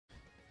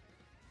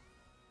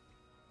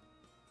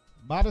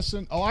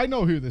Madison. Oh, I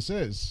know who this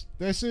is.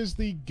 This is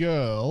the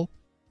girl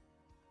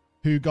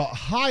who got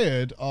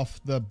hired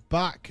off the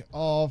back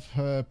of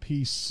her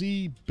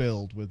PC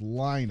build with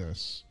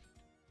Linus.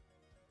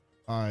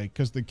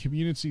 Because the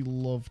community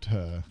loved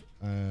her.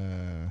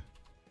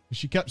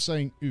 She kept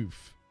saying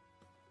oof.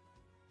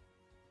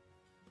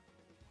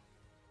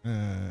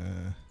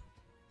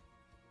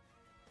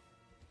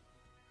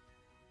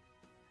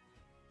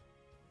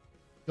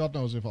 God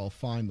knows if I'll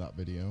find that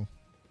video.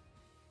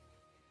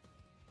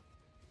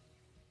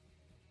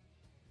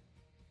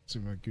 Let's see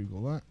if I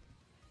Google that.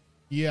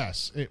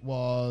 Yes, it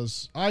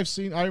was. I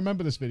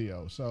remember this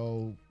video.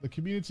 So the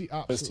community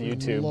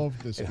absolutely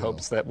loved this. In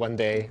hopes that one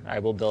day I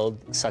will build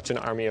such an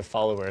army of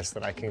followers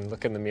that I can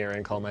look in the mirror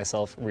and call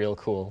myself real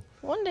cool.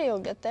 One day you'll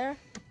get there,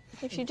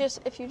 if you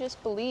just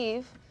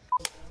believe.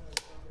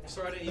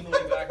 Sorry to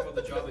email you back about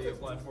the job that you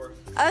applied for.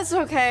 That's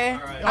okay.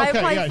 Right. I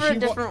applied for a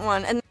different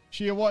one, and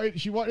she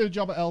wanted a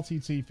job at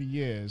LTT for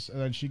years, and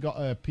then she got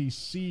a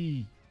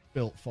PC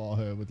built for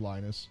her with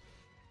Linus.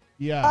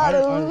 Yeah,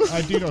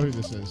 I do know who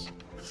this is.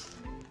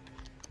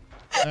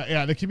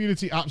 Yeah, the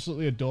community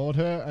absolutely adored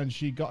her, and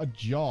she got a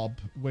job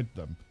with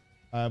them.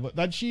 But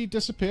then she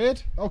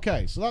disappeared.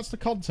 Okay, so that's the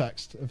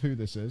context of who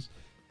this is.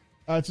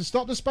 To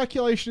stop the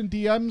speculation and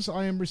DMs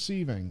I am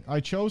receiving,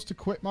 I chose to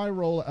quit my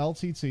role at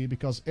LTT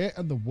because it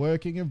and the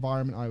working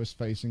environment I was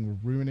facing were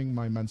ruining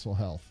my mental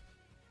health.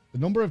 The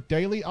number of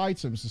daily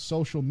items the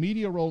social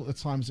media role at the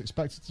time was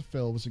expected to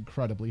fill was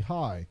incredibly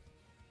high.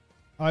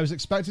 I was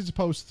expected to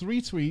post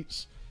 3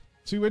 tweets,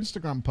 2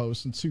 Instagram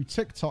posts, and 2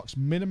 TikToks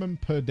minimum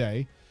per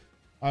day.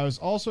 I was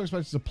also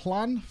expected to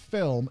plan,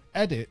 film,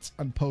 edit,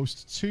 and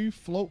post 2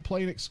 float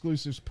plane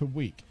exclusives per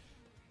week.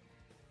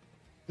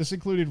 This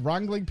included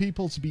wrangling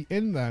people to be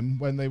in them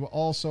when they were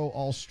also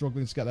all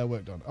struggling to get their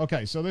work done.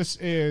 Okay, so this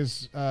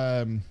is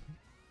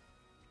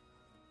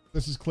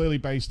clearly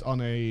based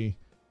on a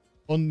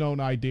unknown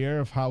idea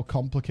of how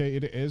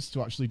complicated it is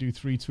to actually do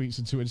 3 tweets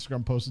and 2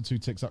 Instagram posts and 2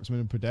 TikToks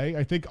minimum per day.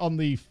 I think on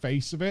the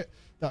face of it,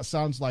 that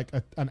sounds like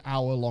an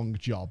hour-long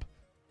job,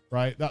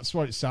 right? That's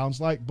what it sounds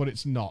like, but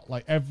it's not.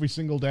 Like, every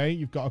single day,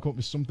 you've got to come up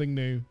with something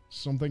new,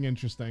 something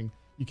interesting.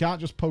 You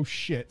can't just post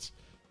shit.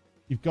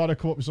 You've got to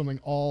come up with something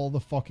all the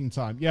fucking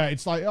time. Yeah,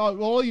 it's like, oh,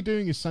 well, all you're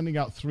doing is sending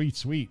out 3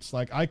 tweets.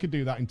 Like, I could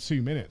do that in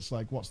 2 minutes.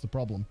 Like, what's the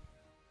problem?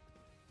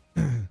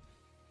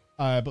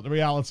 But the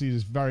reality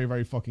is very,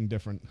 very fucking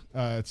different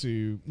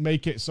to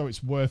make it so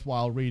it's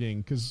worthwhile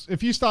reading. Because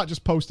if you start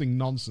just posting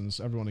nonsense,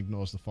 everyone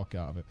ignores the fuck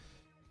out of it.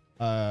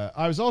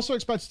 I was also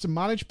expected to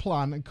manage,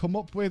 plan, and come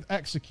up with,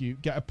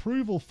 execute, get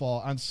approval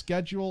for, and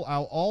schedule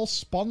out all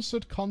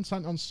sponsored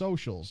content on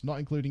socials, not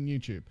including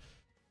YouTube.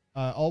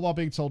 All while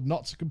being told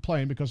not to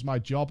complain because my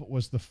job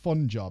was the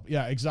fun job.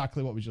 Yeah,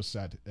 exactly what we just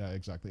said. Yeah,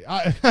 exactly.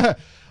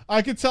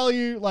 I could tell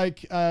you,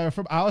 like,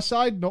 from our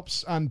side,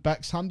 Nups and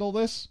Bex handle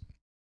this.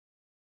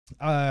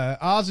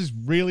 Ours is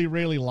really,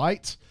 really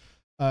light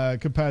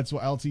compared to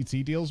what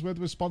LTT deals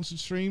with sponsored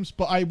streams.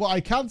 But what I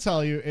can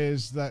tell you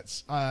is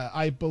that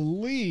I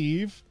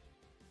believe,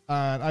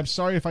 and I'm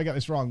sorry if I get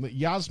this wrong, that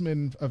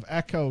Yasmin of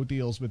Echo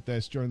deals with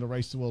this during the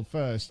Race to World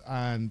First,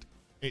 and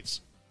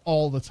it's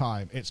all the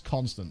time. It's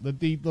constant.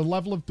 The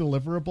level of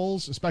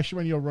deliverables, especially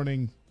when you're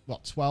running,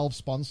 what, 12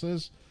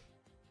 sponsors,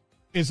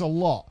 is a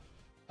lot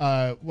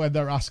when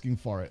they're asking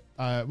for it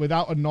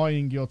without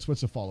annoying your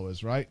Twitter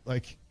followers, right?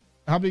 Like,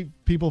 how many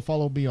people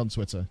follow me on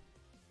Twitter?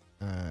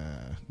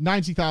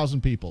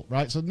 90,000 people,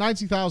 right? So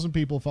 90,000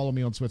 people follow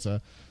me on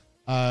Twitter.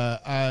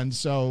 And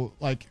so,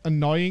 like,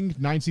 annoying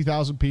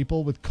 90,000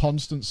 people with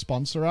constant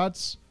sponsor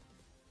ads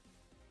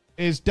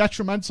is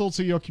detrimental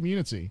to your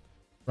community.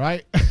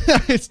 Right?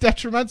 It's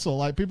detrimental.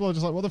 Like, people are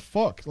just like, what the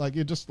fuck? Like,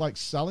 you're just, like,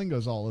 selling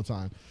us all the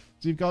time.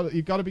 So you've got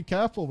to be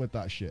careful with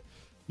that shit.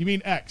 You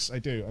mean X? I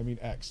do. I mean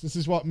X. This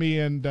is what me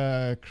and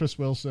Chris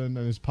Wilson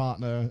and his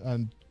partner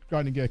and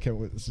Grinding Gear came up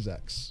with. This is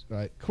X,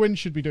 right? Quinn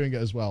should be doing it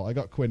as well. I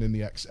got Quinn in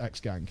the X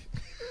gang.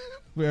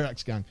 We're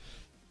X gang.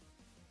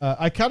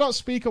 I cannot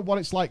speak of what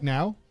it's like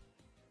now,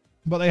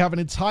 but they have an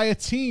entire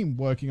team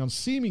working on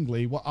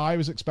seemingly what I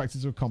was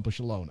expected to accomplish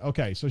alone.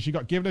 Okay, so she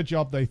got given a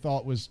job they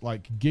thought was,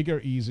 like, giga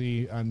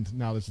easy, and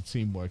now there's a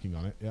team working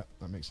on it. Yeah,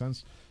 that makes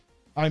sense.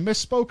 I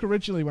misspoke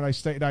originally when I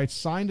stated I had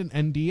signed an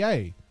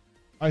NDA.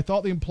 I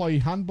thought the employee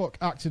handbook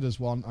acted as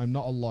one. I'm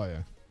not a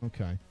lawyer.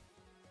 Okay.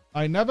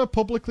 I never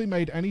publicly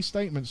made any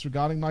statements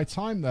regarding my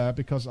time there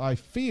because I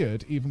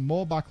feared even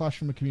more backlash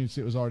from a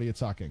community it was already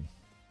attacking.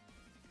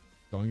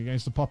 Going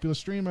against a popular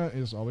streamer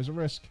is always a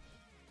risk.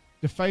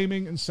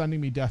 Defaming and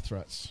sending me death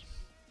threats.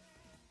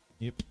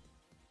 Yep.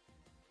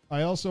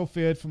 I also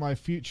feared for my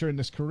future in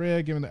this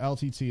career, given that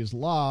LTT is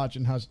large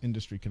and has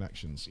industry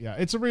connections. Yeah,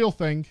 it's a real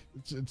thing.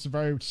 It's a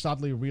very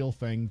sadly real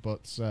thing,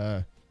 but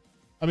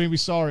I mean, we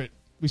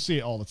see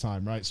it all the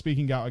time, right?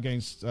 Speaking out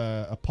against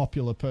a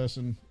popular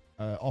person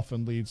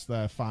often leads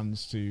their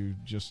fans to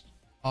just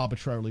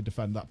arbitrarily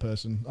defend that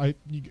person.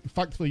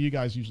 Thankfully, you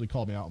guys usually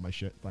call me out on my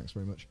shit. Thanks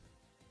very much.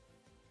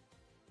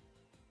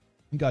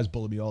 You guys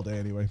bully me all day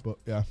anyway, but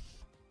yeah.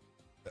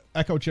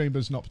 Echo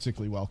Chamber's not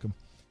particularly welcome.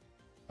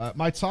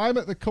 My time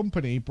at the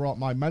company brought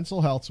my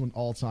mental health to an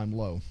all-time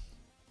low.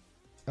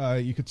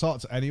 You could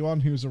talk to anyone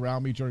who was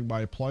around me during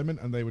my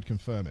employment and they would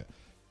confirm it.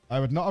 I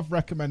would not have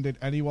recommended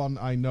anyone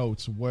I know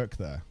to work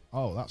there.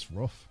 Oh, that's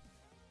rough.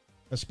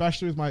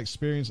 Especially with my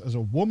experience as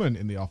a woman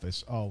in the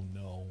office. Oh,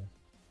 no.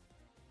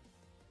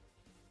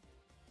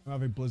 I'm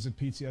having Blizzard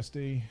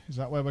PTSD. Is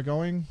that where we're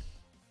going?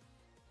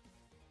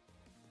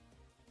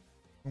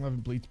 I'm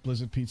having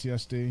Blizzard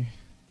PTSD.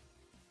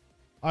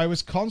 I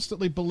was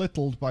constantly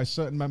belittled by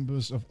certain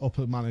members of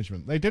upper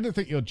management. They didn't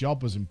think your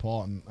job was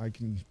important. I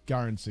can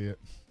guarantee it.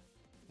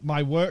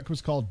 My work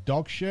was called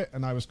dog shit,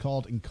 and I was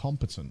called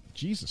incompetent.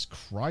 Jesus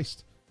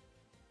Christ.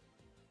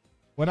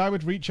 When I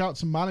would reach out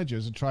to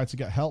managers and try to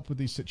get help with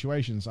these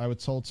situations, I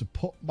was told to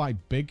put my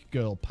big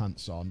girl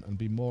pants on and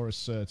be more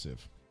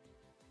assertive.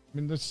 I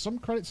mean, there's some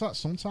credit to that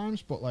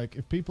sometimes, but like,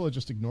 if people are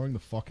just ignoring the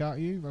fuck out of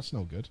you, that's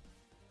no good.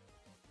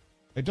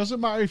 It doesn't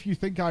matter if you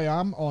think I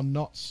am or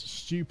not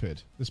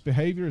stupid. This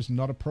behavior is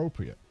not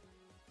appropriate.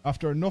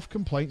 After enough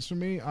complaints from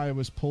me, I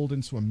was pulled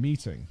into a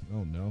meeting.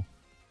 Oh no.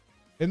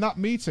 In that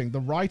meeting, the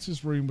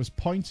writer's room was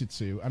pointed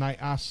to, and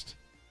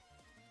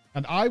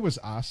I was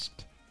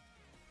asked,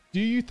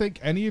 do you think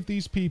any of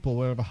these people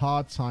will have a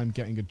hard time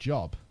getting a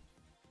job?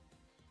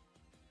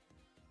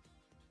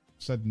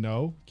 Said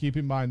no. Keep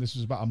in mind, this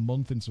was about a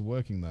month into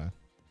working there.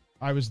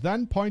 I was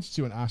then pointed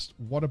to and asked,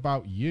 what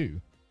about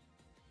you?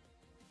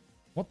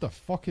 What the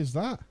fuck is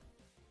that?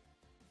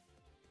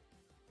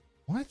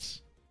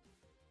 What?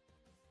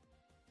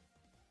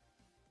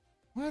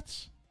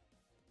 What?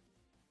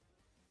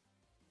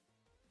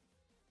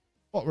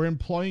 What, we're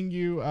employing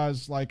you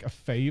as like a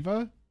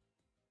favor?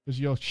 Because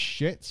you're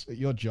shit at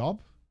your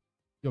job?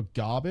 You're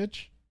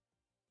garbage?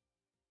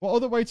 What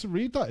other way to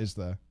read that is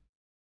there?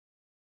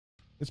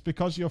 It's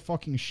because you're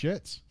fucking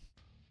shit?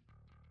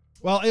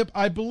 Well,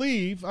 I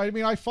believe, I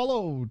mean, I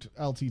followed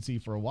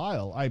LTT for a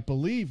while. I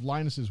believe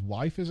Linus's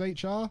wife is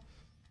HR.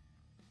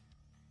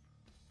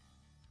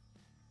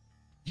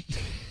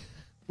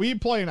 We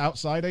employ an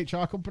outside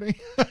HR company.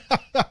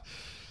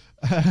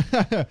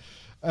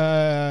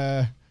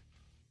 I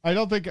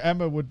don't think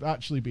Emma would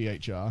actually be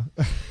HR.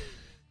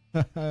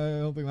 I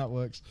don't think that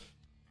works.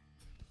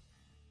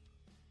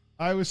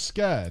 I was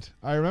scared.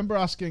 I remember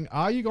asking,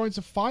 are you going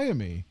to fire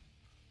me?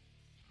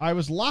 I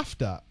was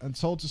laughed at and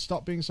told to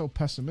stop being so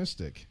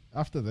pessimistic.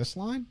 After this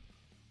line?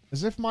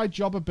 As if my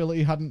job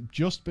ability hadn't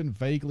just been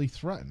vaguely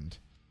threatened.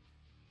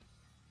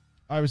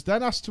 I was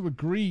then asked to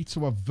agree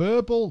to a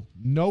verbal,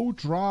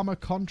 no-drama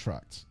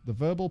contract. The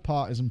verbal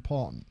part is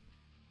important.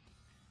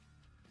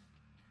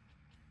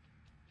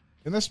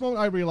 In this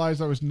moment, I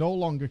realized I was no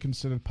longer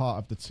considered part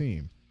of the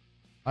team.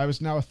 I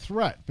was now a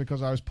threat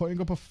because I was putting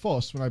up a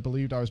fuss when I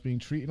believed I was being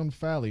treated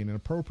unfairly and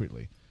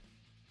inappropriately.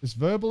 This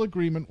verbal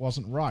agreement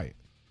wasn't right.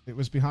 It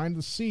was behind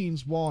the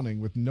scenes warning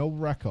with no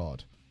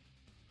record.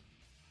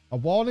 A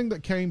warning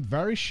that came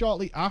very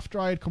shortly after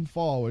I had come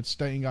forward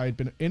stating I had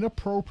been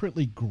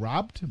inappropriately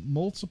grabbed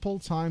multiple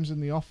times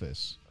in the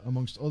office,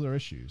 amongst other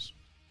issues.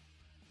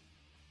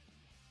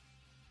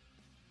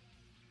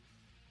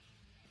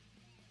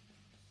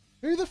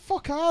 Who the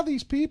fuck are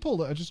these people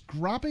that are just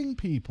grabbing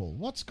people?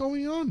 What's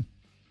going on?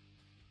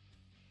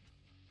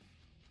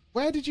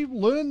 Where did you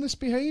learn this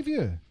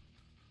behavior?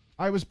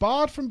 I was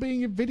barred from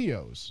being in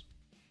videos.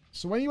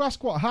 So when you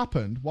ask what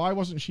happened, why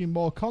wasn't she in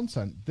more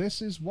content?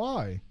 This is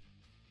why.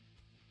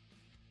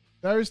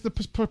 There is the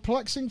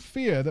perplexing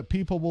fear that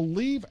people will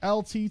leave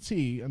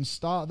LTT and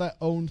start their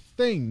own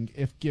thing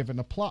if given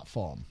a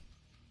platform.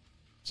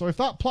 So if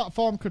that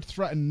platform could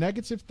threaten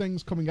negative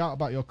things coming out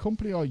about your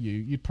company or you,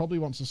 you'd probably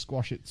want to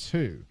squash it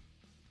too.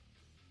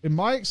 In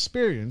my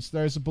experience,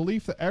 there is a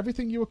belief that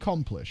everything you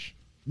accomplish,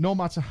 no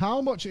matter how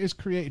much it is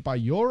created by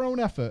your own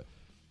effort,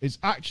 is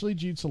actually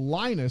due to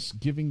Linus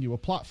giving you a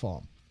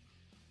platform.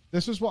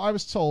 This was what I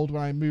was told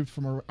when I moved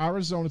from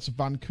Arizona to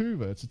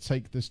Vancouver to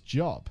take this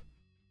job.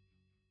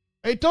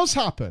 It does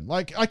happen.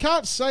 Like, I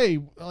can't say,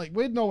 like,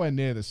 we're nowhere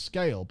near this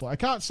scale, but I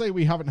can't say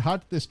we haven't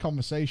had this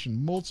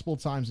conversation multiple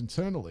times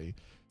internally.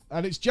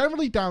 And it's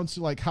generally down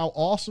to, like, how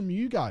awesome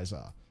you guys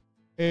are.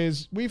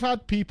 Is we've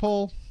had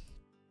people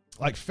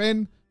like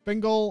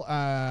Fingal,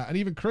 and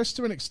even Chris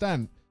to an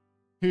extent,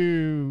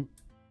 who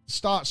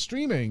start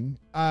streaming,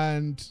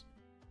 and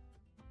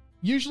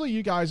usually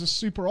you guys are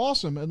super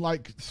awesome and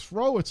like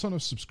throw a ton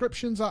of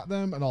subscriptions at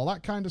them and all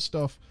that kind of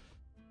stuff.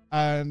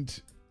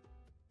 And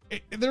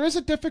there is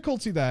a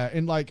difficulty there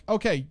in like,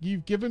 okay,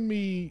 you've given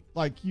me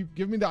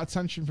that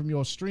attention from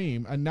your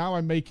stream, and now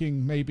I'm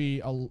making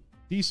maybe a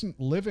decent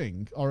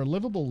living or a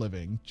livable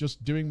living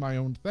just doing my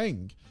own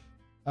thing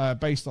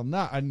based on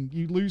that, and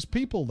you lose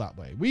people that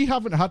way. We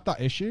haven't had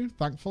that issue,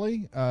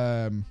 thankfully.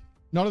 None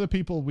of the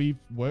people we've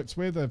worked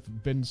with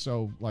have been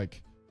so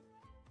like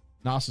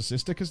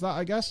narcissistic as that,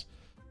 I guess.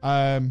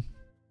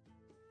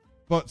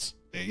 But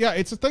yeah,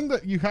 it's a thing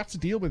that you have to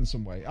deal with in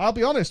some way. I'll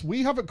be honest,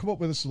 we haven't come up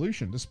with a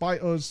solution,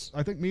 despite us.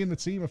 I think me and the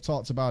team have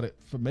talked about it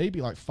for maybe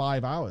like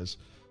 5 hours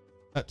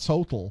at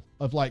total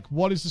of like,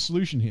 what is the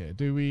solution here?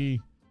 Do we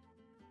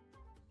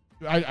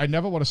I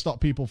never want to stop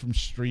people from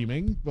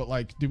streaming, but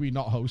like, do we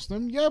not host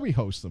them? Yeah, we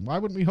host them. Why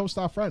wouldn't we host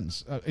our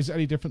friends? Is it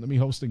any different than me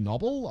hosting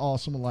Novel or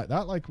someone like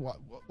that? Like,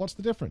 what's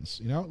the difference?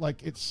 You know,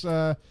 like it's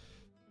a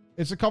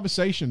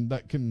conversation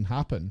that can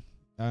happen,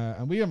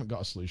 and we haven't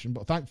got a solution.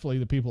 But thankfully,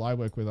 the people I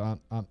work with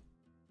aren't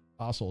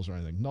assholes or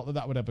anything. Not that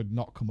that would ever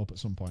not come up at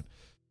some point.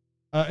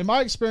 In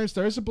my experience,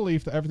 there is a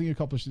belief that everything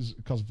accomplished is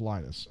because of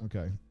Linus.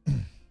 Okay.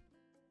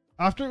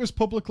 After it was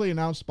publicly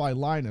announced by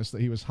Linus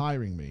that he was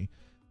hiring me,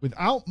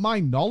 without my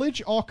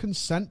knowledge or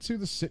consent to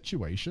the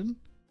situation.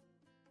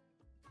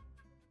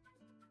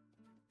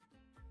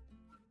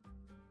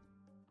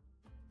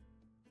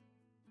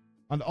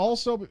 And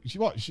also, he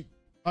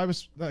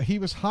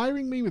was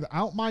hiring me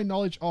without my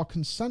knowledge or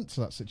consent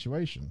to that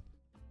situation.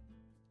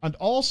 And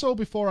also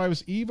before I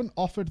was even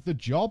offered the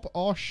job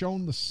or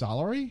shown the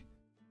salary,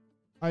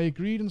 I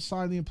agreed and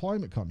signed the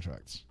employment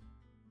contract.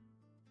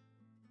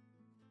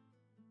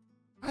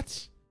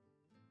 What?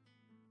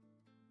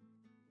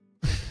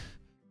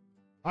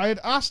 I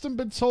had asked and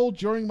been told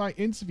during my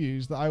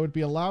interviews that I would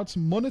be allowed to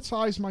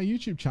monetize my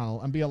YouTube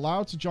channel and be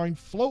allowed to join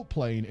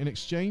Floatplane in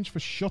exchange for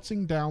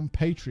shutting down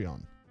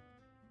Patreon.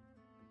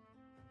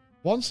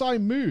 Once I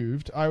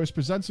moved, I was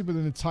presented with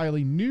an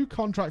entirely new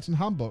contract and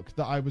handbook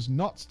that I was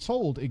not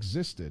told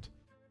existed.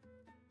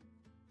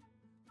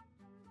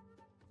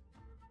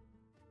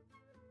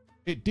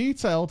 It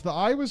detailed that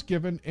I was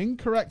given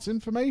incorrect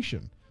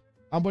information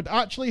and would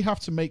actually have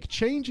to make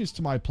changes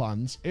to my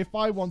plans if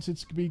I wanted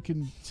to be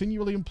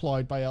continually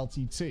employed by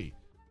LTT.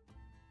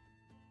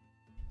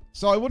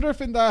 So I wonder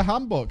if in their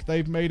handbook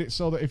they've made it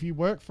so that if you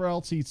work for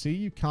LTT,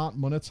 you can't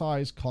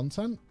monetize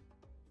content.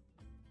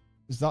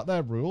 Is that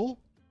their rule?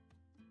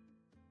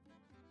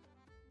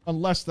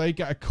 Unless they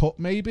get a cut,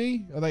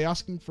 maybe? Are they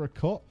asking for a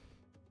cut?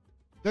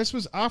 This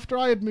was after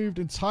I had moved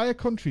entire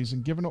countries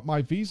and given up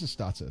my visa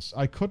status.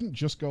 I couldn't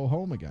just go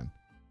home again.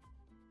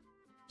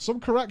 Some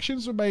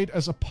corrections were made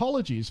as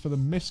apologies for the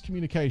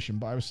miscommunication,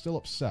 but I was still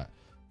upset.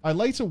 I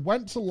later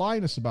went to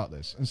Linus about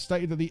this and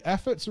stated that the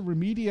effort to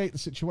remediate the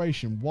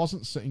situation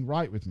wasn't sitting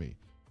right with me.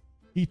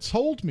 He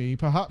told me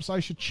perhaps I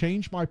should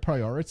change my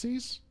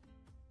priorities.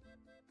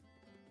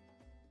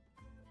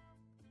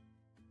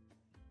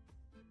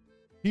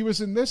 He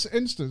was in this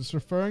instance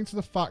referring to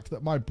the fact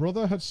that my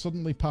brother had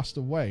suddenly passed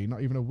away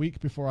not even a week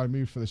before I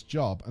moved for this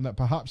job, and that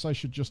perhaps I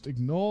should just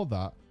ignore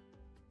that.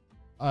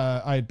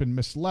 I had been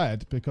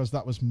misled because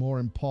that was more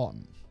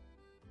important.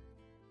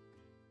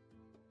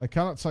 I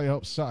cannot tell you how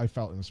upset I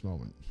felt in this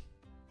moment.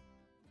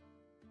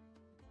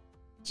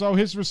 So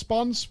his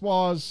response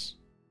was,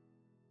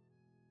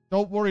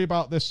 don't worry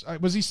about this.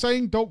 Was he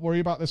saying, don't worry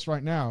about this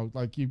right now?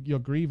 Like you're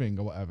grieving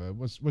or whatever.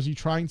 Was he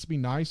trying to be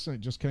nice and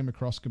it just came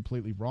across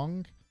completely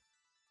wrong?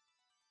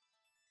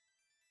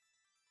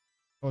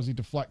 Or was he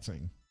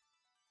deflecting?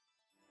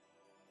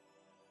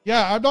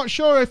 Yeah, I'm not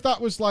sure if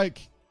that was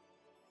like...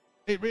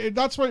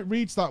 that's why it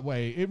reads that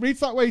way. It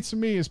reads that way to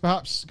me as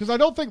perhaps... Because I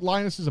don't think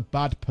Linus is a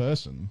bad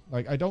person.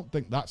 Like, I don't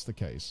think that's the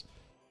case.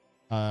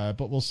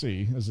 But we'll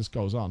see as this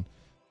goes on.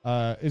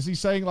 Is he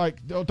saying,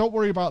 like, don't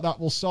worry about that,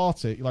 we'll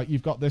sort it. Like,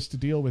 you've got this to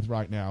deal with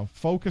right now.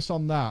 Focus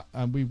on that,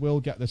 and we will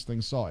get this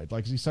thing sorted.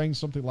 Like, is he saying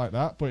something like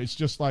that? But it's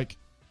just like,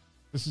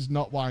 this is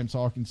not why I'm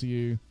talking to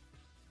you.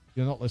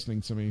 You're not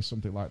listening to me,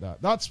 something like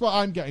that. That's what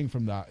I'm getting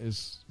from that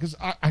is... Because,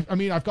 I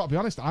mean, I've got to be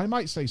honest, I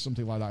might say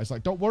something like that. It's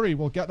like, don't worry,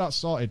 we'll get that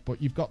sorted,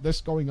 but you've got this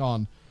going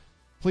on.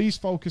 Please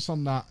focus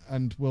on that,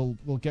 and we'll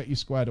get you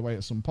squared away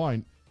at some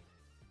point.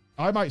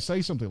 I might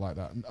say something like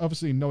that, and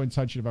obviously no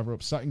intention of ever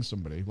upsetting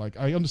somebody. Like,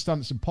 I understand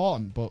it's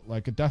important, but,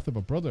 like, a death of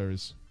a brother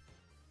is,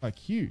 like,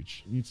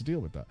 huge. You need to deal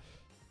with that.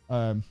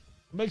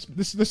 Makes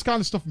this kind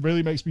of stuff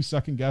really makes me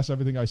second-guess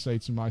everything I say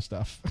to my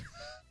staff.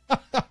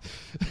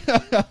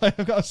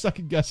 I've got to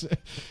second guess it.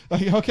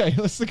 Like, okay,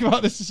 let's think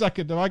about this a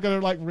second. Am I going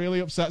to like really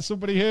upset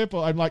somebody here?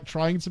 But I'm like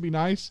trying to be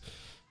nice,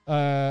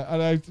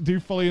 and I do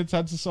fully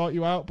intend to sort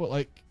you out. But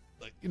like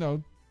you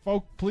know,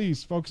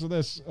 please focus on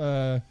this.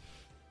 The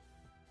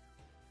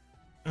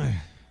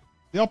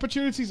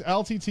opportunities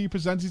LTT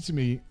presented to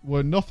me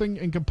were nothing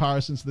in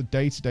comparison to the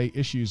day-to-day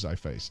issues I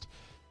faced.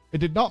 It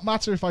did not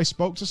matter if I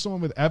spoke to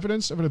someone with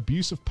evidence of an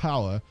abuse of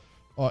power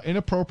or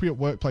inappropriate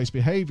workplace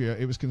behavior,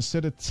 it was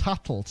considered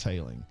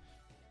tattletaling.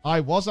 I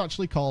was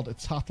actually called a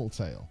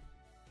tattletale.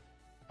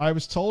 I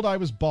was told I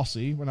was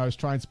bossy when I was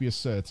trying to be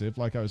assertive,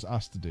 like I was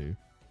asked to do.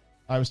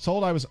 I was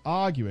told I was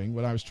arguing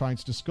when I was trying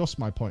to discuss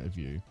my point of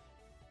view.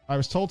 I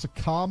was told to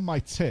calm my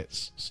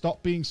tits,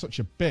 stop being such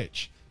a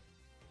bitch.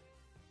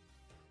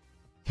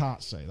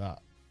 Can't say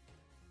that.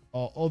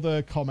 Or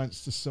other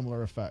comments to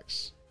similar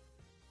effects.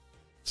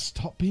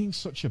 Stop being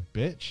such a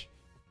bitch?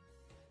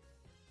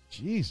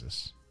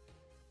 Jesus.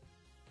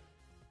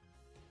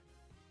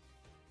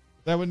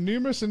 There were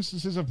numerous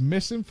instances of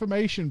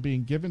misinformation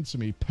being given to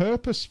me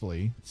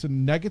purposefully to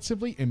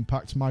negatively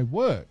impact my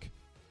work.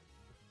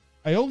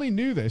 I only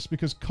knew this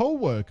because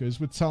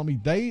co-workers would tell me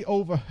they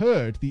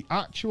overheard the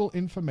actual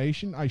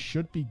information I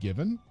should be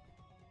given.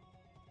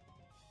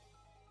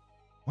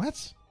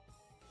 What?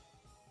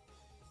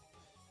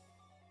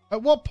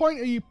 At what point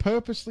are you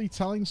purposely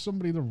telling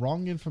somebody the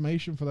wrong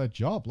information for their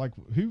job? Like,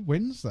 who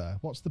wins there?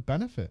 What's the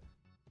benefit?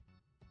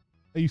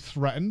 Are you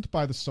threatened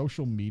by the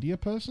social media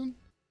person?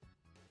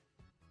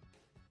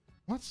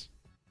 What?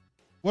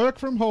 Work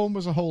from home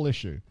was a whole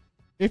issue.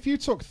 If you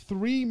took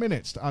 3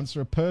 minutes to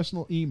answer a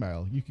personal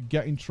email, you could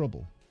get in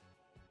trouble.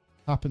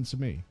 Happened to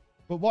me.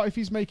 But what if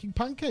he's making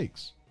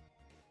pancakes?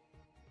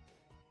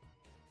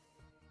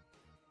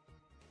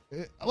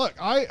 Look,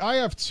 I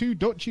have 2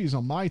 Dutchies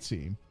on my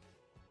team,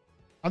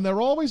 and they're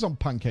always on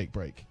pancake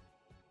break.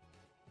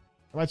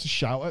 Am I to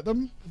shout at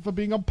them for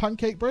being on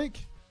pancake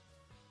break?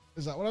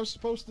 Is that what I was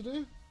supposed to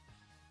do?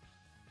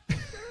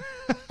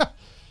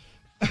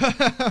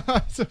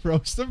 To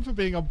roast them for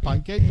being on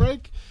pancake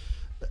break?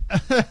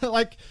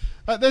 Like,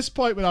 at this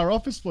point with our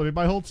office flooded,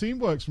 my whole team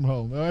works from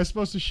home. Am I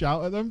supposed to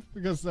shout at them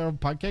because they're on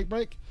pancake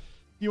break?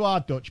 You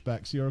are Dutch,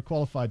 Bex. You're a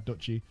qualified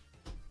Dutchie.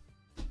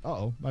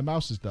 Uh-oh, my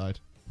mouse has died.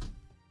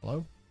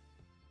 Hello?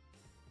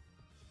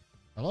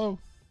 Hello?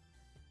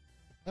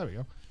 There we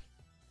go.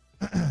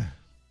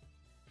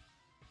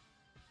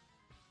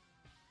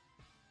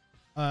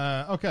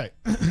 Okay.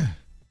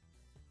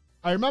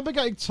 I remember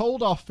getting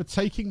told off for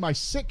taking my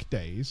sick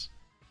days,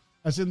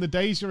 as in the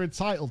days you're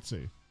entitled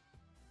to.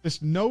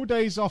 This no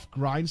days off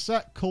grind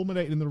set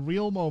culminated in the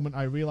real moment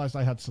I realized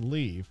I had to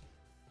leave.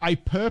 I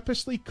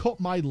purposely cut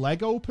my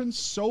leg open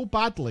so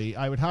badly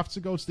I would have to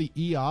go to the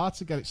ER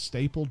to get it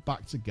stapled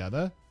back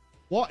together.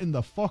 What in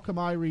the fuck am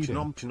I reading?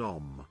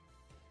 Nom.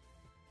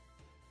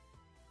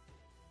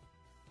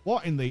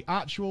 What in the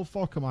actual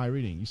fuck am I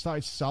reading? You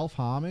started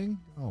self-harming?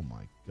 Oh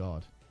my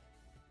god.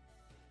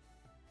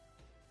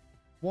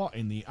 What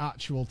in the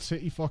actual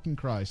titty fucking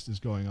Christ is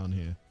going on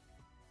here?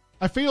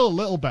 I feel a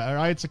little better.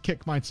 I had to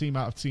kick my team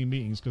out of team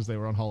meetings because they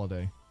were on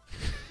holiday.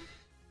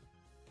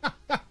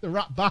 The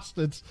rat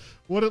bastards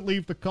wouldn't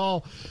leave the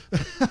call.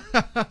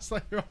 It's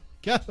like,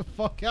 get the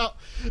fuck out.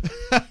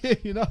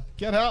 You know,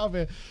 get out of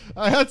here.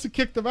 I had to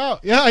kick them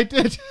out. Yeah, I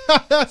did.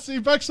 See,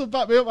 Bexel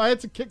backed me up. I had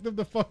to kick them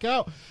the fuck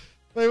out.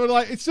 They were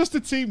like, it's just a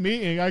team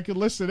meeting. I can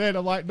listen in.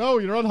 I'm like, no,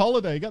 you're on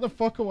holiday. Get the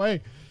fuck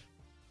away.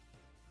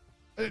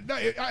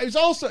 It's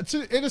also,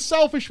 in a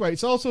selfish way,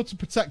 it's also to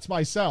protect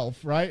myself,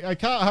 right? I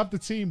can't have the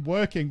team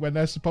working when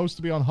they're supposed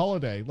to be on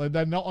holiday. Like,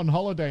 they're not on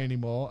holiday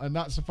anymore, and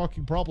that's a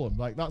fucking problem.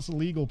 Like, that's a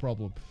legal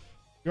problem.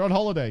 You're on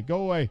holiday.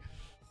 Go away.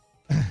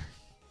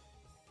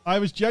 I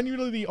was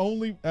genuinely the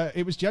only...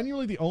 it was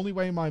genuinely the only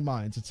way in my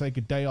mind to take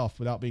a day off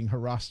without being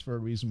harassed for a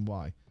reason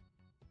why.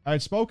 I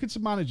had spoken to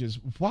managers.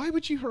 Why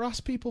would you harass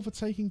people for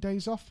taking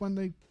days off when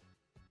they...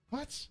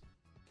 What?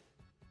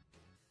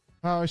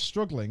 How I was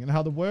struggling and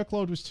how the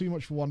workload was too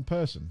much for one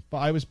person. But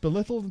I was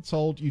belittled and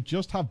told you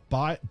just have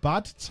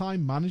bad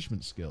time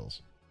management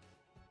skills.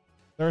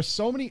 There are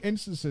so many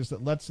instances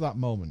that led to that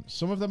moment.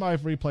 Some of them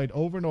I've replayed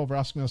over and over,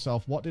 asking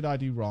myself, what did I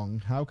do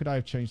wrong? How could I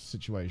have changed the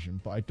situation?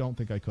 But I don't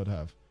think I could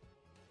have.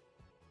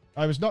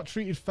 I was not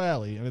treated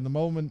fairly, and in the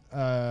moment,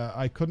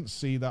 I couldn't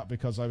see that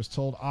because I was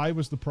told I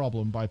was the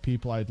problem by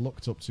people I had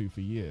looked up to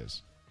for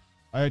years.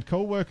 I had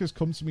co-workers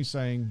come to me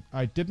saying,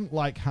 I didn't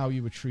like how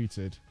you were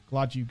treated.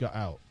 Glad you got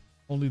out.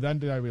 Only then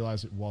did I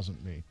realize it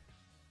wasn't me.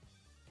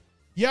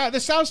 Yeah,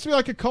 this sounds to me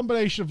like a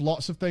combination of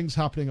lots of things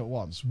happening at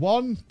once.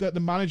 One, that the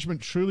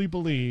management truly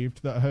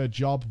believed that her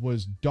job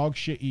was dog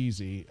shit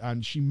easy,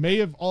 and she may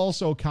have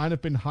also kind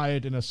of been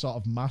hired in a sort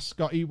of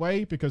mascot-y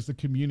way because the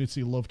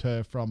community loved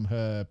her from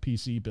her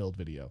PC build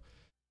video.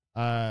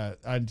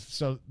 And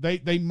so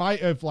they might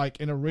have, like,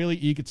 in a really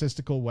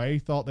egotistical way,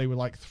 thought they were,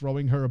 like,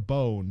 throwing her a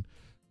bone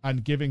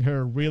and giving her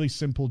a really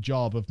simple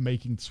job of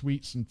making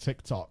tweets and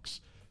TikToks.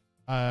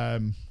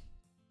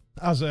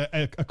 As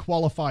a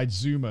qualified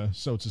Zoomer,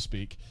 so to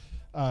speak,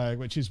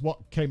 which is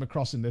what came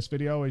across in this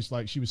video, is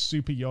like she was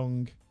super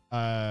young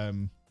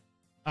and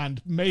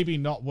maybe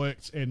not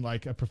worked in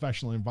like a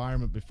professional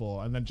environment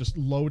before, and then just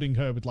loading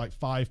her with like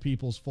 5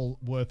 people's full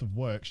worth of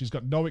work. She's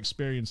got no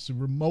experience to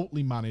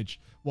remotely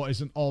manage what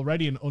is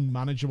already an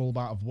unmanageable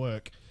amount of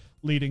work,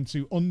 leading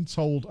to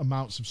untold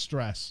amounts of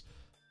stress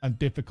and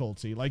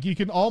difficulty. Like, you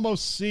can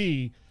almost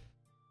see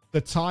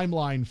the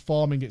timeline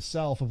forming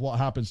itself of what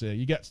happens here.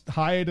 You get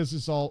hired as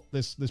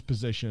this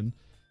position.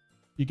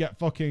 You get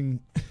fucking...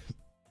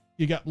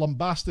 you get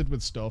lambasted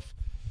with stuff.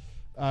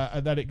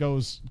 And then it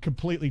goes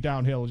completely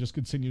downhill and just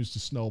continues to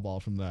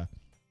snowball from there.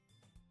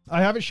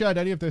 I haven't shared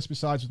any of this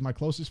besides with my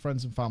closest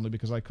friends and family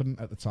because I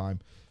couldn't at the time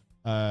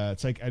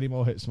take any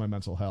more hits to my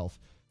mental health.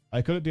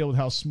 I couldn't deal with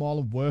how small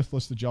and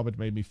worthless the job had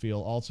made me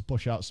feel, all to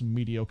push out some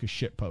mediocre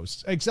shit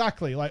posts.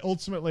 Exactly. Like,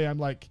 ultimately, I'm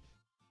like...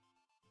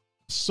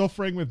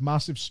 suffering with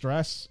massive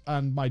stress,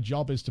 and my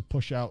job is to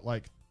push out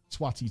like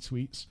twatty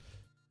tweets,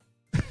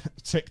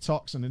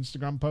 TikToks and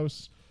Instagram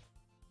posts.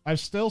 I'm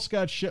still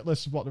scared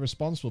shitless of what the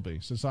response will be,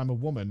 since I'm a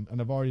woman and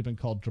I've already been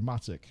called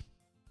dramatic.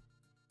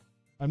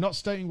 I'm not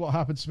stating what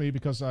happened to me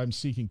because I'm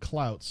seeking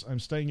clout. I'm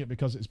stating it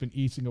because it's been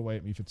eating away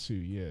at me for 2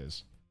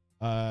 years.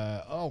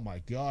 Oh my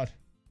god.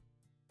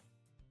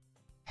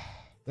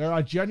 There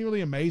are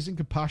genuinely amazing,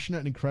 compassionate,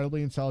 and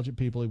incredibly intelligent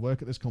people who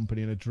work at this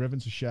company and are driven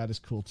to share this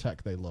cool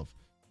tech they love.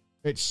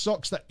 It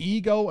sucks that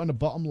ego and the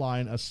bottom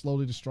line are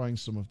slowly destroying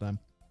some of them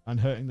and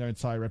hurting their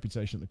entire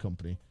reputation at the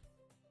company.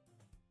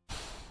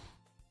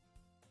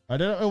 I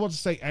don't want to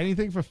say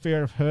anything for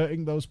fear of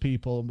hurting those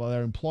people by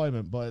their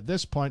employment, but at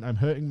this point, I'm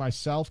hurting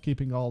myself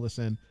keeping all this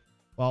in,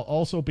 while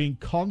also being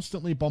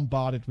constantly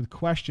bombarded with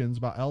questions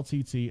about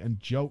LTT and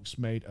jokes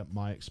made at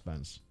my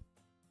expense.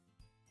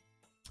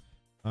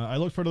 I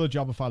looked for another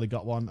job and finally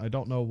got one. I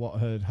don't know what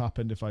had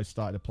happened if I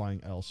started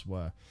applying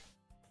elsewhere.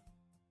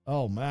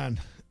 Oh, man.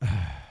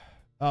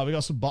 Oh, we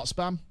got some bot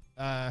spam.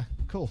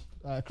 Cool.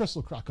 Chris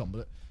will crack on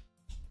with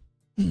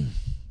it.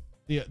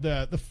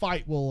 The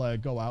fight will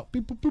go out.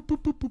 Beep, boop, boop,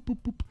 boop, boop, boop,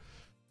 boop,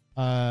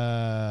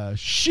 boop.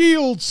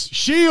 Shields!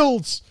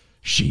 Shields!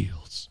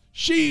 Shields!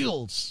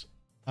 Shields!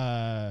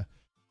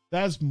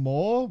 There's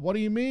more? What do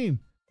you mean?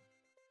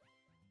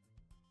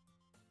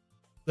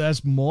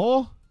 There's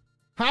more?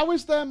 How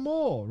is there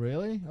more?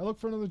 Really? I look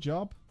for another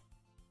job.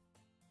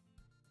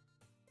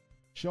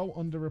 Show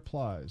under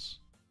replies.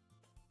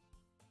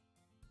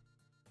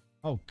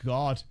 Oh,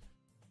 God.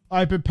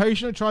 I've been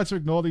patient and tried to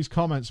ignore these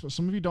comments, but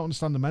some of you don't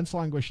understand the mental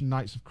anguish and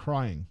nights of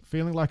crying,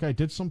 feeling like I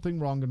did something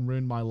wrong and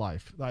ruined my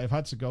life, that I've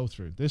had to go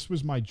through. This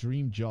was my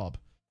dream job.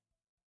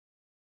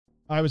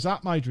 I was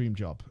at my dream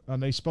job,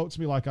 and they spoke to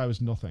me like I was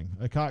nothing.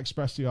 I can't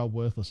express to you how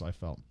worthless I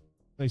felt.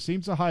 They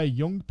seem to hire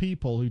young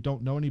people who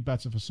don't know any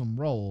better for some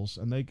roles,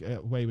 and they get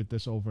away with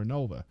this over and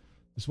over.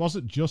 This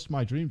wasn't just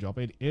my dream job,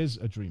 it is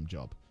a dream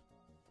job.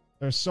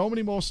 There are so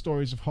many more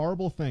stories of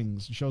horrible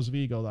things and shows of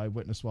ego that I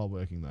witnessed while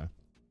working there.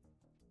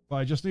 But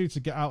I just needed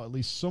to get out at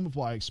least some of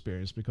what I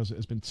experienced because it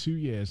has been 2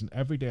 years and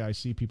every day I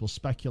see people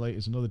speculate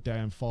is another day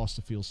I'm forced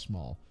to feel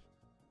small.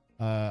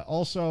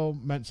 Also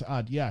meant to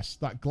add, yes,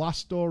 that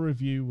Glassdoor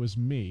review was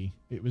me.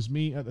 It was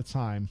me at the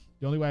time.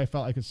 The only way I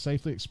felt I could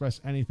safely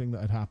express anything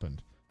that had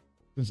happened.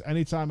 Since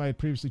any time I had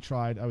previously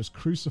tried, I was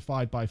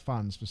crucified by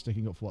fans for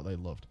sticking up for what they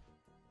loved.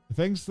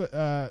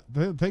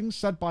 The things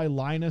said by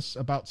Linus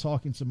about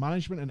talking to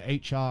management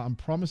and HR and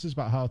promises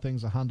about how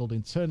things are handled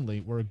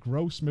internally were a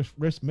gross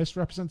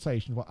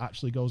misrepresentation of what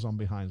actually goes on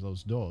behind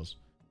those doors.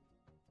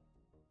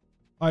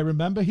 I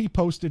remember he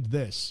posted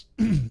this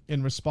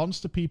in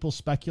response to people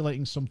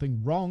speculating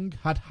something wrong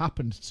had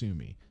happened to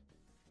me.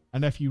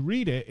 And if you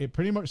read it, it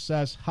pretty much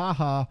says,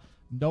 haha,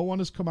 no one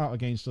has come out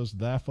against us,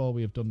 therefore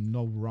we have done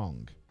no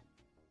wrong.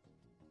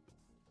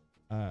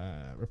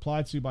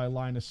 Replied to by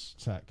Linus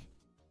Tech.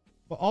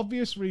 For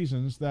obvious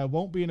reasons, there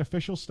won't be an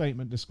official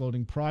statement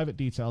disclosing private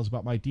details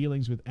about my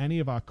dealings with any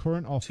of our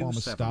current or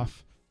former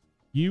staff.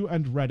 You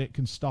and Reddit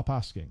can stop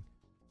asking.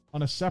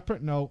 On a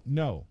separate note,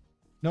 no.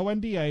 No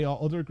NDA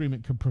or other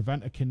agreement can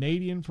prevent a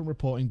Canadian from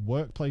reporting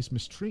workplace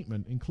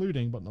mistreatment,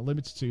 including, but not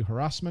limited to,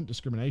 harassment,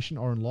 discrimination,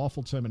 or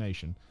unlawful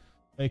termination.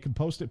 They can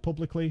post it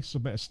publicly,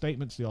 submit a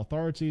statement to the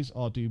authorities,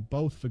 or do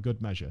both for good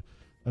measure.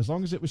 As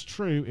long as it was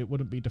true, it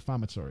wouldn't be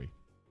defamatory.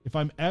 If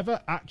I'm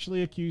ever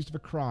actually accused of a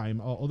crime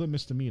or other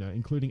misdemeanor,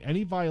 including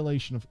any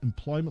violation of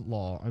employment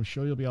law, I'm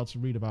sure you'll be able to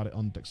read about it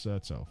on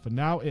Dexerto. For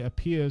now, it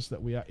appears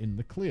that we are in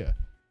the clear.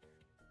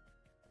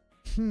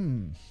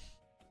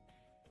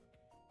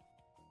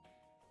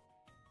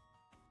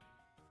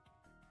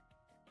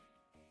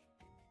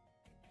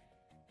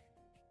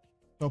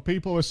 So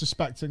people were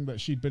suspecting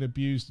that she'd been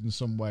abused in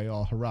some way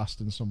or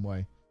harassed in some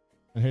way.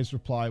 And his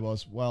reply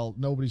was, well,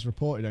 nobody's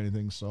reported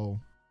anything, so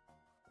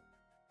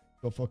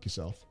go fuck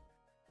yourself.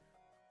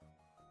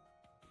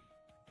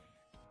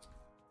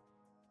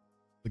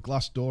 The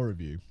Glassdoor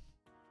review.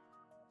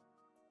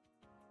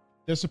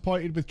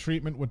 Disappointed with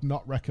treatment, would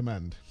not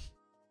recommend.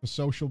 A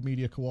social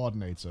media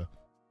coordinator.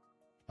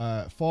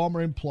 Former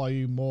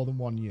employee, more than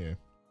 1 year.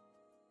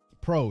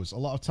 Pros, a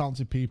lot of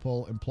talented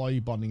people, employee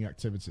bonding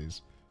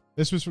activities.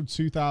 This was from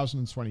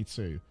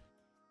 2022.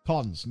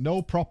 Cons,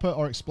 no proper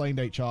or explained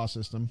HR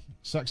system.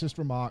 Sexist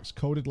remarks,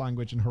 coded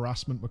language, and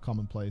harassment were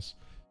commonplace.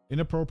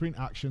 Inappropriate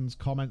actions,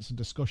 comments, and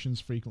discussions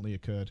frequently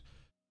occurred,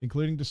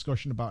 including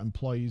discussion about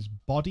employees'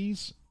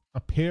 bodies,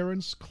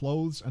 appearance,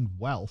 clothes, and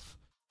wealth.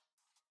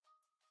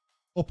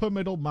 Upper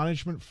middle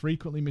management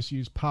frequently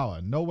misused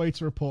power. No way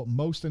to report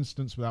most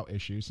incidents without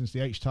issue, since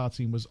the HR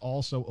team was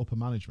also upper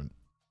management.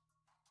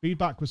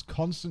 Feedback was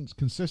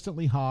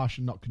consistently harsh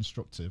and not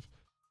constructive.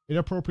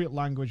 Inappropriate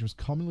language was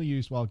commonly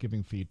used while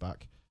giving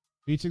feedback.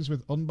 Meetings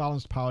with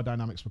unbalanced power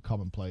dynamics were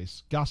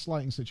commonplace.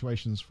 Gaslighting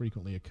situations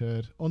frequently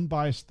occurred.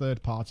 Unbiased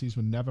third parties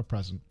were never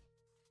present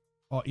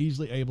or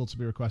easily able to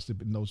be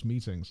requested in those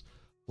meetings.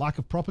 Lack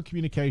of proper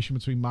communication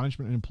between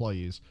management and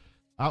employees.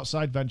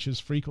 Outside ventures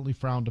frequently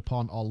frowned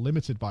upon or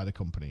limited by the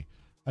company.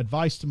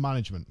 Advice to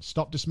management.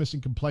 Stop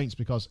dismissing complaints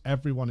because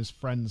everyone is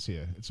friends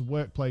here. It's a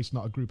workplace,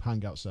 not a group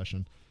hangout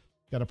session.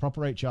 Get a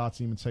proper HR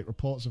team and take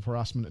reports of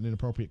harassment and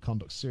inappropriate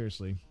conduct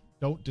seriously.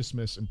 Don't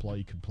dismiss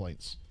employee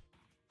complaints.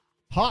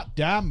 Hot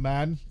damn,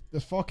 man.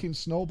 The fucking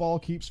snowball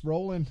keeps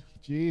rolling.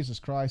 Jesus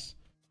Christ.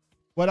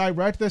 When I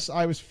read this,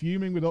 I was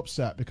fuming with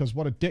upset because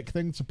what a dick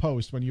thing to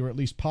post when you were at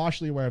least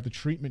partially aware of the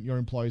treatment your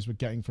employees were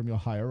getting from your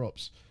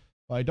higher-ups.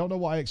 But I don't know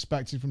what I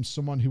expected from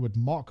someone who would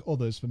mock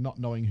others for not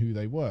knowing who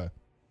they were.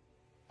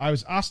 I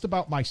was asked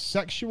about my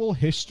sexual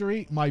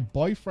history, my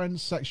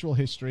boyfriend's sexual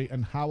history,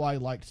 and how I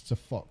liked to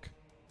fuck.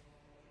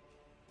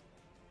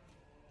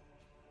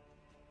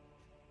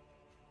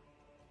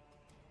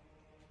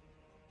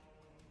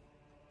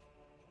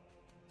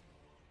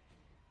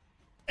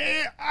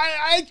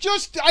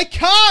 I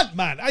can't,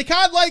 man. I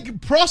can't,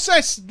 like,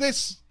 process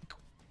this.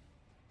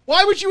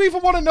 Why would you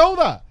even want to know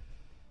that?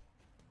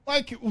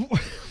 Like,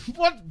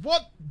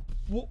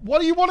 what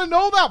do you want to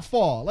know that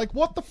for? Like,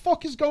 what the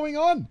fuck is going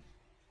on?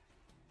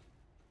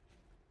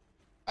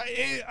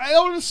 I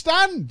don't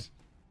understand.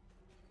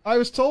 I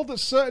was told that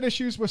certain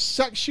issues were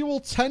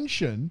sexual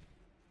tension,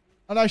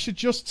 and I should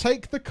just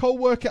take the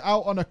coworker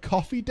out on a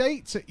coffee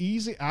date to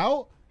ease it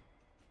out.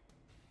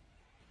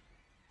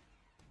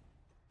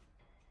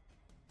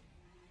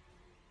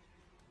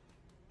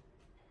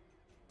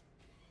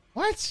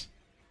 What?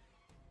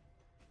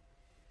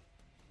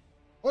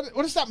 What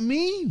does that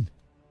mean?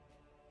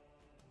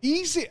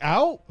 Ease it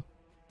out?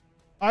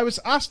 I was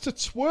asked to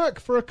twerk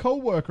for a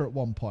coworker at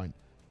one point.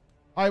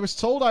 I was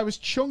told I was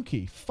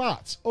chunky,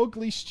 fat,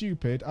 ugly,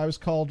 stupid. I was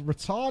called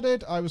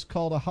retarded. I was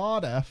called a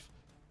hard F.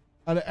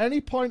 And at any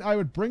point I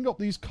would bring up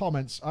these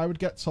comments, I would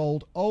get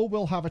told, oh,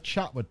 we'll have a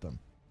chat with them.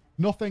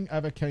 Nothing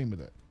ever came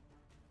with it.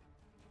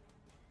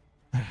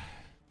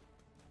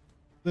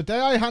 The day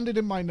I handed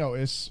in my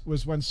notice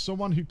was when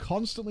someone who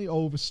constantly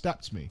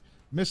overstepped me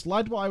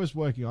misled what I was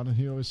working on, and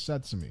he always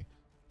said to me,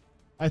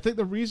 I think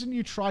the reason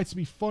you try to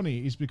be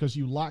funny is because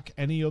you lack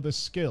any other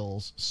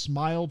skills,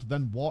 smiled,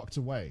 then walked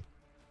away.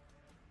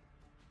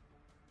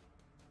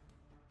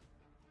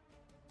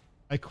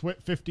 I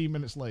quit 15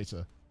 minutes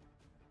later.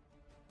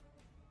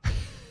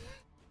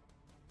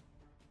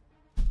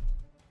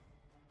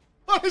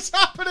 What is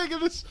happening in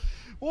this?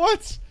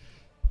 What?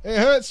 It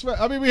hurts.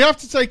 I mean, we have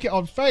to take it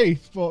on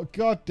faith, but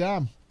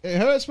goddamn. It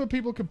hurts when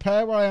people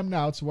compare where I am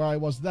now to where I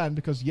was then,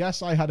 because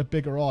yes, I had a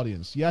bigger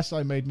audience. Yes,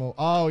 I made more.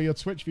 Oh, your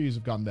Twitch views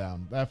have gone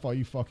down. Therefore,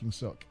 you fucking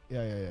suck.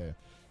 Yeah.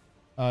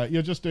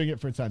 You're just doing it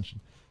for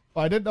attention.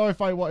 But I didn't know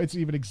if I wanted to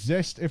even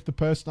exist, if the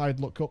person I'd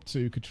look up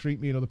to could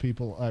treat me and other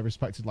people I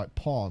respected like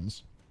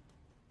pawns.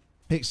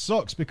 It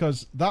sucks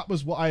because that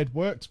was what I had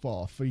worked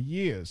for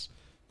years.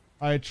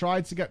 I had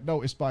tried to get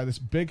noticed by this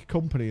big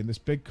company and this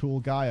big cool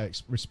guy I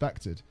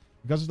respected.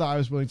 Because of that, I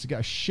was willing to get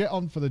a shit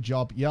on for the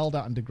job, yelled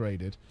at and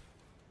degraded.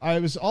 I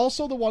was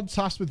also the one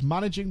tasked with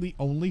managing the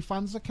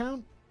OnlyFans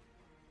account.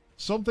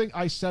 Something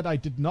I said I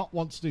did not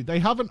want to do. They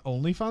have an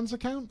OnlyFans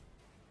account?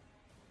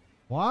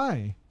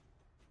 Why?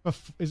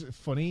 Is it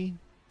funny?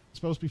 It's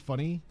supposed to be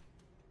funny?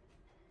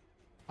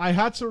 I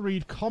had to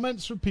read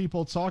comments from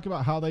people talking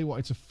about how they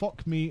wanted to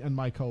fuck me and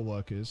my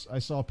co-workers. I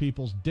saw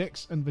people's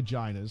dicks and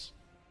vaginas.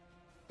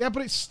 Yeah,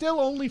 but it's still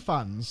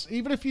OnlyFans.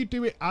 Even if you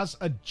do it as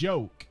a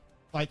joke,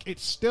 like,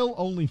 it's still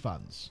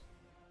OnlyFans.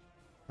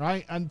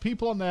 Right? And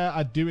people on there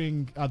are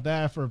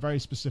there for a very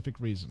specific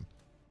reason.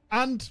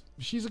 And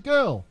she's a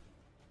girl.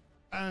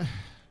 And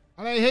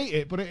I hate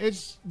it, but it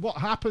is what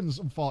happens,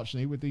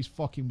 unfortunately, with these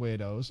fucking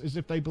weirdos, is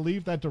if they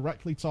believe they're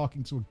directly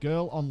talking to a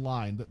girl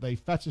online that they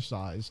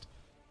fetishized,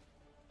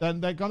 then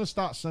they're going to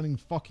start sending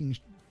fucking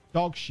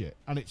dog shit.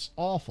 And it's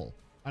awful.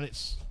 And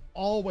it's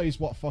always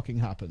what fucking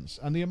happens.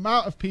 And the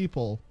amount of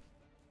people,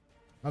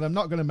 and I'm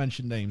not going to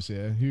mention names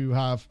here, who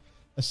have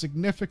a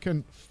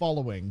significant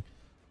following,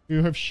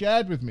 who have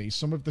shared with me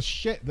some of the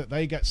shit that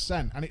they get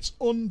sent. And it's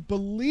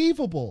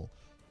unbelievable.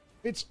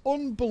 It's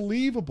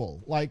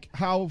unbelievable, like,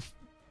 how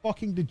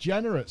fucking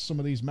degenerate some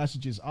of these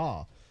messages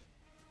are.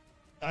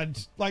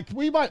 And, like,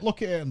 we might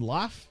look at it and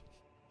laugh.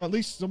 At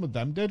least some of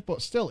them did.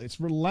 But still, it's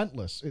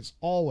relentless. It's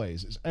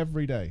always. It's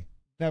every day.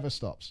 Never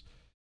stops.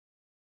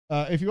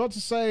 If you want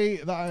to say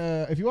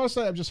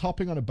that, I'm just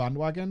hopping on a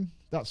bandwagon,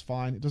 that's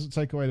fine. It doesn't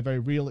take away the very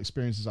real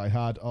experiences I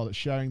had, or that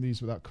sharing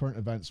these without current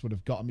events would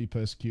have gotten me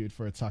persecuted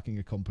for attacking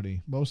a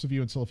company. Most of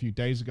you, until a few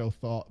days ago,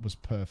 thought was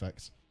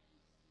perfect.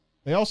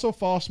 They also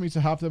forced me to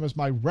have them as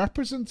my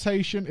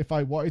representation if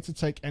I wanted to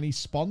take any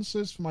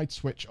sponsors for my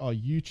Twitch or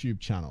YouTube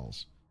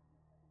channels.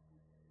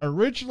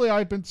 Originally,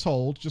 I'd been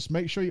told, just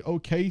make sure you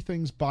okay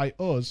things by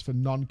us for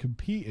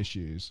non-compete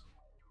issues.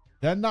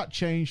 Then that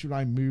changed when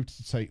I moved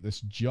to take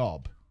this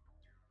job.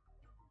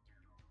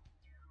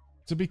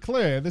 To be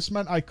clear, this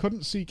meant I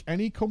couldn't seek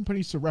any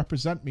companies to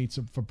represent me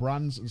for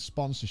brands and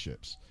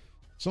sponsorships.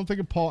 Something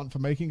important for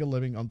making a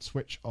living on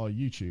Twitch or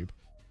YouTube.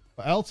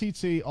 But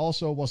LTT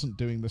also wasn't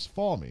doing this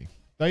for me.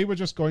 They were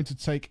just going to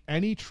take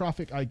any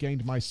traffic I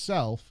gained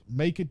myself,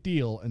 make a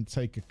deal, and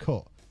take a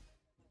cut.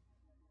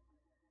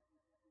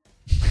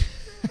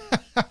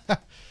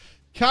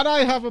 Can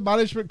I have a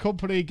management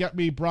company get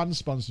me brand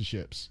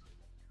sponsorships?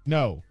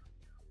 No.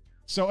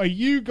 So are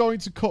you going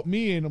to cut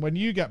me in when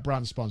you get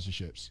brand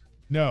sponsorships?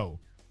 No.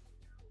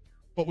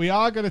 But we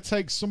are going to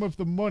take some of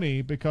the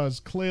money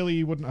because clearly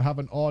you wouldn't have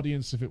an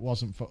audience if it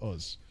wasn't for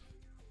us.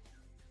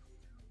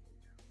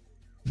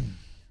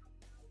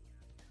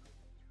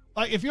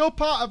 Like, if you're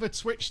part of a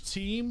Twitch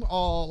team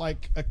or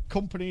like a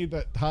company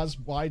that has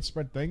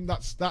widespread thing,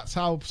 that's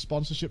how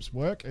sponsorships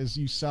work, is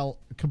you sell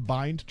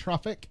combined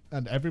traffic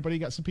and everybody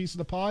gets a piece of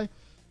the pie.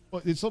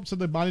 But it's up to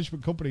the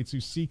management company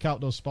to seek out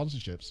those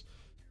sponsorships,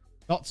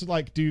 not to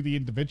like do the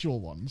individual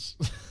ones.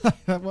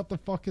 What the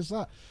fuck is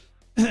that?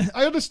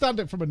 I understand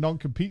it from a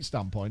non-compete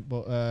standpoint,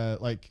 but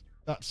like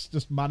that's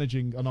just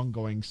managing an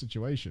ongoing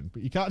situation.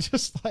 But you can't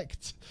just like.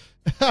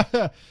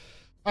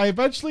 I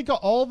eventually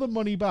got all the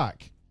money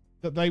back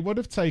that they would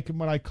have taken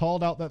when I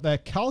called out that their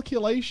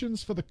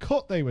calculations for the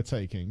cut they were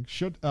taking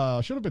should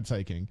have been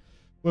taking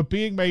were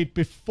being made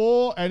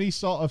before any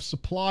sort of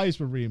supplies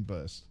were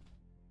reimbursed.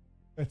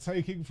 They're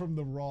taking from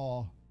the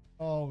raw.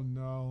 Oh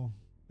no.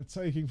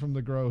 They're taking from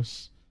the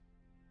gross.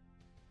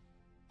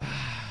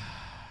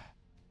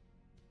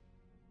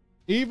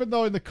 Even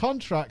though in the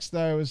contracts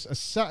there was a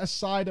set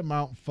aside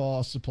amount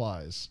for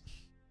supplies.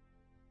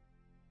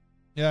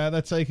 Yeah,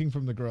 they're taking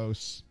from the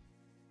gross.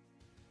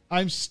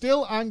 I'm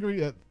still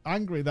angry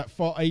that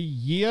for a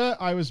year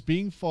I was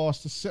being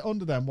forced to sit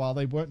under them while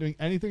they weren't doing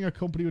anything a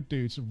company would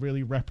do to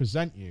really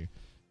represent you.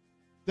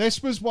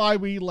 This was why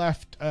we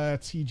left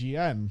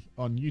TGN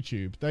on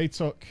YouTube.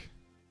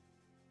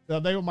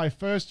 They were my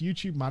first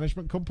YouTube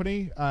management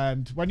company,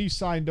 and when you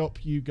signed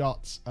up, you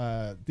got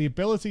the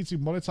ability to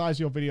monetize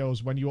your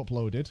videos when you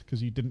uploaded,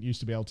 because you didn't used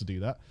to be able to do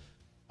that.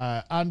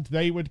 And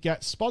they would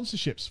get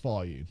sponsorships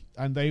for you,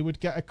 and they would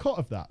get a cut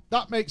of that.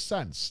 That makes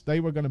sense. They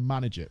were going to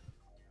manage it.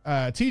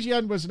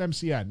 TGN was an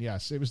MCN,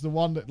 yes. It was the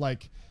one that,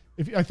 like,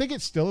 I think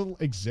it still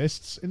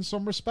exists in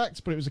some respects,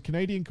 but it was a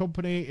Canadian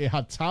company. It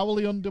had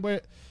Towelie under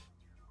it.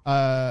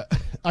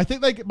 I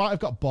think they might have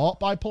got bought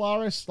by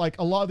Polaris. Like,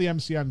 a lot of the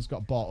MCNs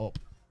got bought up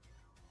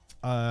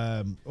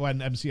when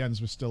MCNs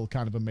were still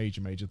kind of a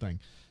major thing.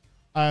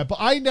 But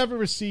I never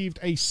received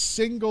a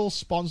single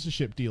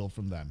sponsorship deal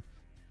from them.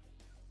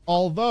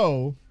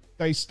 Although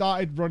they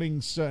started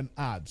running certain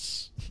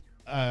ads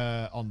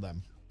on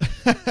them.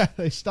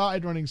 They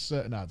started running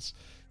certain ads.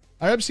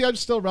 Are MCNs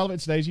still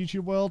relevant in today's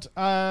YouTube world?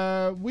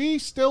 We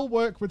still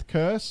work with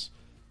Curse,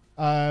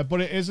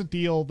 but it is a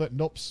deal that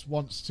Nups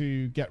wants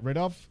to get rid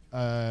of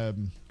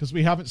because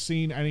we haven't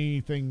seen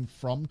anything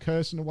from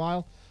Curse in a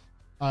while.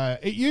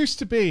 It used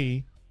to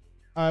be,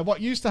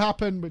 what used to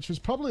happen, which was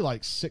probably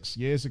like 6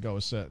 years ago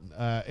or certain,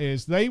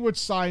 is they would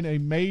sign a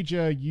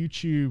major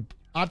YouTube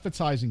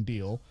advertising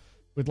deal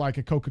with like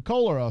a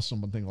Coca-Cola or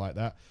something like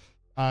that.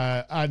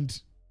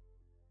 And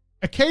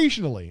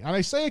occasionally, and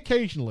I say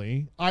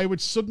occasionally, I would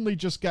suddenly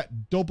just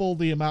get double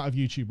the amount of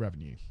YouTube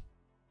revenue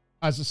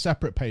as a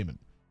separate payment.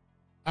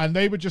 And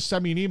they would just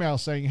send me an email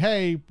saying,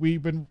 hey,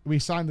 we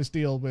signed this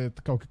deal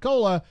with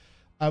Coca-Cola,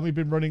 and we've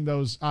been running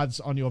those ads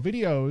on your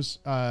videos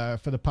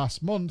for the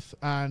past month,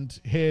 and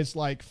here's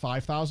like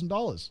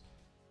 $5,000.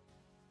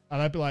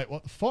 And I'd be like,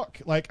 what the fuck?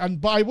 Like,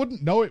 but I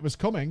wouldn't know it was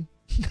coming.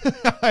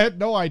 I had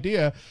no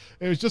idea.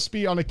 It would just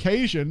be on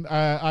occasion,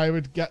 I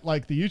would get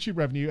like the YouTube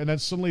revenue, and then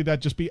suddenly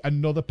there'd just be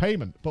another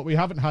payment. But we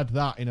haven't had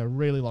that in a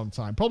really long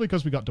time. Probably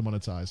because we got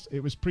demonetized.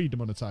 It was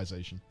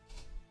pre-demonetization.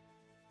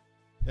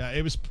 Yeah,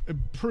 it was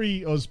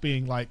pre us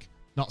being like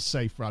not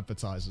safe for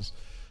advertisers.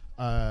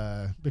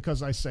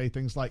 Because I say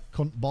things like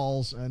cunt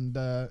balls and,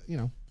 you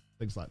know,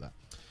 things like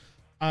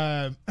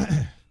that.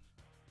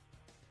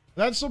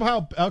 Then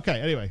somehow,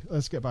 okay, anyway,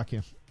 let's get back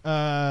here.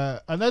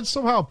 And then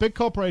somehow big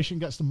corporation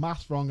gets the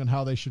math wrong on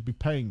how they should be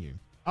paying you.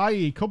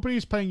 I.e., company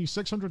is paying you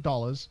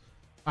 $600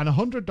 and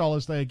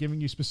 $100 they are giving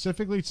you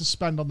specifically to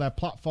spend on their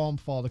platform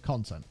for the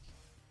content.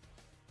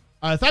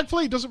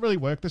 Thankfully, it doesn't really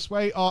work this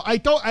way.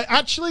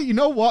 Actually, you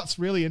know what's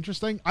really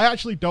interesting? I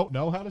actually don't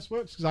know how this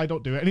works because I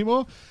don't do it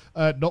anymore.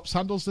 Nups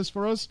handles this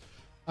for us.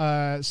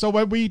 So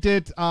when we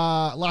did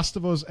Last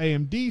of Us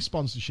AMD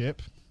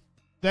sponsorship,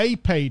 they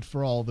paid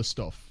for all the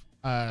stuff.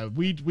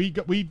 We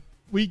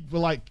were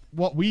like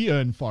what we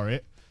earned for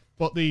it,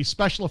 but the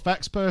special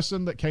effects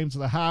person that came to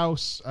the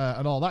house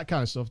and all that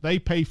kind of stuff, they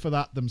pay for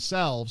that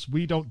themselves.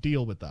 We don't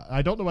deal with that.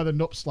 I don't know whether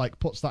Nups like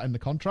puts that in the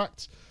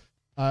contract.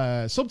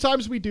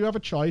 Sometimes we do have a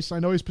choice. I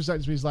know he's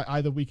presented to me as like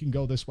either we can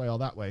go this way or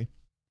that way.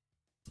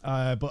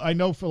 But I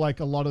know for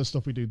like a lot of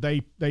stuff we do, they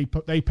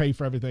pay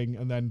for everything,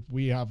 and then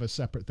we have a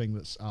separate thing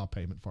that's our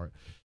payment for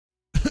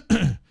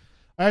it.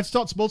 I had to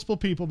talk to multiple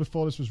people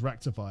before this was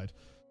rectified.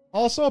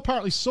 Also,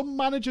 apparently some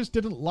managers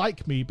didn't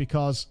like me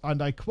because,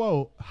 and I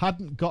quote,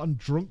 hadn't gotten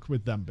drunk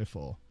with them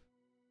before.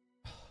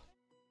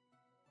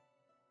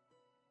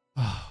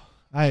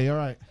 Hey, all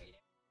right.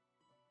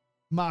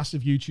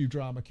 Massive YouTube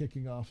drama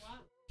kicking off.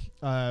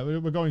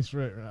 We're going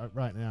through it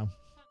right now.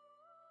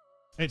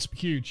 It's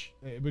huge.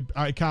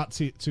 I can't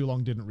see it too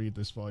long. Didn't read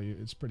this for you.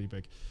 It's pretty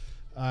big.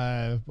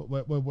 But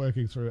we're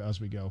working through it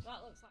as we go.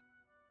 That looks like...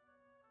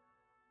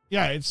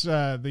 Yeah, it's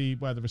where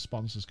the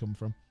responses come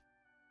from.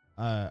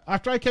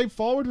 After I came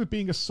forward with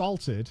being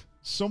assaulted,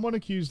 someone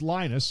accused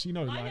Linus. You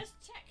know, Linus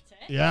checked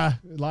it? Yeah,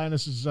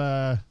 Linus is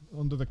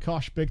under the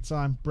cosh big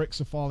time. Bricks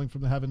are falling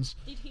from the heavens.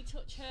 Did he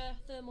touch her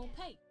thermal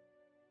paste?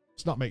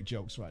 Let's not make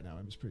jokes right now.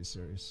 It was pretty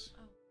serious. Oh.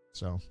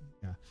 So,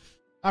 yeah.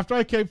 After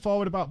I came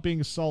forward about being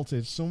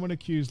assaulted, someone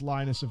accused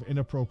Linus of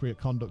inappropriate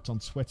conduct on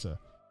Twitter.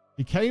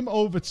 He came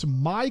over to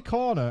my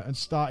corner and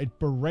started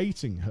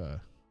berating her.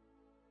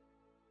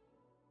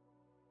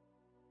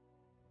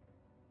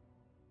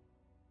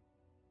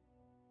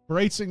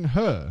 Berating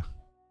her.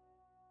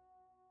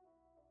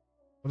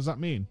 What does that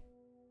mean?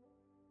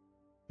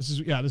 This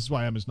is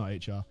why Emma's not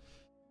HR.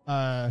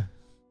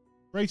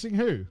 Berating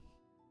who?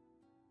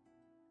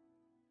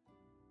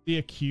 The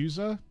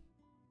accuser?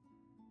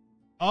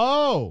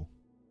 Oh,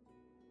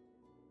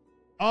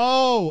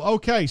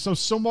 okay. So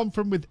someone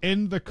from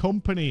within the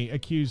company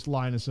accused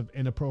Linus of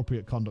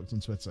inappropriate conduct on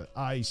Twitter.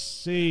 I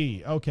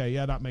see. Okay,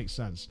 yeah, that makes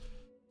sense.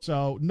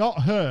 So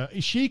not her.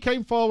 She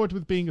came forward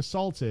with being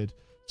assaulted.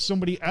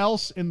 Somebody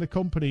else in the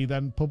company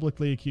then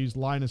publicly accused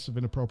Linus of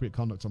inappropriate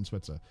conduct on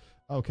Twitter.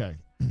 Okay.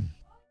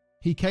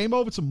 He came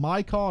over to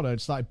my corner and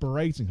started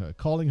berating her,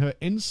 calling her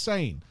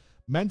insane,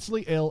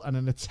 mentally ill, and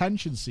an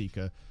attention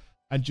seeker,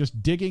 and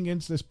just digging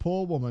into this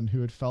poor woman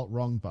who had felt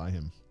wronged by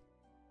him.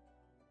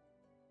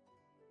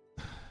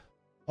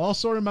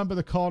 Also remember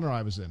the corner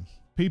I was in.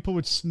 People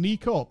would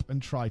sneak up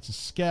and try to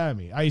scare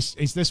me.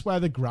 Is this where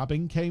the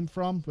grabbing came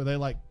from? Were they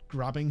like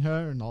grabbing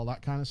her and all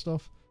that kind of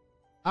stuff?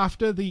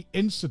 After the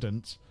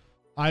incident,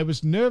 I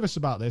was nervous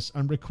about this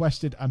and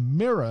requested a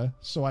mirror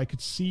so I could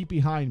see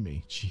behind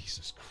me.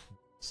 Jesus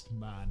Christ,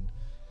 man.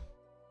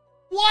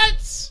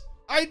 What?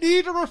 I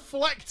need a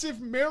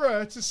reflective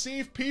mirror to see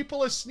if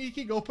people are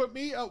sneaking up at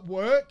me at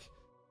work?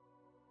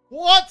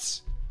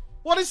 What?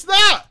 What is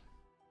that?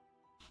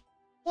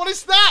 What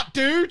is that,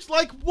 dude?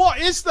 Like, what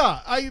is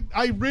that?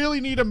 I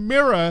really need a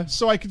mirror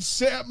so I can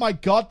sit at my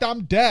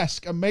goddamn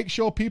desk and make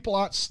sure people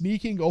aren't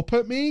sneaking up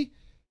at me.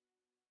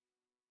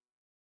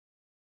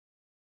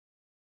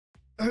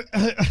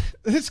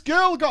 This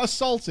girl got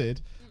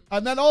assaulted,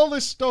 and then all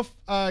this stuff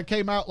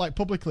came out like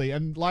publicly,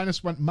 and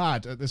Linus went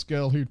mad at this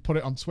girl who'd put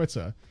it on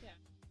Twitter.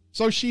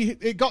 So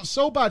it got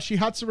so bad she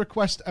had to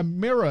request a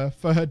mirror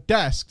for her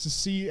desk to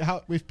see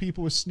if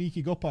people were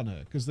sneaking up on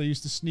her, because they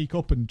used to sneak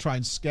up and try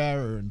and scare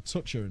her and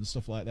touch her and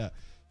stuff like that.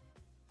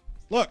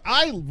 Look,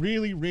 I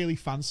really, really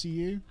fancy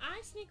you. I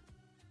sneak.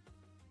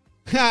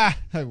 Ha!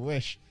 I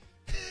wish.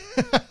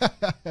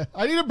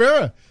 I need a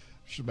mirror.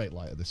 Should make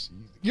light of this.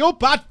 You're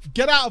bad.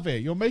 Get out of here.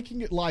 You're making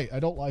it light. I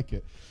don't like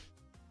it.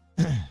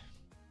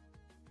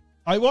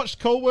 I watched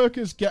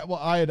co-workers get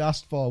what I had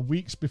asked for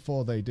weeks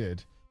before they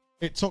did.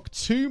 It took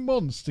 2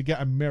 months to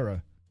get a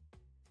mirror.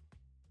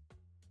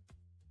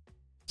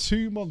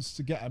 2 months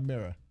to get a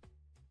mirror.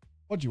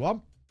 What do you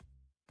want?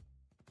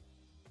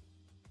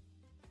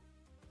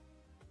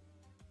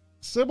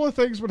 Similar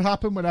things would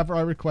happen whenever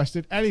I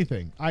requested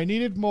anything. I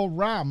needed more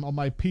RAM on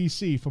my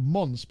PC for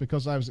months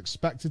because I was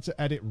expected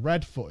to edit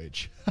red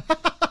footage.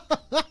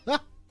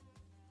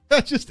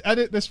 Just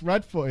edit this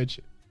red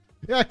footage.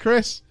 Yeah,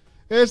 Chris.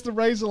 Here's the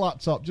Razer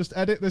laptop. Just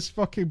edit this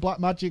fucking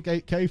Blackmagic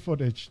 8K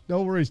footage.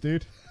 No worries,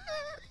 dude.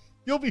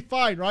 You'll be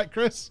fine, right,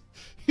 Chris?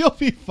 You'll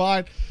be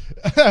fine.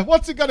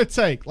 What's it gonna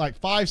take? Like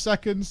 5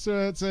 seconds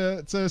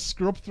to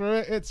scrub through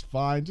it? It's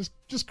fine.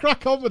 Just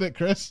crack on with it,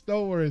 Chris.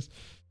 No worries.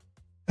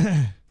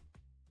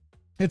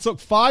 It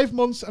took 5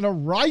 months and a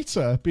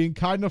writer being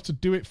kind enough to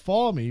do it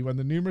for me when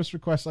the numerous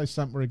requests I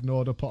sent were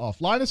ignored or put off.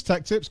 Linus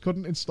Tech Tips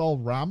couldn't install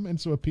RAM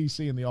into a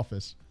PC in the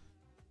office.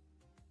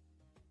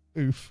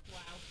 Oof. Wow.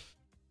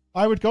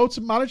 I would go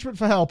to management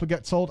for help and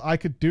get told I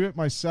could do it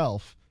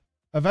myself.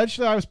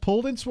 Eventually, I was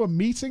pulled into a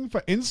meeting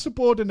for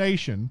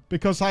insubordination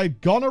because I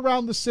had gone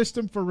around the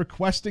system for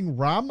requesting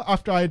RAM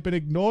after I had been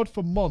ignored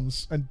for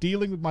months and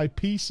dealing with my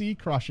PC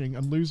crashing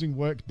and losing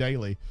work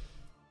daily.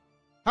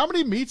 How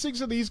many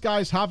meetings are these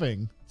guys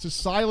having to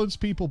silence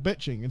people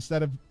bitching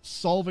instead of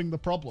solving the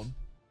problem?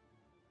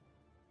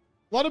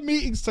 A lot of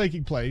meetings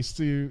taking place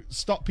to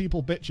stop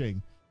people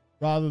bitching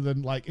rather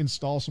than, like,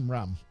 install some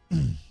RAM.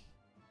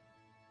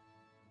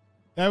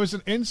 There was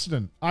an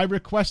incident. I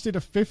requested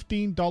a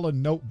 $15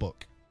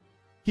 notebook.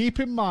 Keep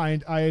in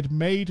mind, I had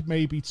made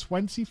maybe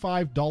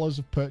 $25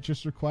 of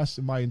purchase requests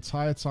in my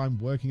entire time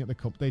working at the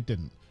company. They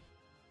didn't.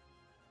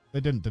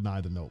 They didn't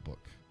deny the notebook.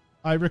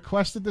 I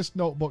requested this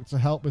notebook to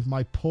help with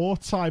my poor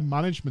time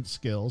management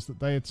skills that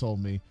they had told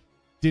me.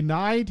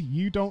 Denied.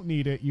 You don't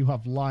need it. You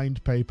have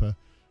lined paper.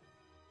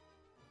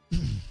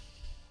 You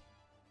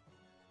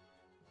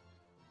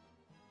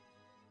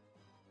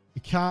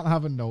can't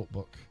have a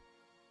notebook.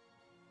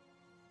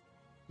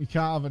 You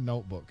can't have a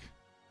notebook.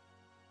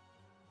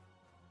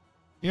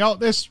 You know,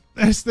 this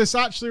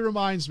actually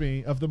reminds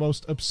me of the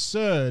most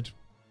absurd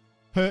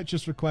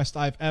purchase request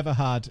I've ever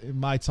had in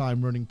my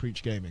time running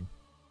PreachGaming.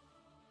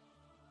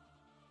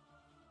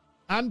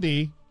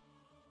 Andy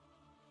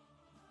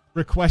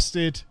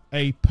requested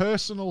a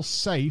personal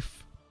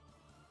safe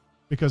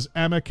because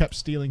Emma kept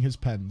stealing his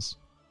pens.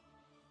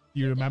 Do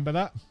you remember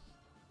that?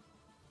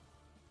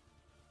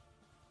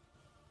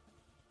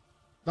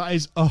 That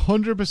is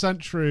 100%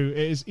 true. It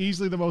is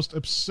easily the most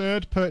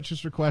absurd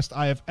purchase request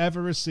I have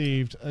ever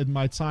received in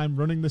my time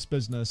running this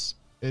business.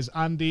 Is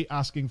Andy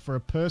asking for a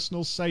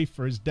personal safe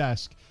for his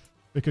desk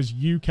because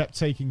you kept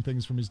taking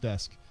things from his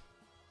desk.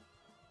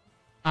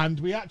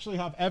 And we actually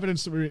have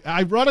evidence that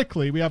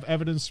ironically, we have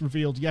evidence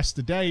revealed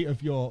yesterday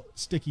of your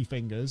sticky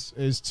fingers.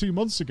 Is 2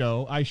 months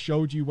ago, I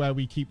showed you where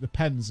we keep the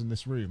pens in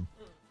this room.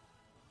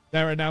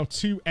 There are now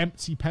 2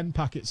 empty pen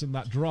packets in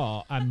that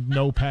drawer and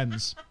no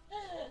pens.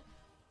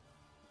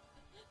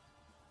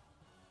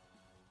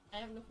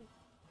 have nothing.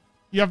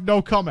 You have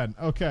no comment.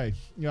 Okay.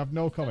 You have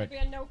no comment.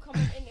 There'll be a no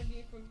comment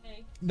interview from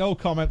me. No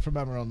comment from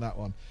Emma on that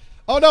one.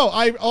 Oh, no.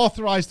 I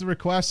authorized the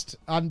request.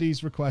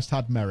 Andy's request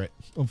had merit.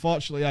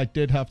 Unfortunately, I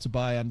did have to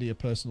buy Andy a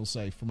personal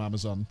safe from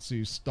Amazon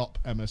to stop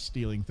Emma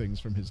stealing things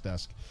from his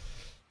desk.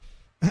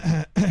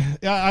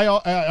 Yeah,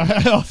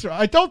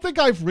 I don't think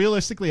I've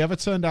realistically ever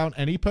turned down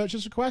any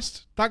purchase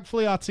request.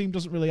 Thankfully, our team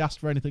doesn't really ask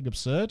for anything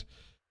absurd.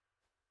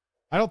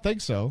 I don't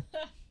think so.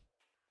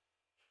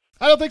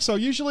 I don't think so.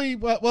 Usually,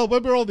 well,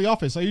 when we're all in the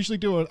office, I usually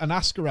do an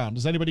ask around.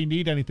 Does anybody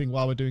need anything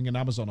while we're doing an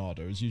Amazon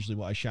order? Is usually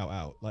what I shout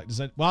out. Like,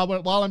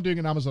 while I'm doing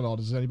an Amazon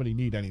order, does anybody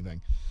need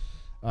anything?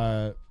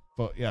 But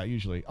yeah,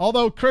 usually.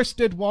 Although Chris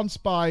did once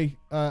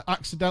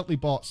accidentally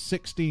bought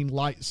 16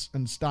 lights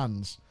and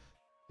stands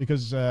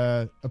because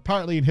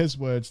apparently, in his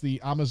words,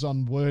 the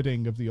Amazon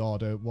wording of the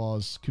order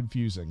was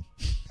confusing.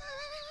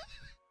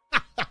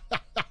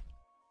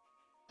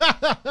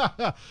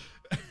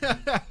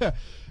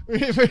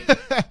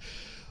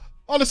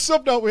 On a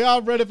sub note, we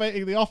are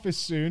renovating the office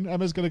soon.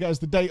 Emma's going to get us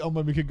the date on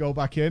when we can go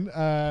back in.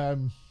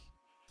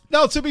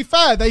 No, to be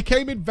fair, they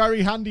came in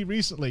very handy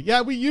recently.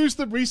 Yeah, we used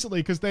them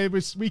recently because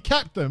we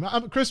kept them.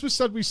 Christmas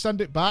said we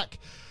send it back.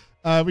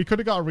 We could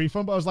have got a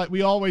refund, but I was like,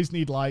 we always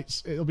need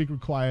lights. It'll be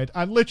required.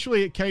 And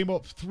literally, it came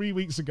up 3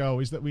 weeks ago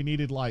is that we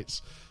needed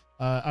lights.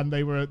 And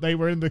they were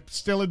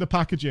still in the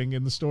packaging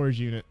in the storage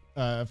unit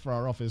for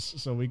our office.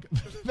 So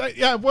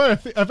yeah,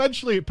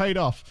 eventually it paid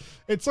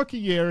off. It took a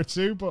year or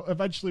two, but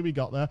eventually we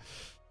got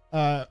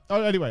there.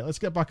 Anyway, let's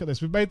get back at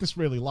this. We've made this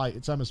really light.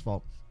 It's Emma's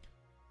fault.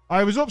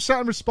 I was upset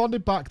and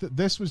responded back that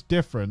this was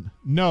different.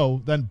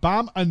 No, then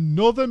bam,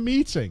 another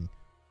meeting.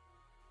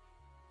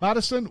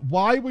 Madison,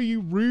 why were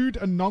you rude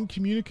and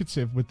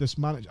non-communicative with this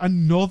manager?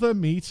 Another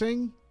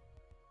meeting?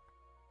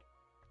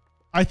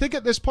 I think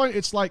at this point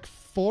it's like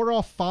 4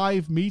 or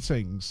 5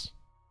 meetings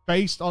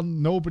based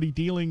on nobody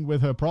dealing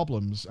with her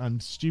problems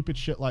and stupid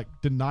shit like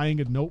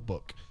denying a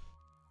notebook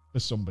for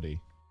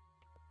somebody.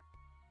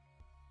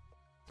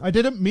 I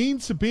didn't mean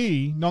to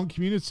be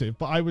non-communicative,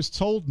 but I was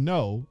told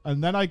no,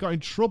 and then I got in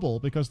trouble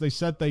because they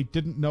said they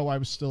didn't know I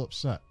was still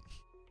upset.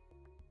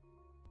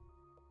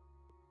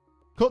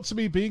 Cut to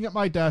me being at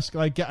my desk,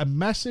 and I get a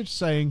message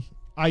saying,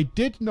 I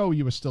did know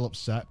you were still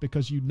upset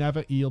because you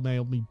never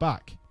emailed me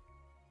back.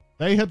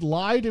 They had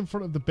lied in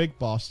front of the big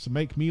boss to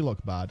make me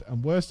look bad,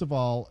 and worst of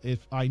all,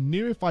 if I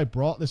knew if I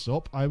brought this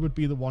up, I would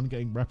be the one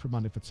getting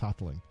reprimanded for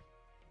tattling.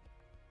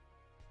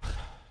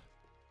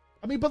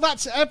 I mean, but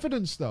that's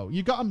evidence, though.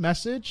 You got a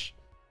message.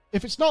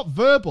 If it's not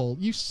verbal,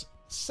 you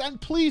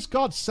please,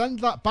 God, send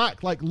that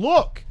back. Like,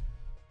 look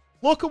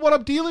at what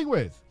I'm dealing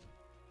with.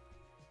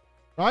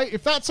 Right?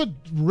 If that's a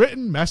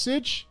written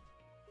message,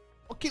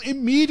 fucking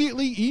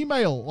immediately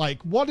email.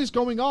 Like, what is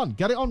going on?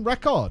 Get it on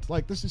record.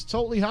 Like, this is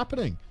totally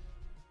happening.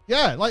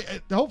 Yeah, like,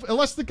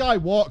 unless the guy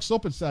walks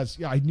up and says,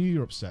 yeah, I knew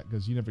you're upset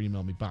because you never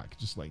emailed me back.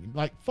 Just like,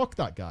 fuck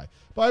that guy.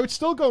 But I would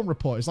still go and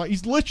report. It's like,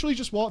 he's literally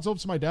just walked up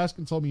to my desk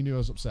and told me he knew I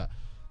was upset.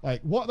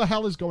 Like, what the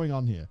hell is going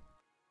on here?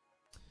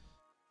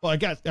 Well,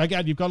 again,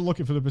 you've got to look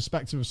at it from the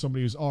perspective of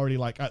somebody who's already,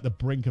 like, at the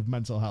brink of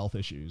mental health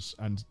issues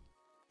and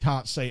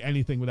can't say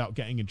anything without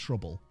getting in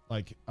trouble.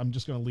 Like, I'm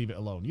just going to leave it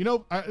alone. You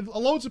know,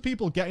 loads of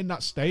people get in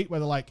that state where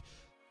they're like,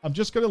 I'm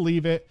just going to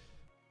leave it.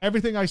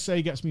 Everything I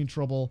say gets me in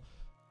trouble.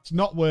 It's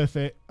not worth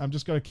it. I'm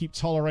just going to keep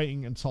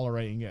tolerating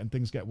it, and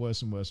things get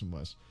worse and worse and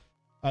worse.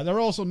 There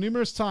are also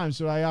numerous times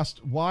where I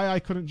asked why I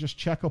couldn't just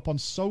check up on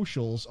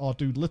socials or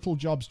do little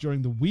jobs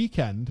during the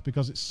weekend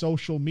because it's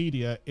social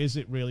media. Is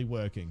it really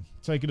working?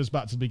 Taking us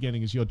back to the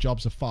beginning, is your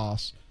job's a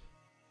farce.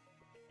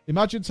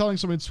 Imagine telling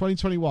someone in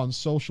 2021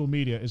 social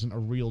media isn't a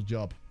real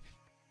job.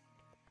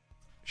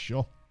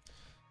 Sure.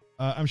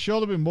 I'm sure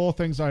there'll be more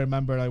things I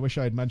remember, and I wish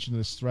I had mentioned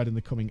this thread in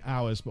the coming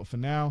hours, but for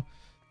now,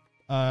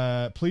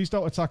 please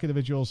don't attack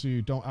individuals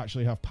who don't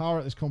actually have power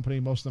at this company.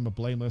 Most of them are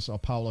blameless or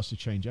powerless to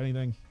change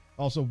anything.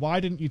 Also, why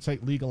didn't you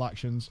take legal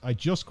actions? I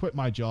just quit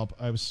my job.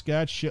 I was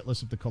scared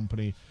shitless of the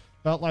company.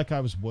 Felt like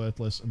I was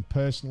worthless. And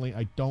personally,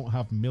 I don't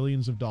have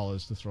millions of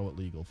dollars to throw at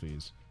legal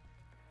fees.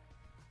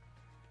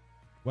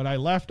 When I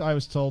left, I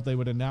was told they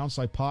would announce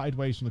I parted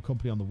ways from the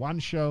company on the WAN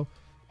show.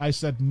 I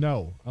said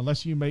no,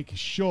 unless you make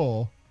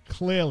sure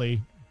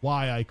clearly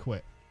why I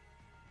quit.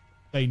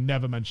 They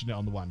never mentioned it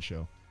on the WAN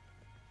show.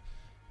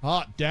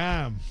 Hot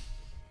damn.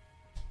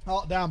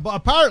 Hot damn. But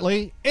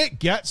apparently, it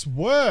gets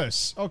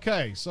worse.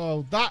 Okay,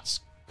 so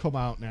that's come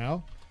out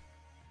now.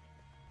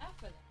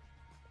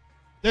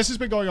 This has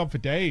been going on for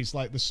days.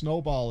 Like, the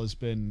snowball has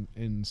been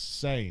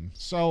insane.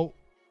 So,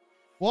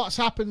 what's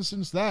happened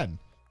since then?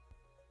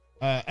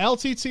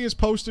 LTT has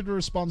posted a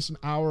response an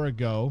hour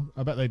ago.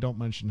 I bet they don't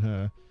mention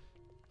her.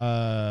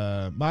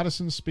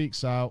 Madison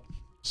speaks out.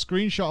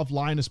 Screenshot of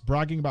Linus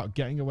bragging about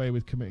getting away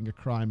with committing a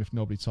crime if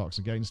nobody talks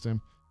against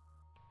him.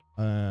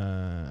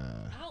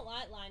 I don't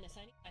like Linus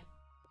anyway.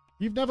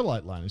 You've never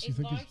liked Linus. His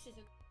you think voice isn't...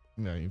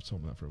 No, you've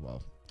told me that for a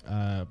while.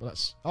 But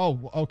that's...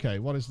 Oh, okay.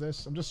 What is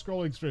this? I'm just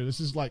scrolling through. This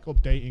is like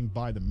updating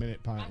by the minute,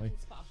 apparently. I can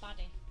spot a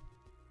baddie.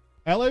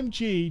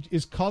 LMG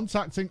is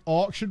contacting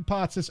auction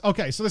parties.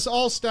 Okay, so this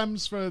all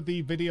stems from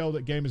the video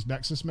that Gamers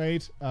Nexus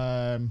made.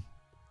 LMG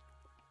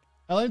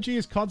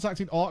is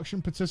contacting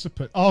auction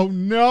participant. Oh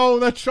no,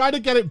 they're trying to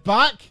get it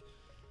back.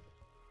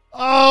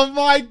 Oh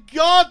my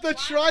god, they're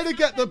trying to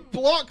get the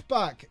block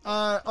back.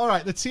 All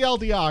right, the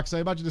TLDR, because I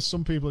imagine there's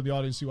some people in the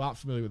audience who aren't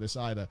familiar with this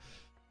either,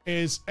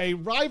 is a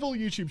rival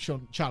YouTube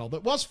channel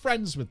that was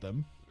friends with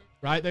them,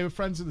 right? They were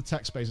friends in the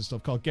tech space and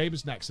stuff, called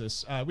Gamers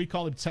Nexus. We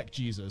call him Tech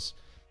Jesus.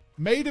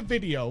 Made a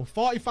video,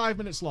 45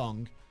 minutes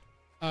long,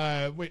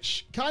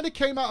 which kind of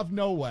came out of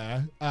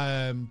nowhere,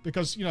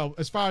 because, you know,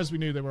 as far as we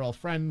knew, they were all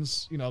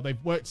friends. You know, they've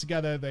worked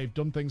together, they've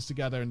done things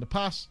together in the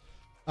past.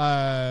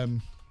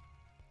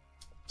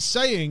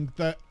 Saying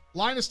that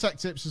Linus Tech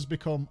Tips has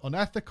become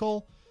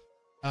unethical.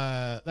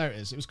 There it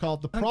is. It was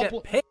called The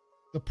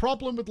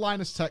Problem with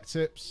Linus Tech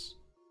Tips.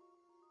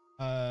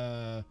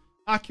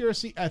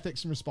 Accuracy,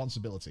 ethics, and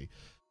responsibility.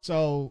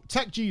 So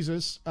Tech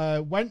Jesus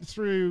went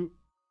through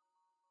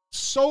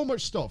so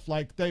much stuff.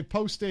 Like, they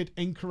posted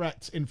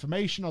incorrect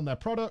information on their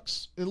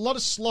products. A lot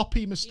of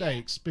sloppy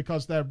mistakes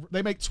because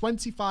they make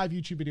 25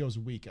 YouTube videos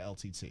a week at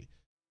LTT.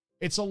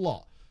 It's a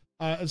lot.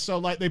 And so,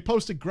 like, they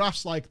posted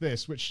graphs like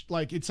this, which,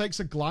 like, it takes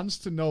a glance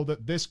to know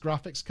that this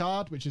graphics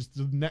card, which is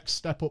the next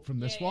step up from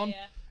this one,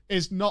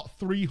 is not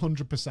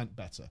 300%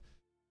 better,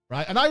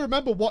 right? And I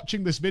remember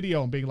watching this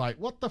video and being like,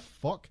 what the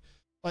fuck?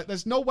 Like,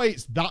 there's no way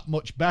it's that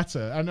much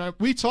better. And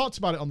we talked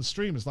about it on the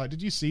stream. It's like,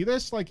 did you see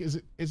this? Like, is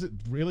it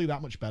really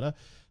that much better?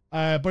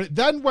 But it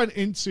then went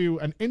into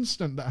an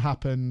incident that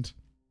happened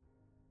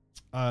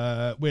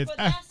with... But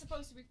they're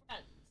supposed to be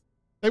friends.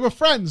 They were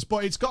friends,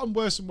 but it's gotten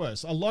worse and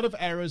worse. A lot of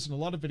errors and a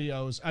lot of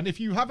videos. And if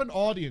you have an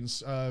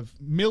audience of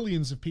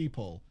millions of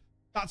people,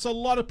 that's a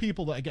lot of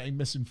people that are getting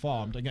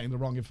misinformed and getting the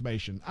wrong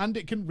information. And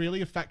it can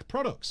really affect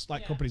products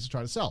like companies are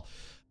trying to sell.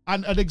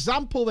 And an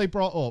example they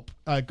brought up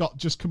got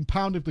just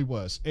compoundedly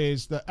worse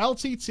is that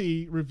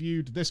LTT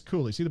reviewed this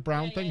cooler. You see the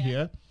brown thing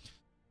here?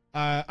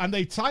 And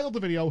they titled the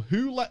video,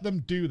 "Who Let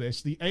Them Do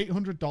This? The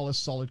 $800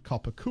 solid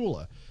copper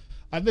cooler."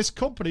 And this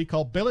company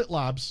called Billet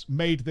Labs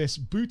made this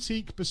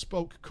boutique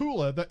bespoke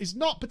cooler that is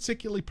not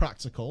particularly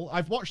practical.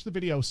 I've watched the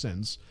video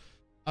since.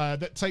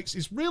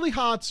 It's really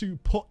hard to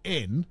put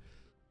in,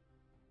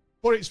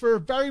 but it's for a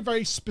very,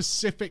 very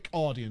specific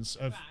audience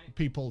of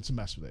people to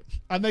mess with it.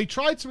 And they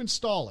tried to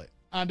install it,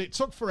 and it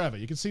took forever.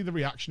 You can see the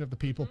reaction of the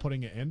people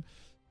putting it in.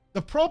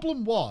 The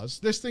problem was,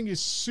 this thing is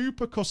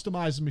super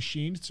customized and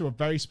machined to a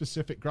very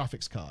specific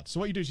graphics card.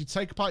 So what you do is you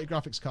take apart your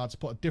graphics card to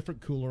put a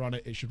different cooler on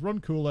it. It should run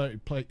cooler.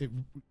 It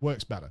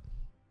works better.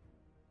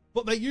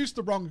 But they used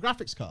the wrong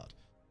graphics card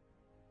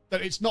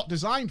that it's not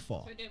designed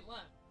for. So it didn't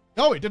work.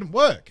 No, it didn't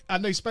work.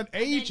 And they spent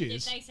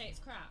ages. Did they say it's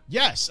crap?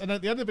 Yes. And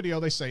at the end of the video,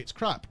 they say it's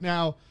crap.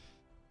 Now,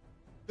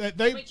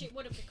 Which it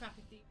would have been crap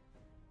if the...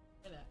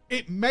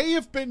 It may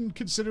have been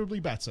considerably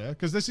better,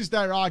 because this is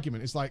their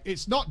argument. It's like,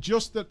 it's not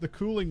just that the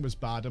cooling was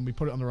bad and we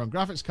put it on the wrong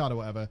graphics card or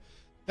whatever.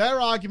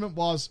 Their argument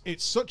was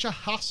it's such a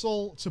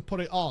hassle to put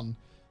it on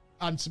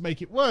and to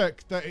make it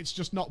work that it's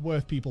just not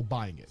worth people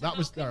buying it. So that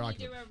was their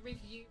argument. Do a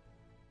review?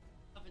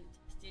 Haven't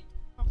tested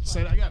properly.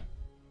 Say that again.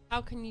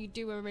 How can you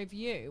do a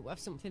review of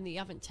something that you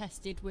haven't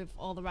tested with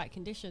all the right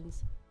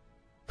conditions?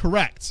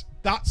 Correct.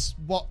 That's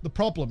what the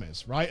problem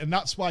is, right? And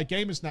that's why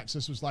Gamers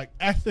Nexus was like,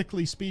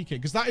 ethically speaking,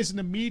 because that is an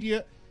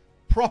immediate,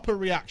 proper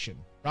reaction,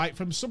 right?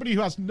 From somebody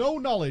who has no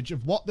knowledge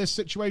of what this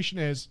situation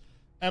is.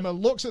 Emma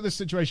looks at this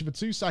situation for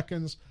 2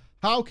 seconds.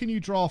 How can you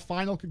draw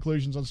final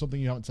conclusions on something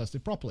you haven't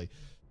tested properly?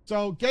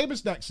 So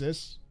Gamers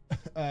Nexus,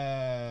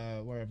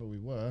 wherever we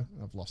were,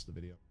 I've lost the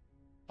video.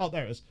 Oh,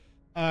 there it is.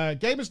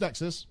 Gamers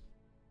Nexus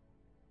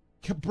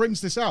brings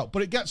this out,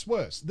 but it gets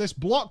worse. This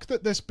block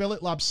that this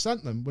Billet Labs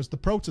sent them was the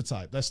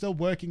prototype. They're still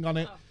working on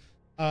it,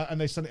 and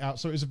they sent it out.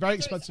 So it was a very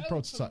expensive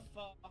prototype.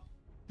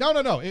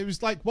 No. It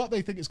was like what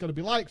they think it's going to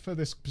be like for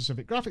this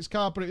specific graphics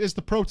card, but it is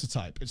the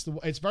prototype.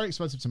 It's very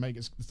expensive to make.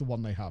 It's the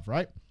one they have,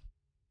 right?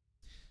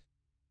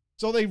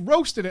 So they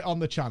roasted it on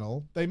the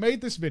channel. They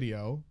made this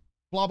video,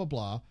 blah, blah,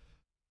 blah.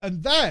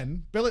 And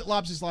then Billet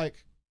Labs is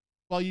like,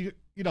 well, you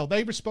know,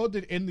 they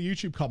responded in the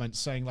YouTube comments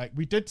saying, like,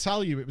 we did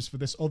tell you it was for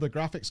this other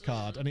graphics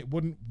card and it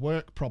wouldn't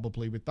work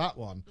probably with that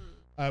one.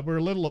 We're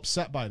a little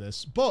upset by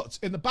this. But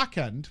in the back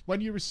end, when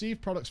you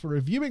receive products for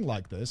reviewing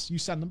like this, you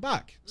send them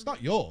back. It's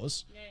not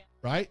yours.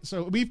 Right?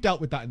 So we've dealt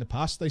with that in the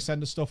past. They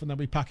send us stuff and then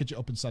we package it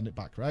up and send it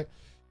back, right?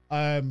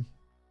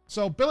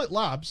 So Billet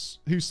Labs,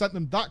 who sent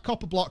them that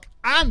copper block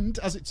and,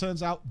 as it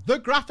turns out, the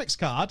graphics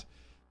card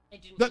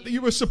that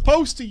you were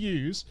supposed to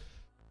use,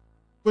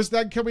 was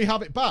then, can we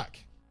have it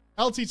back?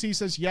 LTT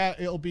says, yeah,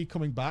 it'll be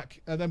coming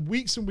back. And then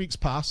weeks and weeks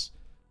pass.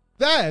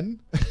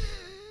 Then,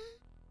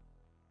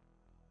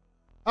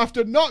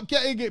 after not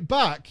getting it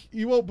back,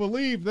 you won't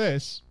believe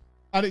this,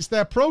 and it's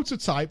their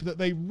prototype that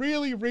they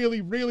really,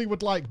 really, really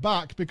would like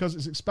back because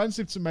it's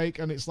expensive to make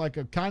and it's like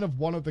a kind of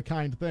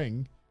one-of-the-kind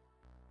thing,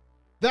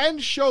 then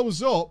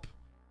shows up.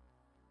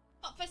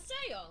 What, for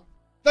sale?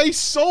 They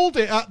sold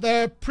it at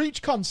their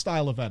PreachCon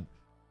style event.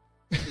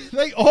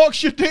 They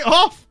auctioned it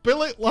off.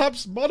 Billet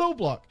Labs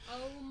monoblock.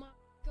 Oh my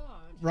god.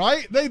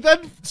 right? They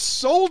then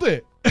sold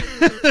it.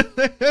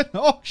 They then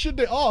auctioned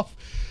it off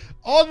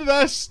on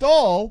their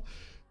stall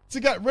to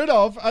get rid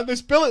of. And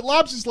this Billet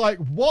Labs is like,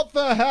 what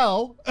the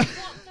hell? What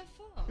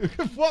the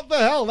fuck? What the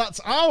hell?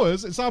 That's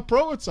ours. It's our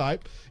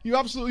prototype. You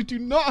absolutely do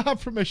not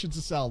have permission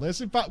to sell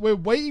this. In fact, we're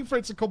waiting for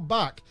it to come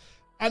back.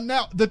 And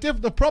now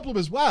the problem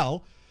as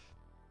well,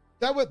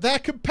 their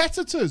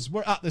competitors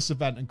were at this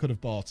event and could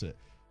have bought it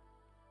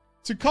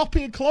to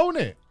copy and clone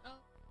it.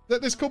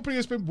 That this company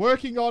has been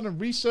working on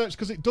and researched,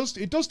 because it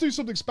does do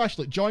something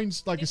special. It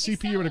joins like a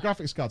CPU and a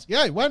graphics card.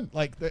 Yeah, it went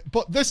like.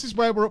 But this is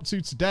where we're up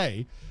to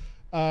today,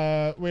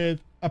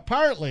 with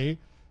apparently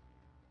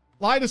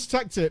Linus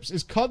Tech Tips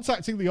is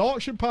contacting the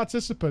auction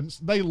participants.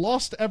 They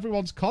lost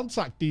everyone's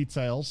contact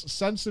details,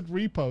 censored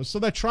repos, so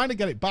they're trying to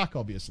get it back.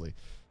 Obviously,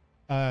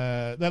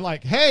 they're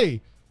like,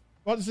 hey.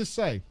 What does this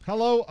say?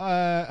 Hello,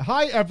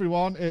 hi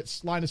everyone,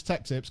 it's Linus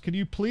Tech Tips. Can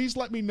you please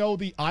let me know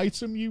the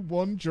item you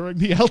won during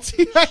the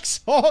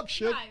LTX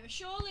auction? Right, well,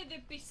 surely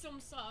there'd be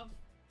some sort of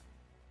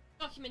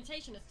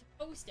documentation as to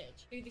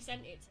postage, who they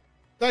sent it to.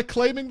 They're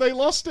claiming they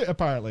lost it,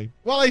 apparently.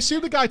 Well, I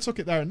assume the guy took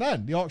it there and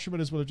then. The auction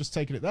winners would have just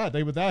taken it there.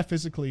 They were there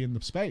physically in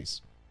the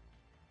space.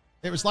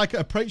 It was like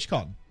at a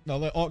PreachCon. No,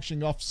 they're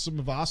auctioning off some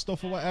of our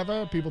stuff or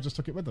whatever. People just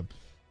took it with them.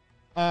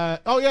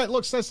 Oh yeah,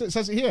 look, it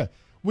says it here.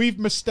 We've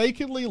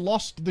mistakenly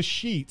lost the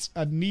sheet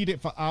and need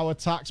it for our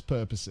tax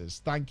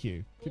purposes. Thank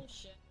you.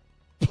 Bullshit.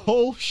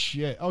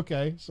 Bullshit.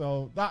 Okay,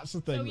 so that's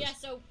the thing. So yeah,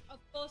 so of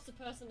course the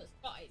person that's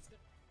got it's gonna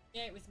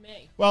share it with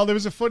me. Well, there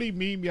was a funny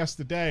meme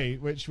yesterday,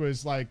 which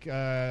was like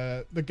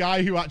the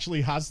guy who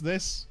actually has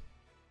this.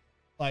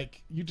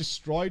 Like, you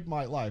destroyed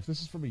my life.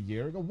 This is from a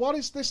year ago. What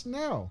is this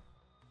now?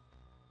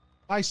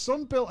 My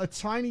son built a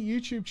tiny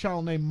YouTube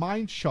channel named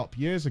Mind Shop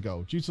years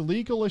ago. Due to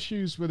legal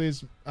issues with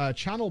his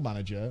channel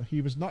manager,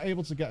 he was not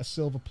able to get a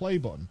silver play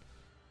button.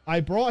 I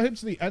brought him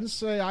to the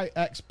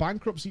NCIX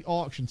bankruptcy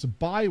auction to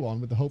buy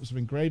one with the hopes of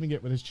engraving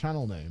it with his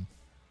channel name.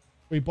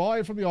 We bought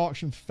it from the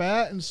auction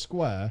fair and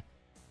square,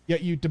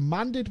 yet you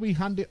demanded we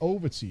hand it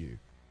over to you.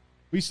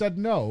 We said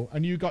no,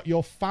 and you got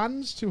your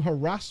fans to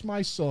harass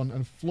my son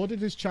and flooded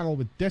his channel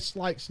with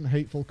dislikes and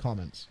hateful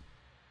comments.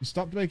 He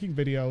stopped making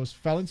videos,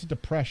 fell into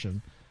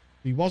depression.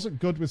 He wasn't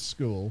good with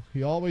school.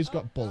 He always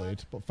got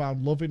bullied, but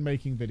found love in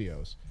making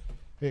videos.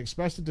 He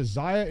expressed a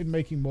desire in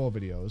making more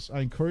videos.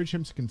 I encouraged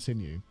him to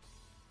continue.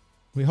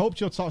 We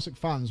hoped your toxic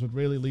fans would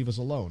really leave us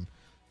alone.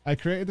 I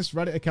created this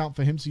Reddit account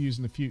for him to use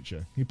in the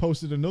future. He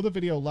posted another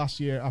video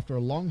last year after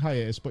a long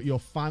hiatus, but your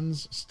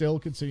fans still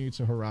continue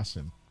to harass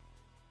him.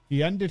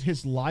 He ended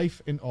his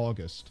life in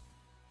August.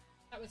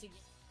 That was a year.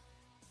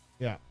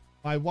 Yeah.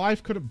 My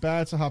wife couldn't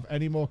bear to have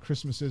any more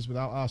Christmases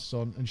without our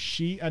son, and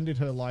she ended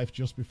her life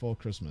just before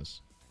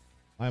Christmas.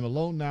 I am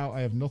alone now.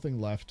 I have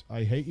nothing left.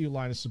 I hate you,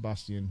 Linus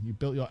Sebastian. You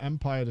built your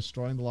empire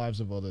destroying the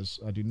lives of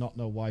others. I do not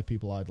know why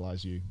people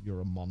idolize you.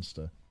 You're a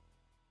monster.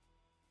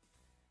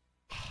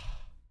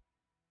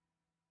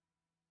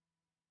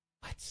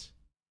 What?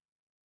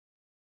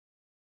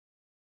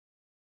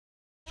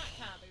 That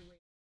can't be real.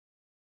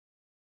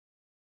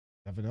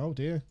 Never know,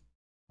 dear.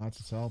 Hard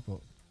to tell,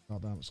 but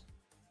goddamn, it's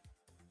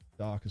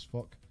dark as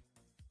fuck.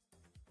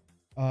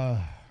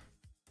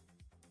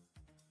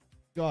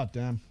 God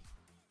damn.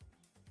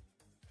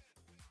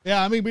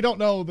 Yeah, I mean, we don't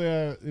know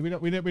the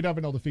we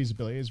never know the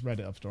feasibility. It's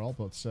Reddit after all,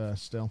 but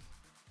still.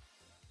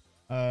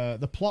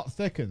 The plot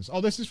thickens. Oh,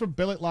 this is from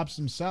Billet Labs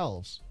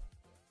themselves.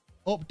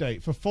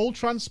 Update. For full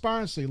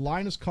transparency,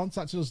 Linus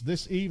contacted us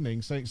this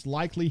evening saying it's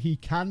likely he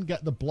can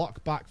get the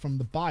block back from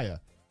the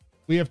buyer.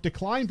 We have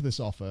declined this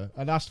offer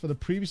and asked for the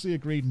previously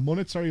agreed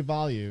monetary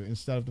value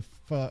instead of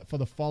for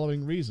the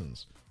following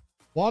reasons.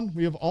 1,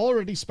 we have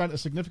already spent a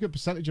significant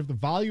percentage of the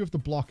value of the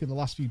block in the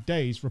last few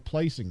days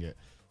replacing it,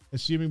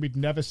 assuming we'd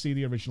never see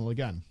the original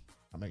again.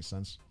 That makes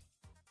sense.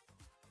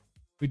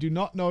 We do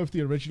not know if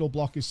the original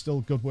block is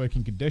still good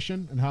working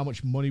condition and how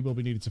much money will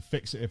be needed to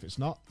fix it if it's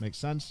not. Makes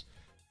sense.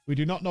 We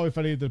do not know if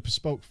any of the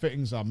bespoke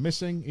fittings are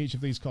missing. Each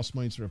of these costs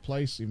money to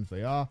replace, even if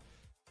they are.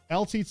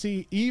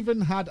 LTT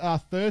even had our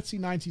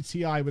 3090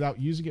 Ti without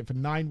using it for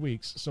 9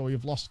 weeks, so we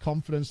have lost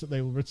confidence that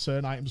they will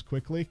return items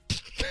quickly.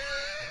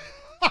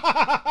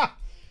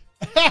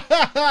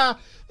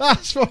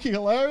 That's fucking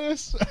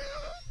hilarious.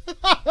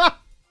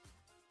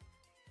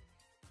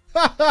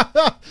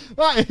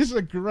 That is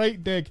a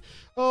great dig.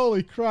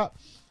 Holy crap.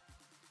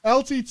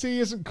 LTT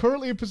isn't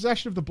currently in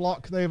possession of the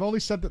block. They have only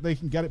said that they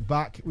can get it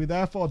back. We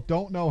therefore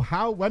don't know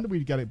when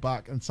we get it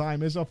back, and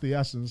time is of the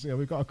essence. Yeah,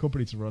 we've got a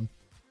company to run.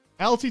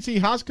 LTT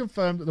has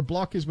confirmed that the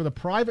block is with a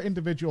private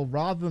individual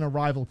rather than a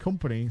rival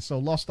company, so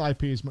lost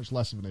IP is much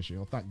less of an issue.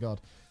 Oh, thank God.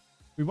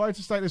 We wanted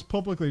to state this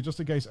publicly just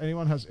in case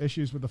anyone has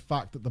issues with the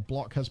fact that the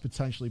block has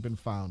potentially been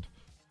found.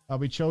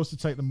 We chose to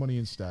take the money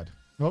instead.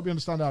 I hope you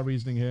understand our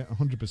reasoning here,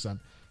 100%.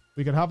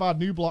 We can have our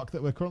new block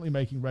that we're currently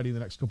making ready in the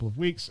next couple of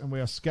weeks, and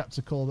we are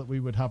skeptical that we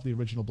would have the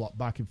original block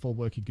back in full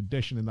working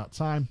condition in that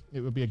time.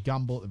 It would be a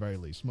gamble at the very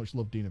least. Much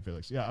love, Dean and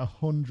Felix. Yeah,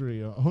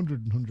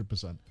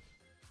 100%.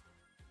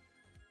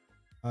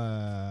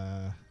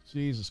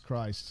 Jesus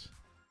Christ.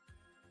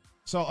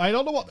 So I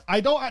don't know what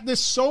there's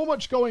so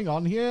much going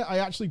on here. I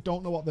actually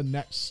don't know what the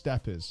next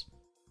step is.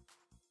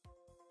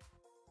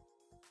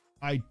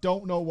 I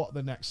don't know what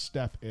the next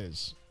step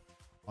is,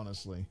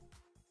 honestly.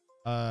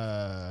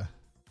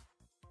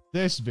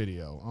 This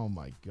video. Oh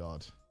my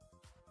god.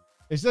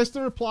 Is this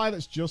the reply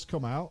that's just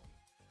come out?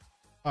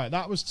 All right,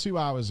 that was 2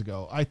 hours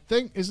ago. I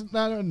think, isn't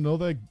there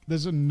another,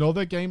 there's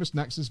another Gamers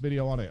Nexus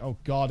video on it. Oh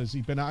god, has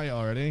he been at it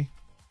already?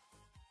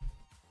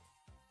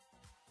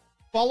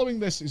 Following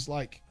this is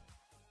like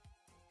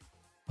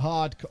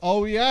hard.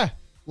 Oh yeah.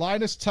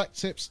 Linus Tech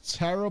Tips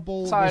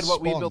terrible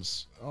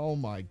response. Oh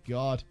my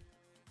god.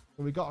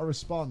 We got a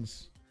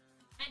response.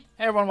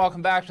 Hey everyone,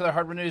 welcome back to the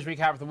Hardware News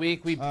Recap of the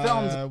Week. We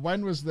filmed...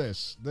 when was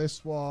this?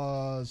 This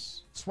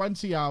was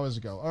 20 hours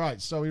ago. All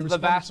right, so we the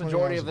vast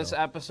majority of this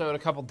episode a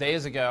couple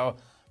days ago,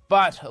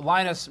 but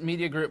Linus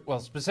Media Group, well,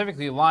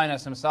 specifically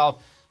Linus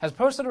himself, has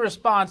posted a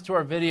response to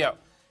our video,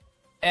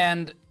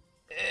 and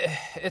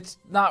it's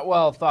not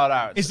well thought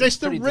out. Is this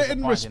the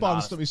written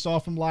response that we saw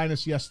from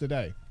Linus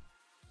yesterday?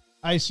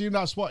 I assume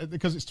that's what,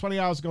 because it's 20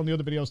 hours ago and the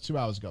other video is 2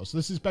 hours ago. So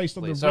this is based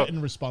on the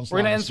written response. We're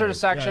going to insert a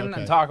section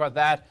and talk about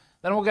that.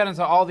 Then we'll get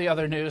into all the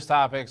other news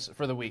topics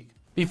for the week.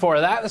 Before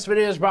that, this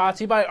video is brought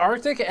to you by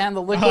Arctic and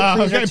the Liquid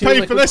Freezer 2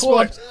 Liquid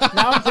Cooler,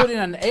 now including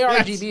an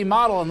ARGB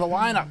model in the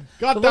lineup.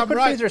 The Liquid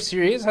Freezer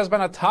series has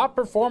been a top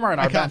performer in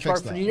our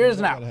benchmark for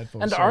years now,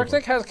 and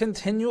Arctic has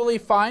continually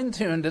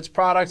fine-tuned its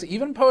products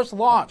even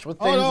post-launch with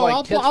things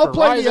like kits for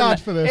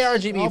Ryzen,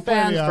 ARGB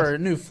fans for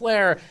new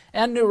flare,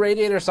 and new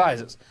radiator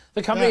sizes.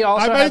 The company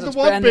also has its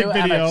brand new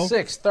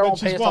MX6 thermal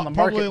paste on the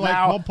market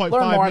now.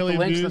 Learn more at the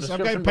links in the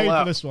description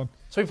below.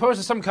 So we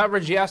posted some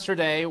coverage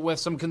yesterday with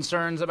some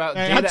concerns about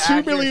data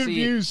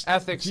accuracy,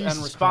 ethics, and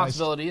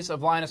responsibilities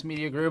of Linus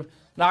Media Group.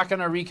 Not going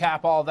to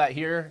recap all of that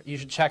here. You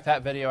should check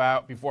that video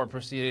out before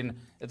proceeding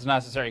its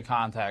necessary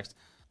context.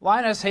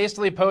 Linus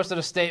hastily posted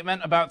a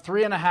statement about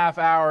 3.5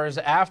 hours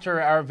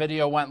after our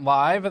video went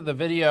live. The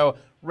video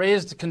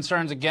raised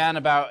concerns again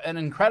about an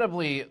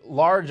incredibly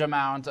large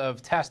amount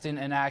of testing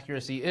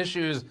inaccuracy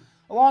issues,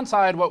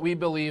 alongside what we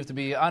believe to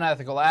be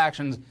unethical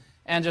actions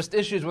and just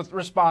issues with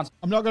response.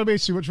 I'm not going to be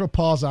too much of a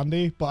pause,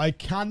 Andy, but I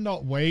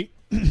cannot wait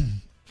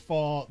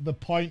for the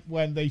point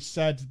when they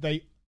said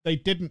they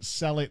didn't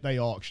sell it, they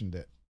auctioned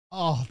it.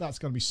 Oh, that's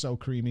going to be so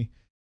creamy.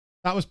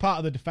 That was part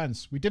of the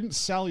defense. We didn't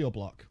sell your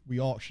block, we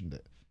auctioned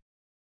it.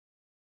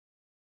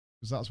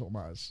 Because that's what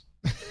matters.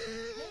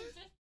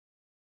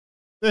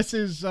 This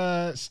is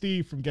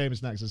Steve from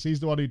Gamers Nexus. He's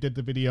the one who did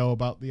the video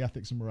about the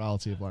ethics and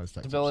morality of Linus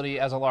Tech Tips.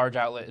 As a large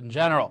outlet in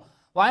general.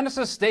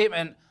 Linus's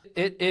statement,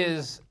 it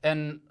is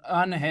an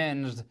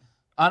unhinged,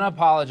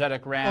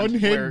 unapologetic rant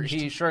where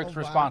he shirks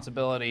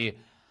responsibility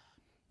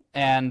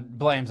and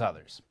blames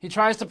others. He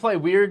tries to play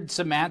weird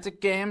semantic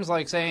games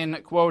like saying,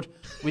 quote,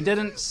 "We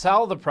didn't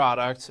sell the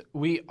product,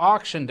 we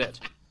auctioned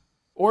it,"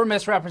 or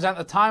misrepresent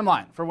the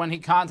timeline for when he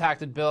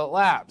contacted Billet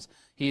Labs.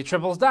 He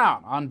triples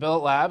down on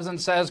Billet Labs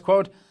and says,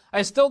 quote,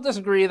 "I still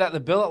disagree that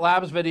the Billet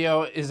Labs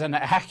video is an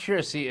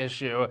accuracy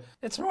issue.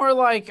 It's more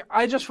like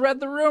I just read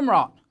the room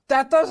wrong."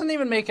 That doesn't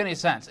even make any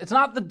sense. It's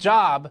not the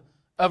job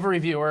of a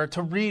reviewer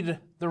to read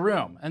the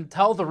room and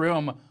tell the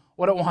room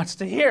what it wants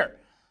to hear.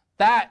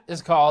 That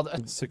is called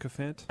a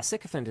sycophant. A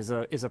sycophant is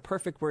a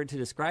perfect word to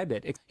describe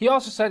it. He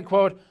also said,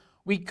 quote,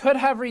 "We could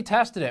have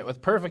retested it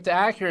with perfect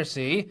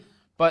accuracy,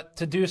 but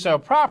to do so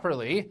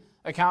properly,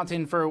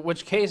 accounting for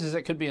which cases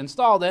it could be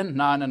installed in,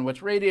 none, and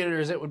which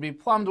radiators it would be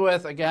plumbed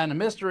with, again, a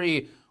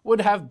mystery, would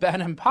have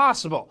been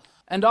impossible.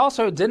 And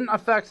also didn't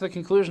affect the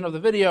conclusion of the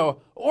video,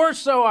 or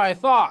so I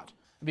thought."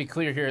 To be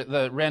clear here,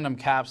 the random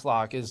caps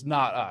lock is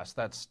not us.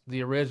 That's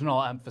the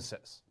original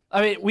emphasis.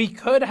 I mean, we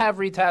could have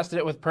retested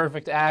it with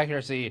perfect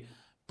accuracy,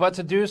 but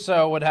to do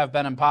so would have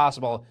been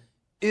impossible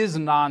is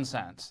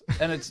nonsense.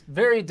 And it's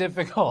very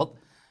difficult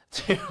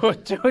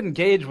to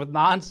engage with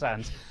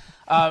nonsense.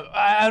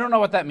 I don't know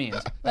what that means.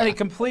 And he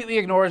completely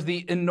ignores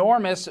the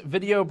enormous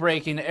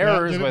video-breaking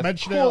errors with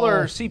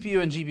cooler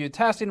CPU and GPU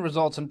testing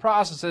results and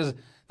processes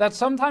that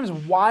sometimes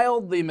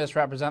wildly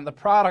misrepresent the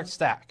product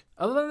stack.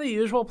 Other than the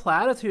usual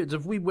platitudes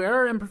of we wear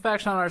our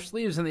imperfection on our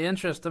sleeves in the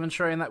interest of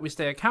ensuring that we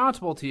stay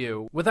accountable to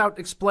you, without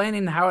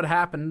explaining how it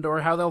happened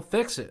or how they'll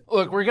fix it.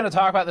 Look, we're going to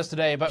talk about this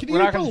today, but we're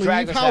not going to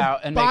drag this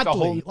out and make a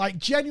whole... Like,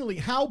 genuinely,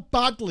 how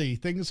badly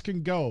things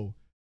can go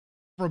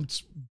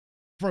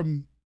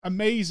from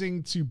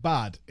amazing to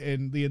bad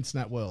in the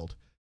internet world.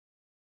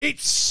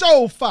 It's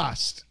so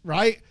fast,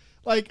 right?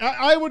 Like,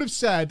 I would have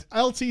said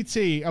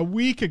LTT a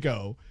week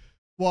ago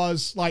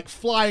was like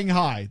flying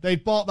high.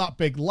 They'd bought that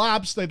big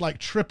labs. They'd like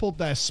tripled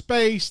their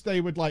space.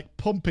 They would like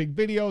pumping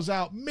videos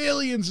out,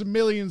 millions and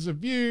millions of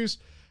views.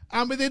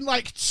 And within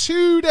like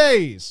 2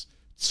 days,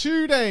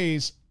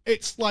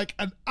 it's like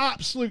an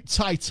absolute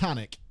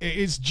Titanic. It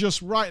is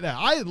just right there.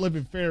 I live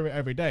in fear of it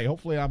every day.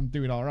 Hopefully I'm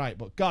doing all right,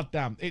 but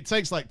goddamn, it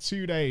takes like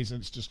 2 days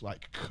and it's just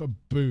like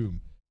kaboom.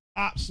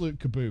 Absolute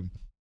kaboom.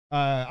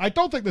 I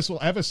don't think this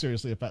will ever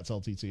seriously affect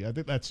LTT. I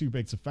think they're too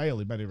big to fail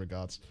in many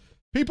regards.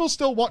 People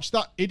still watch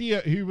that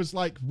idiot who was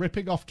like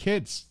ripping off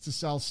kids to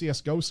sell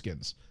CSGO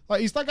skins.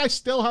 Like, that guy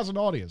still has an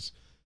audience.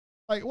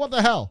 Like, what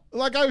the hell?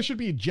 That guy should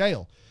be in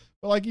jail.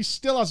 But like, he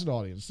still has an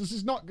audience. This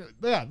is not good.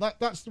 Yeah,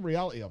 that's the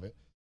reality of it.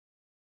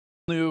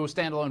 New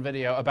standalone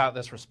video about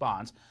this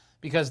response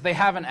because they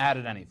haven't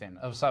added anything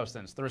of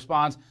substance. The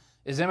response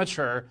is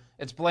immature,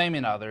 it's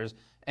blaming others,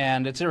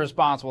 and it's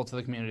irresponsible to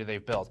the community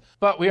they've built.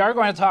 But we are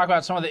going to talk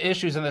about some of the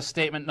issues in this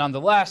statement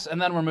nonetheless,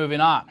 and then we're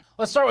moving on.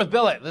 Let's start with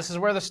Billet. This is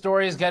where the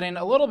story is getting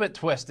a little bit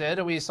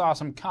twisted. We saw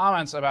some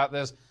comments about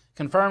this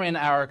confirming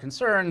our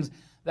concerns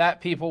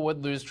that people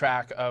would lose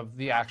track of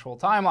the actual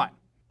timeline.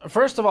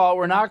 First of all,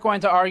 we're not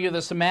going to argue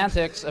the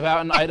semantics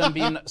about an item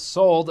being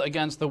sold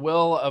against the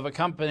will of a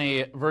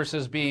company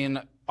versus being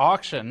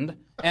auctioned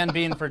and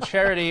being for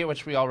charity,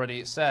 which we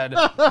already said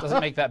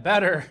doesn't make that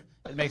better.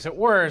 It makes it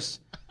worse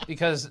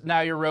because now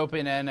you're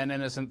roping in an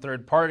innocent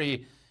third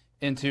party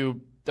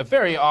into a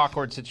very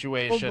awkward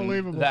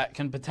situation that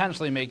can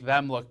potentially make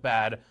them look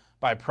bad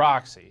by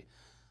proxy.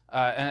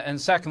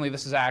 And secondly,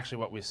 this is actually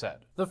what we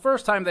said. The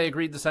first time they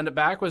agreed to send it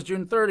back was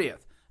June 30th.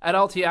 At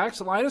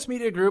LTX, Linus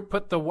Media Group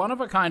put the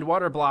one-of-a-kind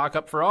water block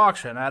up for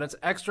auction at its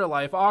Extra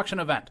Life auction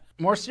event.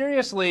 More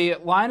seriously,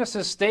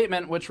 Linus's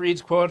statement, which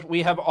reads, quote,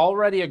 "We have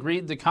already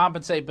agreed to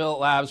compensate Billet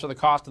Labs for the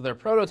cost of their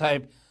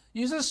prototype,"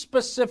 uses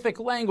specific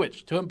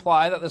language to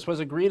imply that this was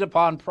agreed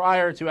upon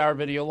prior to our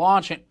video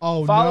launching.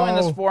 Following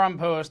this forum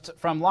post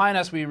from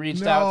Linus, we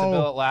reached out to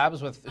Billet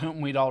Labs, with whom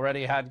we'd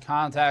already had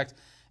contact,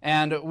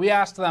 and we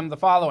asked them the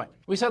following.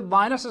 We said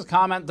Linus's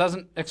comment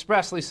doesn't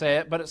expressly say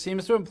it, but it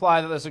seems to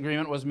imply that this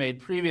agreement was made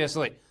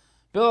previously.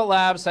 Billet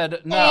Labs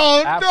said,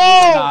 no,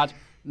 absolutely not.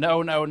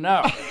 No, no,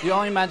 no. The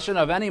only mention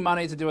of any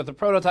money to do with the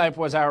prototype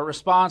was our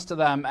response to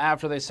them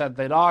after they said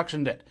they'd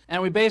auctioned it.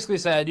 And we basically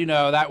said, you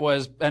know, that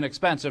was an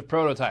expensive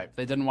prototype.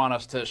 They didn't want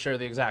us to share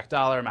the exact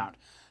dollar amount.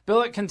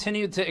 Billet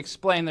continued to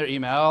explain their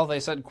email.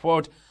 They said,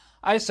 quote,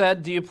 "I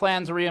said, do you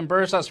plan to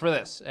reimburse us for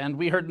this? And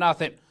we heard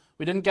nothing.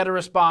 We didn't get a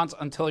response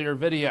until your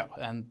video,"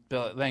 and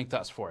Billet thanked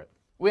us for it.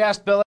 We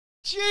asked Billet.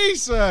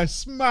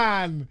 Jesus,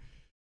 man.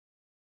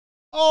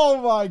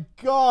 Oh my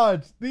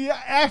God. The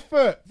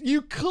effort.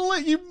 You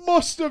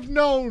must have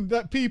known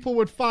that people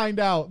would find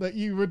out that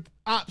you would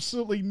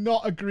absolutely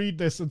not agreed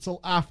this until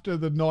after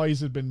the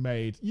noise had been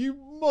made. You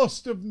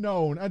must have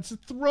known. And to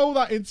throw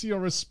that into your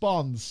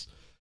response,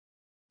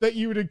 that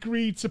you would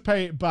agree to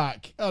pay it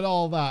back and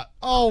all that.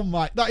 Oh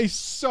my, that is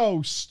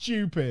so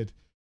stupid.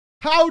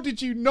 How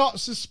did you not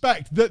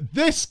suspect that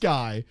this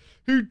guy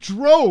who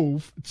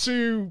drove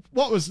to,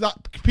 what was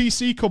that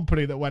PC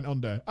company that went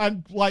under,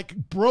 and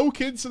like broke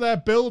into their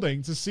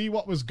building to see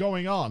what was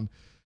going on?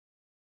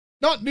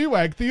 Not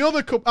Newegg, the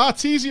other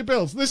Artesia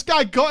Builds. This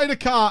guy got in a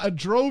car and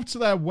drove to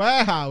their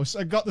warehouse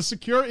and got the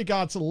security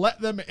guard to let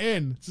them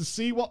in to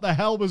see what the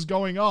hell was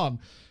going on.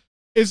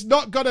 Is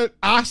not going to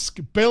ask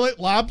Billet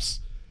Labs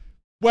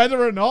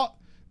whether or not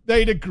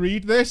they'd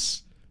agreed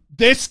this.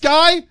 This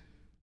guy?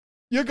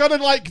 You're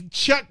gonna like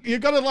check, you're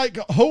gonna like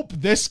hope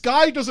this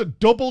guy doesn't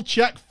double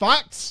check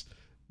facts?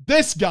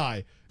 This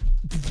guy.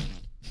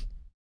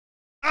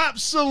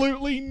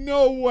 Absolutely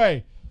no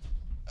way.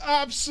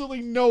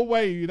 Absolutely no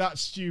way you're that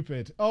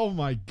stupid. Oh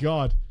my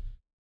God.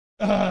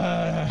 When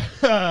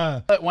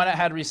it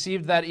had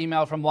received that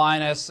email from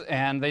Linus,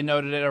 and they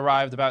noted it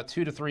arrived about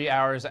 2 to 3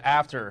 hours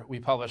after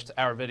we published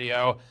our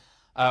video,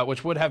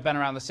 which would have been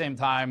around the same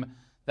time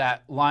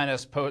that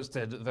Linus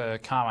posted the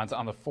comment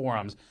on the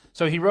forums.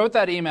 So he wrote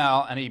that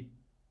email and he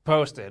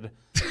posted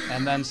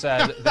and then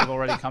said they've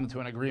already come to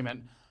an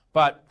agreement.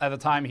 But at the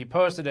time he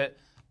posted it,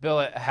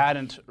 Billet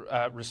hadn't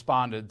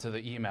responded to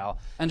the email.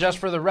 And just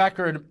for the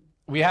record,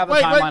 we have the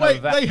timeline of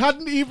events. They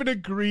hadn't even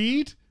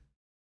agreed?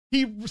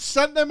 He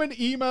sent them an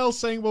email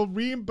saying we'll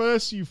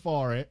reimburse you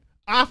for it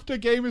after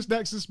Gamers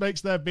Nexus makes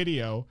their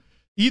video.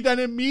 He then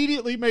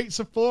immediately makes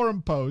a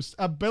forum post,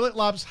 and Billet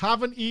Labs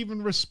haven't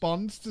even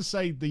responded to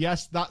say,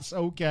 yes, that's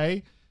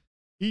okay.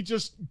 He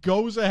just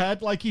goes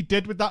ahead like he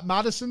did with that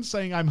Madison,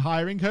 saying, I'm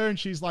hiring her, and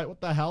she's like, what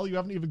the hell? You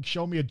haven't even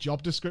shown me a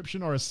job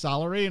description or a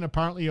salary, and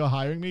apparently you're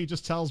hiring me. He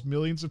just tells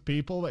millions of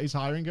people that he's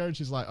hiring her, and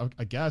she's like, oh,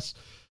 I guess.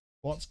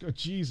 What's good?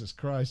 Jesus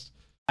Christ.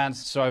 And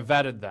so I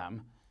vetted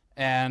them,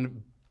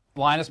 and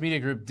Linus Media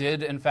Group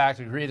did, in fact,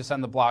 agree to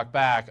send the block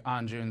back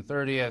on June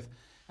 30th,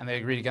 and they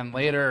agreed again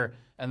later.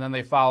 And then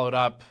they followed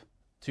up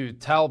to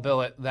tell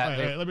Billet that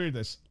wait, let me read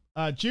this.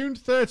 June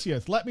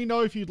 30th, let me know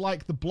if you'd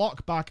like the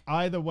block back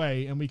either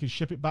way, and we can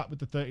ship it back with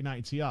the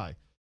 3090 Ti.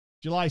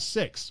 July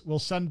 6th, we'll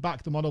send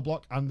back the model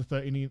block and the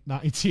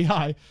 3090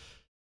 Ti.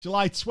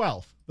 July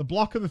 12th, the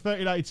block of the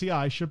 3090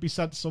 Ti should be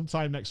sent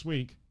sometime next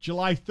week.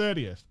 July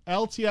 30th,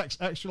 LTX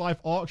Extra Life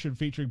auction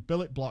featuring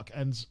Billet block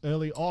ends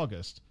early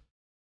August.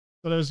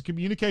 So there was a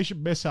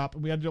communication mishap,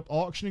 and we ended up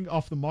auctioning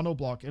off the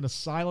monoblock in a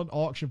silent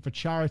auction for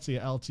charity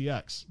at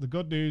LTX. The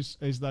good news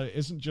is that it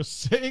isn't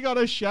just sitting on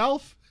a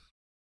shelf.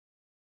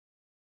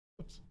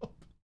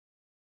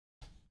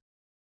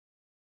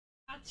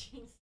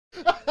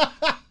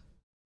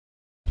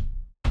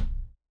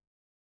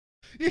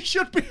 You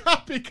should be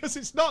happy because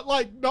it's not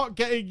like not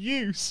getting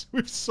use.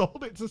 We've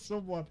sold it to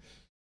someone.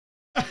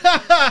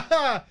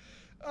 Oh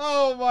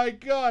my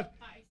god.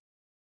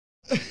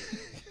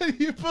 Can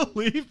you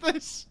believe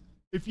this?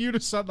 If you'd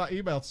have sent that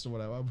email to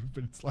someone, I would have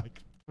been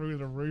like through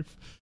the roof.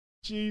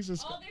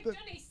 Jesus. All they've done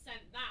is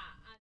sent that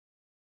and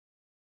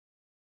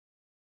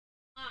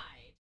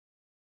lied.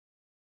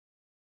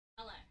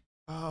 Hello.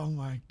 Oh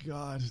my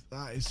god,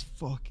 that is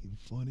fucking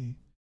funny.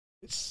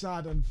 It's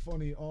sad and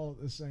funny all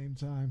at the same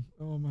time.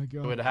 Oh my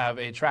god. We would have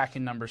a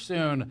tracking number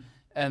soon,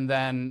 and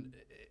then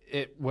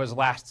it was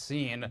last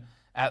seen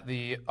at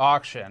the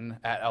auction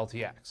at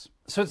LTX.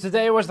 So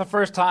today was the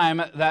first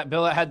time that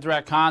Billet had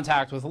direct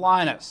contact with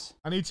Linus.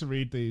 I need to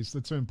read these.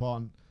 They're too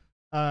important.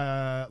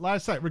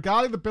 Last night,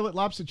 regarding the Billet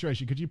Labs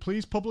situation, could you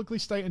please publicly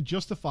state and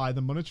justify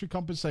the monetary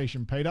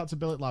compensation paid out to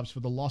Billet Labs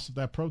for the loss of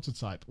their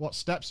prototype? What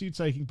steps are you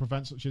taking to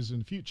prevent such as in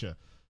the future?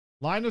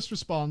 Linus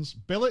responds,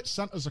 Billet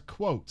sent us a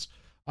quote.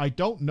 I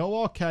don't know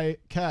or care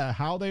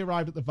how they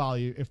arrived at the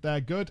value. If they're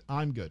good,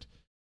 I'm good.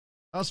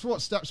 As for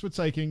what steps we're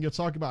taking, you're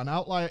talking about an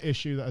outlier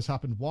issue that has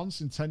happened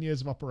once in 10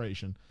 years of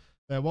operation.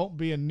 There won't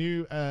be a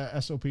new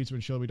SOP to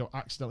ensure we don't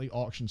accidentally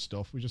auction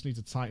stuff. We just need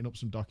to tighten up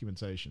some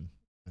documentation.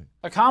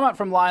 A comment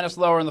from Linus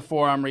lower in the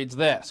forum reads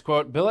this,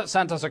 quote, Billet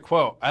sent us a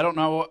quote. I don't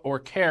know or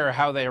care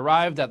how they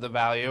arrived at the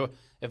value.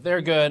 If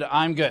they're good,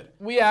 I'm good.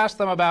 We asked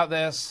them about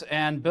this,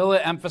 and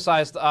Billet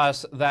emphasized to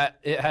us that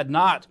it had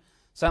not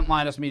sent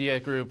Linus Media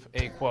Group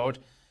a quote.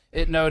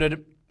 It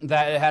noted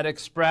that it had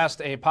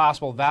expressed a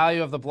possible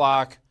value of the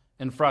block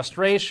in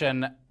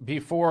frustration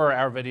before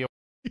our video.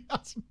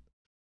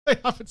 They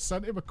haven't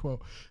sent him a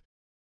quote.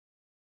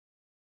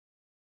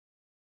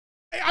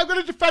 I'm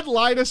going to defend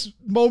Linus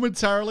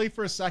momentarily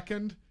for a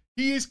second.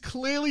 He is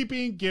clearly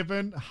being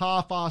given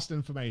half-assed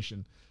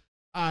information.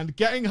 And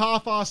getting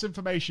half-assed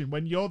information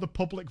when you're the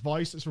public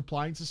voice that's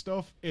replying to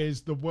stuff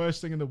is the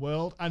worst thing in the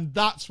world. And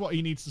that's what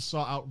he needs to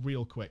sort out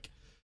real quick.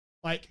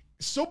 Like,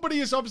 somebody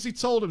has obviously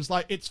told him, it's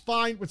like, it's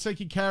fine, we're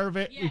taking care of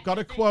it. Yeah, we've got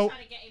a quote.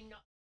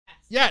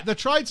 Yeah, they're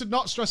trying to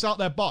not stress out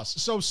their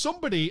boss. So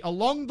somebody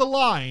along the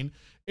line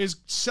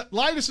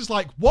Linus is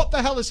like, what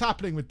the hell is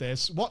happening with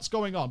this? What's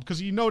going on?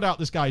 Because you no doubt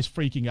this guy is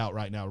freaking out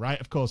right now, right?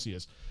 Of course he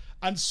is.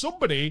 And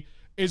somebody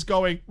is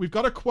going, we've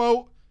got a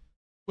quote.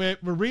 We're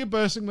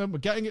reimbursing them. We're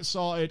getting it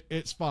sorted.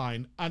 It's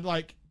fine. And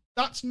like,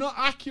 that's not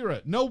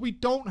accurate. No, we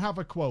don't have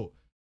a quote.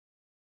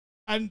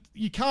 And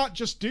you can't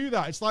just do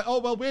that. It's like, oh,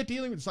 well, we're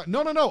dealing with it. It's like,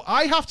 no, no, no.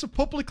 I have to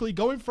publicly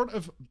go in front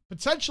of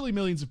potentially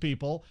millions of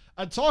people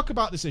and talk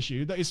about this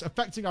issue that is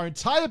affecting our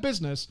entire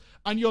business,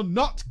 and you're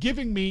not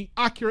giving me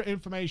accurate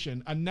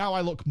information, and now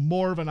I look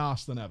more of an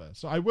ass than ever.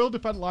 So I will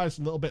defend Linus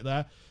a little bit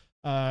there,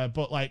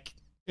 but, like,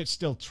 it's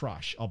still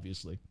trash,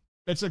 obviously.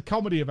 It's a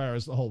comedy of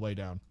errors the whole way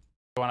down.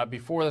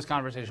 Before this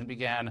conversation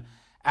began,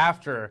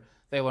 after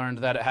they learned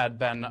that it had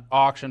been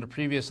auctioned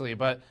previously,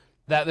 but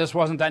that this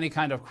wasn't any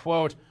kind of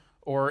quote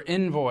or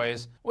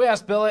invoice. We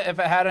asked Billet if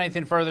it had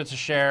anything further to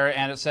share,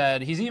 and it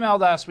said, he's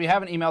emailed us. We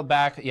haven't emailed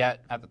back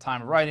yet at the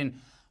time of writing.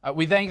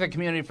 We thank the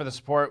community for the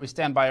support. We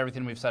stand by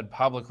everything we've said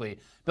publicly.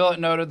 Billet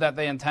noted that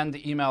they intend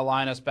to email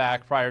Linus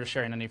back prior to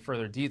sharing any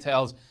further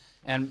details,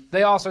 and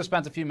they also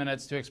spent a few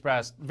minutes to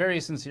express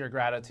very sincere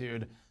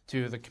gratitude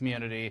to the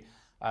community,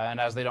 and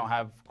as they don't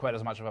have quite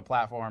as much of a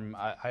platform,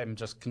 I'm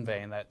just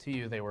conveying that to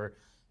you. They were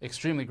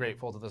extremely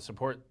grateful to the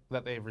support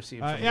that they've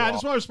received. Yeah, I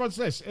just want to respond to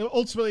this.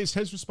 Ultimately, it's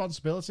his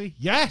responsibility.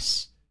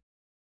 Yes.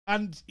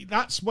 And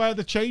that's where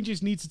the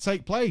changes need to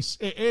take place.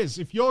 It is.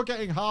 If you're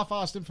getting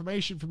half-assed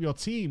information from your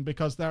team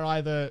because they're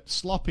either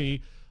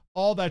sloppy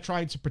or they're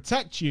trying to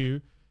protect you,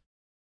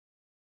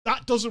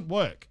 that doesn't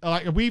work.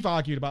 Like, we've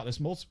argued about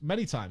this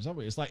many times, haven't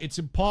we? It's like, it's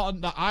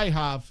important that I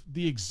have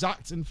the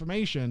exact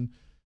information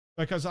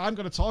because I'm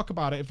going to talk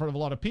about it in front of a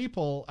lot of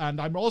people, and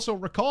I'm also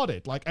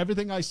recorded. Like,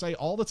 everything I say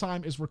all the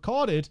time is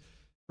recorded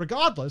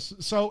regardless,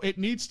 so it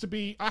needs to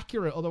be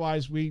accurate.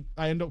 Otherwise,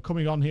 I end up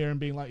coming on here and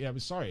being like, yeah, we're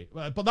sorry.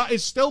 But that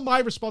is still my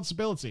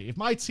responsibility. If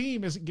my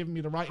team isn't giving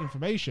me the right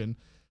information,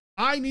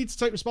 I need to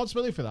take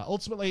responsibility for that.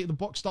 Ultimately, the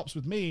buck stops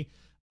with me,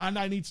 and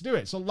I need to do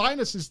it. So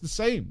Linus is the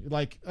same.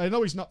 Like, I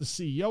know he's not the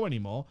CEO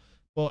anymore,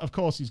 but of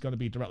course he's going to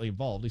be directly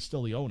involved. He's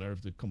still the owner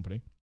of the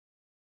company.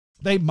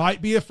 They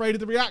might be afraid of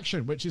the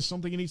reaction, which is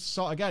something you need to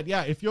sort again.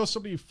 Yeah, if you're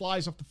somebody who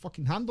flies off the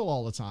fucking handle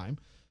all the time,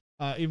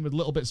 even with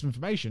little bits of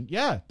information,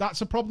 yeah,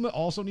 that's a problem that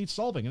also needs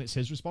solving, and it's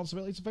his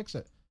responsibility to fix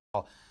it.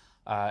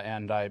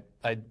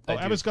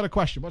 Emma's got a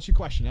question. What's your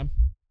question, Em?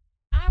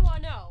 I want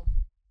to know,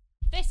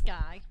 this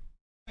guy,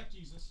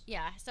 Jesus.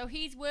 yeah, so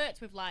he's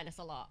worked with Linus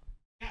a lot.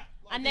 Yeah.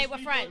 Like, and they were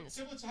friends.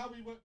 Similar to how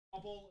we work with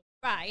Bobble.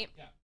 Right.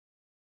 Yeah.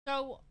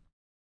 So,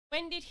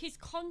 when did his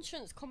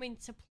conscience come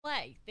into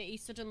play that he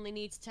suddenly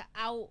needs to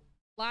out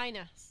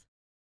Linus?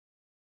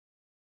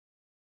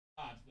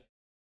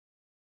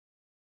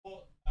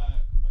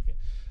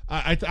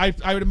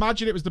 I would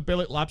imagine it was the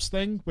Billet Labs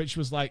thing, which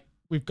was like,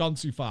 we've gone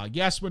too far.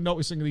 Yes, we're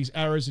noticing these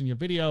errors in your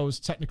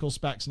videos, technical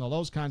specs, and all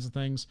those kinds of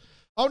things.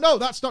 Oh no,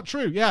 that's not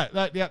true. Yeah,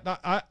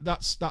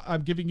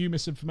 I'm giving you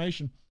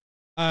misinformation.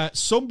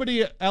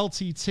 Somebody at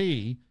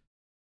LTT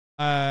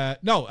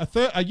No, a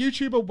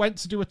YouTuber went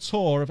to do a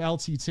tour of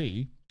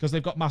LTT because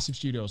they've got massive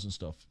studios and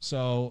stuff.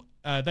 So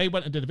they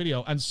went and did a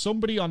video, and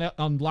somebody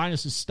on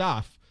Linus's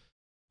staff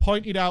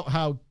pointed out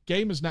how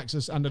Gamers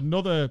Nexus and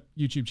another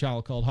YouTube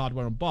channel called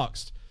Hardware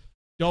Unboxed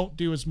don't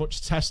do as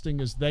much testing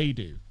as they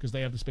do because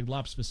they have this big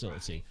labs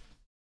facility.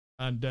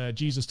 And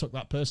Jesus took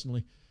that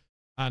personally.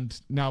 And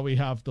now we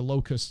have the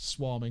locusts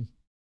swarming.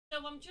 So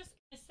I'm just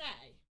going to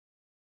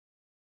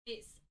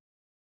say,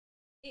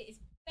 it's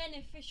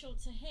beneficial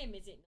to him,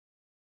 is it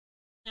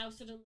not? Now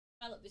suddenly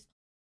develop this.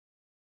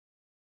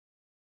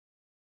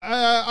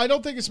 I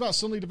don't think it's about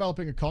suddenly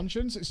developing a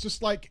conscience. It's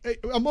just like,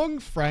 among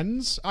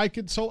friends, I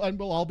could and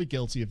we'll all be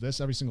guilty of this,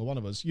 every single one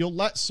of us. You'll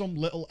let some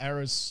little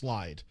errors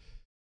slide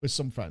with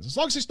some friends. As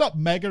long as it's not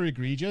mega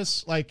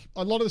egregious. Like,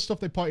 a lot of the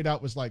stuff they pointed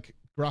out was like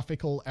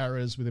graphical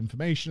errors with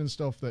information and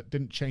stuff that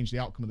didn't change the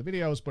outcome of the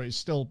videos, but it's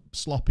still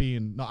sloppy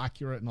and not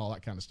accurate and all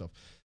that kind of stuff.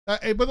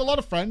 With a lot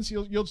of friends,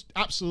 you'll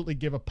absolutely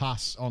give a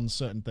pass on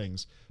certain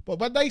things. But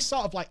when they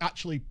sort of like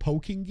actually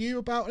poking you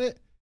about it,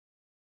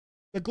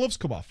 the gloves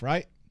come off,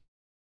 right?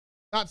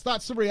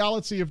 That's the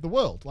reality of the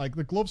world. Like,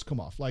 the gloves come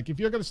off. Like, if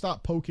you're going to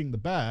start poking the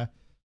bear,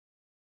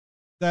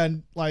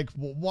 then like,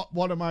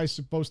 what am I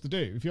supposed to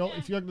do? If you're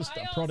going to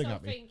start prodding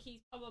at me, I think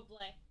he's probably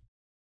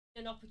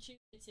an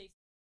opportunity.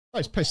 Oh,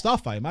 he's pissed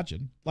off, I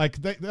imagine.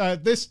 Like,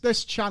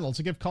 this channel,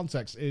 to give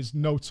context, is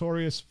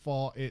notorious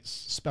for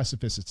its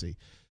specificity.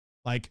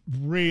 Like,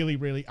 really,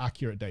 really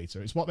accurate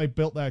data. It's what they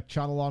built their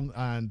channel on,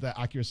 and their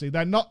accuracy.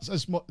 They're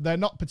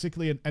not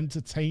particularly an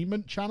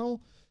entertainment channel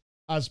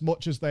as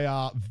much as they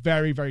are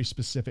very, very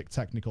specific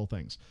technical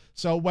things.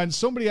 So when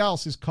somebody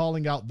else is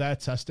calling out their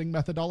testing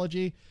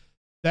methodology,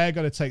 they're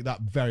going to take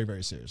that very,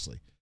 very seriously.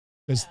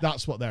 Because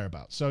that's what they're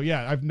about. So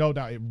yeah, I've no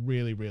doubt it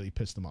really, really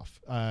pissed them off.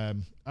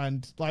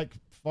 And like,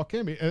 fuck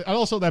him. And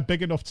also they're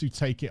big enough to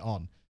take it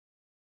on.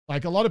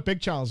 Like, a lot of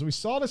big channels. We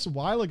saw this a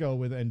while ago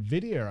with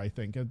NVIDIA, I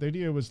think.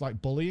 NVIDIA was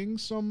like bullying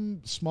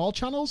some small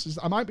channels.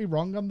 I might be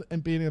wrong on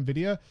being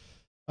NVIDIA.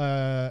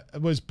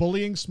 Was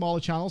bullying smaller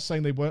channels,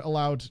 saying they weren't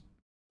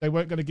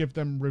going to give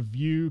them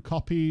review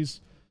copies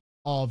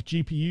of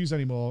GPUs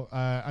anymore,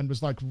 and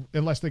was like,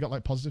 unless they got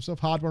like positive stuff.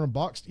 Hardware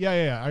Unboxed.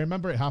 Yeah. I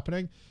remember it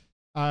happening.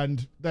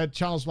 And their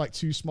channels were like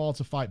too small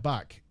to fight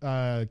back.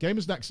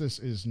 Gamers Nexus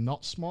is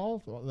not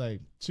small. What are they?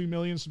 2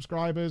 million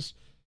subscribers.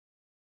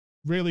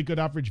 Really good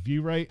average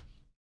view rate.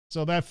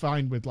 So they're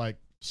fine with like,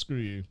 screw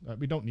you.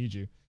 We don't need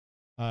you.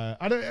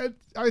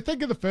 I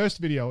think in the first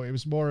video, it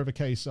was more of a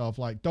case of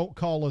like, don't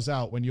call us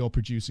out when you're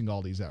producing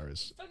all these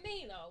errors. For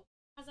me though,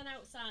 as an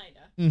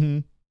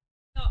outsider,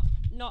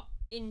 not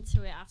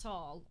into it at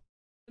all.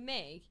 For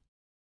me,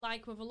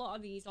 like with a lot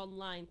of these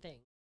online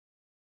things,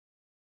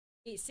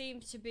 it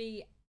seems to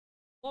be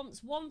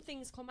once one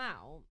thing's come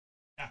out,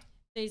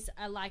 there's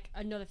like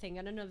another thing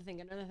and another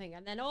thing and another thing,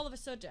 and then all of a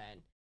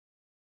sudden,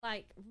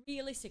 like,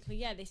 realistically,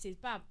 yeah, this is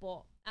bad,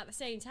 but at the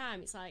same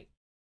time, it's like,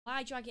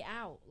 why drag it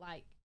out?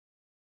 Like,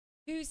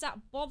 who's that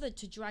bothered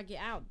to drag it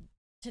out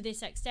to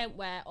this extent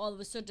where all of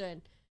a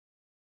sudden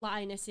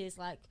Linus is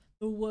like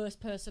the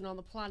worst person on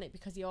the planet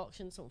because he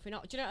auctioned something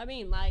out? Do you know what I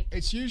mean? Like,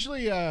 it's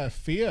usually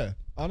fear,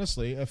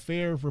 honestly, a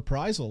fear of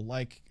reprisal.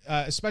 Like,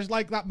 especially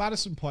like that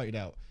Madison pointed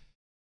out.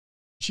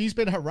 She's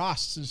been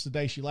harassed since the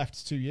day she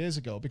left 2 years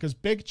ago because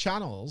big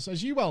channels,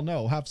 as you well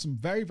know, have some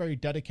very, very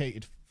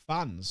dedicated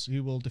fans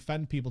who will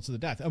defend people to the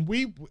death. And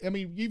I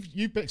mean,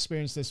 you've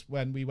experienced this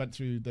when we went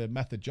through the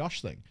Method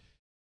Josh thing.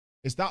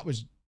 That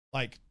was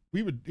like,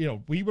 we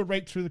were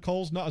raped through the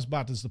coals, not as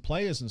bad as the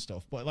players and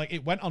stuff, but like,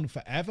 it went on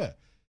forever,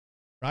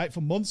 right?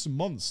 For months and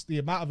months, the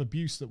amount of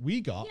abuse that we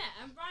got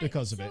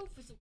because of it.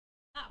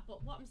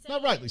 But what I'm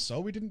saying, not rightly so,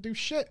 we didn't do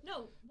shit.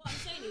 No, what I'm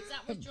saying is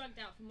that was dragged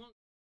out for months.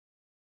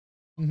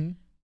 Mm-hmm.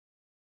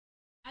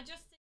 I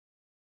just think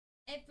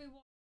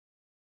everyone.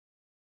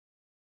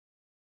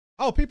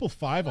 Oh, people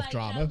thrive off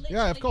drama.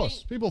 Yeah, of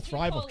course. People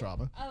thrive off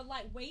drama. Oh,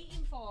 like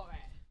waiting for it.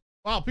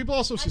 Wow, people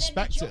also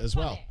suspect it as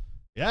well.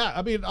 Yeah,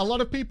 I mean, a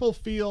lot of people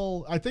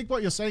feel. I think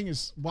what you're saying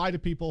is, why do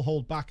people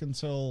hold back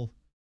until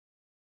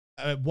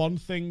one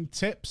thing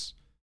tips,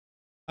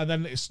 and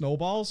then it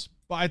snowballs?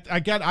 But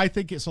I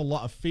think it's a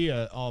lot of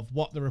fear of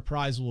what the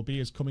reprisal will be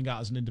as coming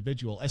out as an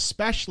individual,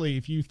 especially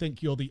if you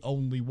think you're the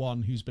only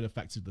one who's been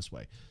affected this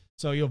way.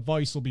 So your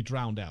voice will be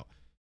drowned out,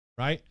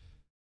 right?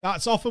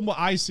 That's often what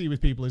I see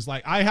with people is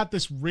like, I had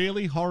this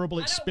really horrible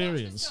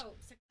experience.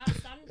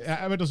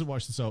 Emma doesn't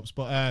watch the soaps,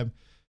 but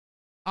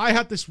I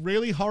had this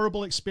really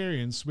horrible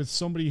experience with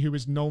somebody who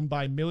is known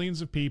by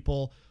millions of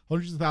people,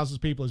 hundreds of thousands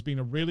of people as being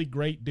a really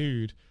great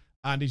dude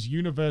and is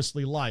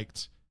universally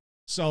liked.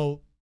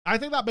 So I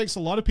think that makes a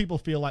lot of people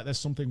feel like there's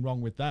something wrong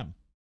with them.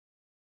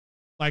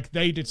 Like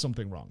they did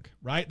something wrong,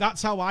 right?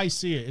 That's how I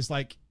see it. Is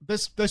like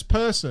this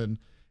person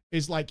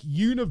is like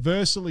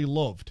universally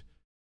loved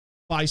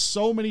by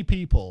so many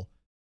people.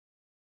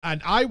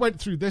 And I went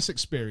through this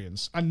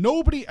experience and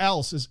nobody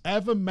else has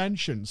ever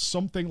mentioned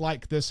something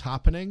like this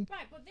happening.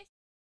 Right, but this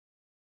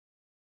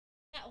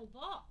metal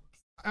box.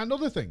 And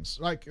other things.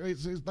 Like,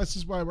 this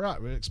is where we're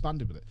at. We're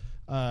expanding with it.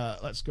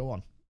 Let's go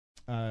on.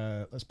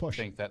 Let's push.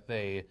 I think that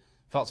they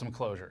felt some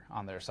closure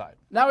on their side.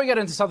 Now we get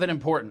into something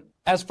important.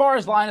 As far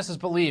as Linus's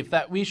belief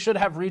that we should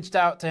have reached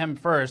out to him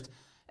first,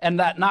 and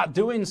that not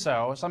doing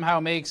so somehow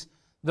makes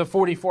the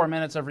 44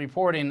 minutes of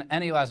reporting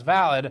any less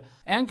valid,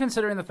 and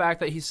considering the fact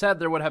that he said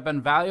there would have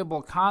been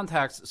valuable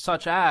context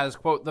such as,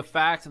 quote, the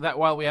fact that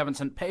while we haven't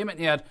sent payment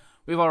yet,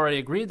 we've already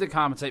agreed to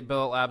compensate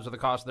Billet Labs for the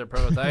cost of their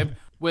prototype,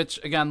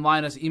 which, again,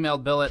 Linus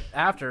emailed Billet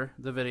after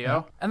the video.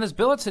 Yeah. And this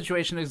Billet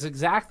situation is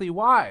exactly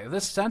why.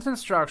 This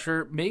sentence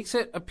structure makes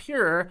it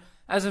appear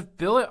as if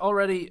Billet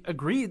already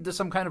agreed to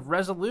some kind of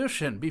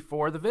resolution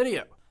before the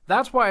video.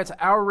 That's why it's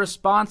our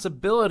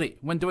responsibility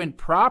when doing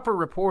proper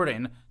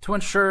reporting to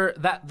ensure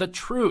that the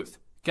truth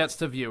gets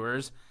to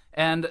viewers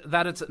and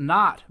that it's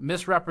not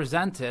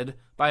misrepresented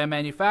by a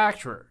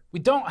manufacturer. We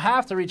don't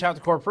have to reach out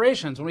to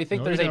corporations when we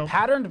think there's a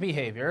patterned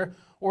behavior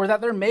or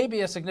that there may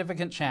be a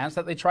significant chance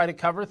that they try to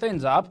cover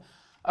things up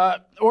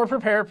or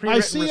prepare a pre-written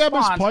response. I see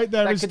Emma's point.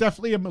 There is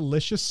definitely a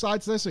malicious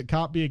side to this. It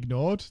can't be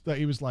ignored. That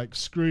he was like,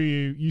 "Screw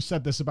you! You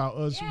said this about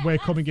us. We're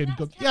coming in."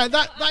 Yeah,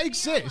 that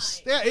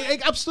exists. Yeah,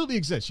 it absolutely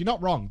exists. You're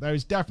not wrong. There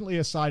is definitely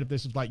a side of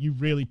this of like, you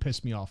really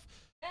pissed me off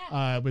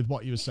with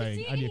what you were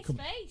saying, and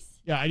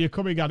you're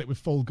coming at it with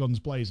full guns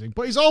blazing.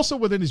 But he's also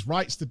within his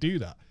rights to do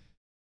that.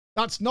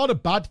 That's not a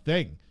bad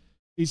thing.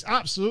 He's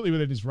absolutely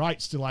within his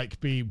rights to like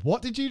be,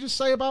 what did you just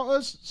say about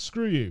us?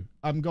 Screw you.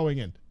 I'm going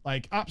in.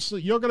 Like,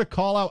 absolutely. You're going to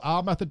call out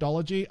our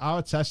methodology,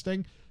 our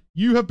testing.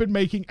 You have been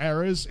making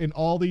errors in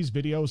all these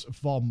videos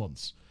for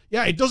months.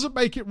 Yeah, it doesn't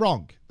make it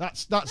wrong.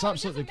 That's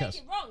absolutely the case.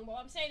 It doesn't make it wrong.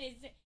 What I'm saying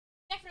is it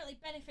definitely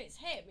benefits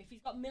him if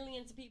he's got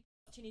millions of people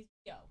watching his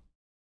video.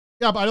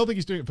 Yeah, but I don't think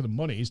he's doing it for the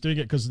money. He's doing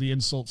it because of the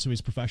insult to his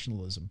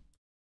professionalism.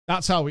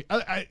 That's how we...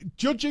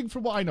 judging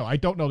from what I know, I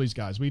don't know these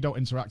guys. We don't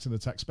interact in the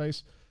tech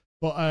space.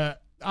 But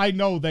I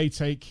know they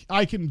take...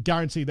 I can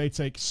guarantee they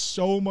take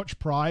so much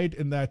pride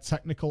in their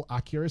technical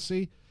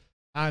accuracy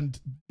and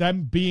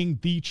them being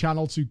the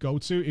channel to go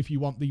to if you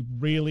want the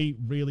really,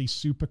 really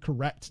super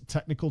correct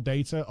technical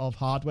data of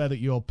hardware that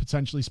you're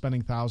potentially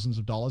spending thousands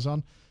of dollars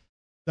on.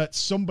 That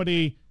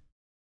somebody...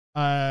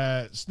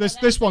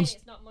 this one's...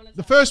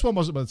 The first one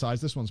wasn't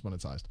monetized. This one's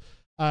monetized.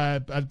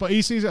 But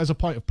he sees it as a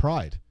point of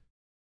pride.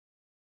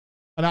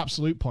 An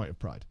absolute point of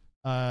pride.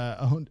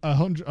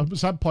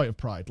 100% point of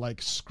pride.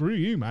 Like, screw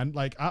you, man.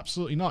 Like,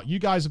 absolutely not. You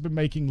guys have been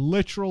making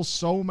literal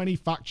so many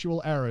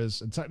factual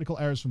errors and technical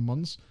errors for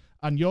months,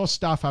 and your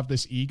staff have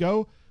this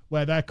ego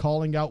where they're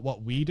calling out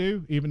what we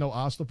do, even though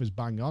our stuff is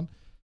bang on.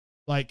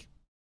 Like,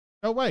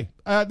 no way.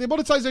 The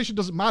monetization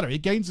doesn't matter.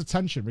 It gains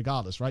attention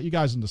regardless, right? You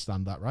guys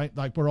understand that, right?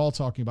 Like, we're all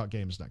talking about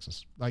Gamers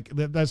Nexus. Like,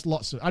 there's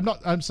lots of...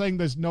 I'm saying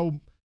there's no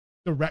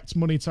direct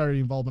monetary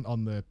involvement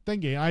on the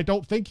thingy. I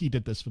don't think he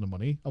did this for the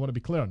money. I want to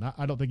be clear on that.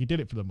 I don't think he did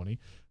it for the money.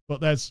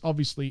 But there's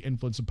obviously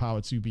influence and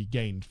power to be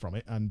gained from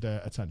it and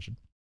attention.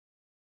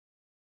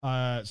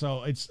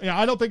 So it's... Yeah,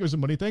 I don't think it was a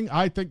money thing.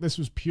 I think this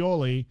was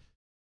purely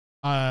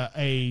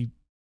a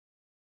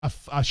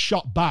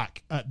shot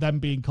back at them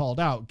being called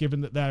out,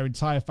 given that their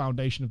entire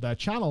foundation of their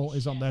channel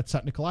is on their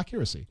technical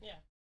accuracy. Yeah.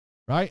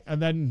 Right?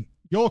 And then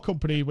your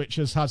company, which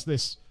has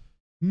this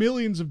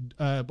millions of...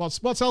 what's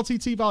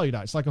LTT valued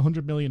at? It's like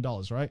 $100 million,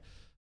 right?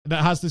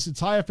 That has this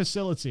entire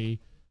facility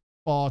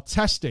for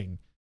testing.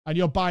 And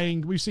you're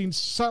buying... We've seen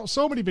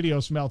so many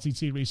videos from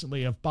LTT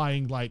recently of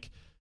buying, like...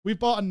 We've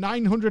bought a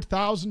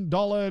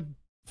 $900,000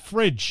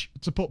 fridge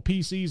to put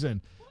PCs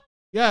in.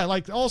 Yeah,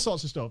 like all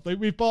sorts of stuff.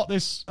 We've bought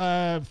this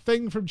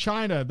thing from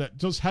China that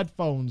does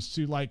headphones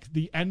to like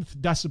the nth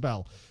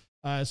decibel.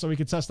 So we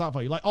can test that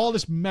for you. Like all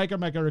this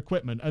mega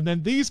equipment. And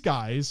then these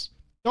guys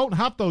don't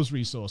have those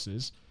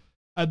resources.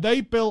 And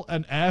they built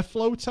an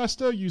airflow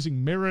tester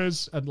using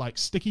mirrors and like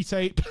sticky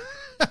tape.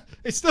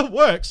 It still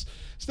works.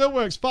 Still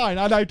works fine.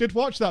 And I did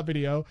watch that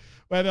video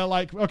where they're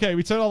like, okay,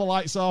 we turn all the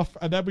lights off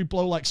and then we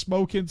blow like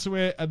smoke into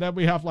it. And then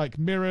we have like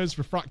mirrors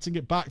refracting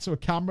it back to a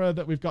camera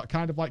that we've got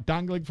kind of like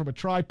dangling from a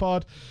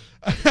tripod.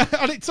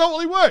 And it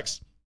totally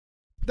works.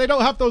 They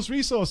don't have those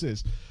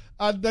resources.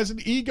 And there's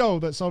an ego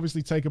that's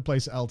obviously taken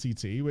place at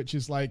LTT, which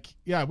is like,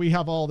 yeah, we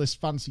have all this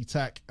fancy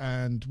tech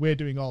and we're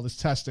doing all this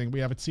testing.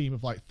 We have a team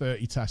of like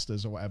 30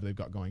 testers or whatever they've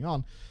got going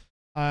on.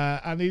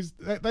 And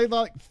they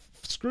like,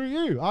 screw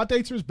you. Our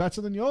data is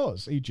better than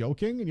yours. Are you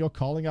joking? And you're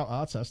calling out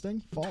our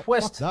testing?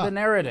 Twist the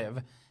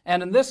narrative.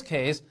 And in this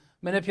case,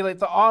 manipulate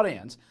the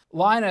audience.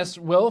 Linus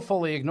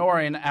willfully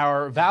ignoring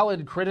our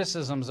valid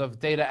criticisms of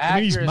data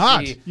accuracy. He's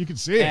mad. You can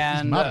see it.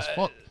 And, he's mad as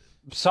fuck.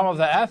 Some of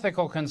the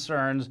ethical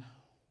concerns,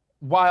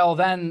 while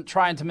then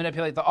trying to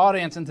manipulate the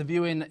audience into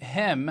viewing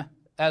him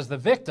as the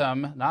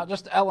victim, not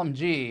just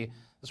LMG.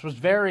 This was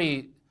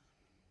very...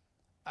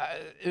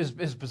 is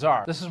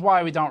bizarre. This is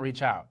why we don't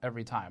reach out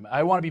every time.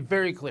 I want to be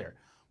very clear.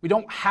 We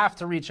don't have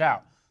to reach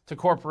out to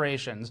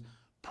corporations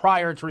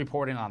prior to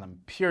reporting on them,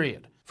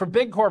 period. For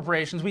big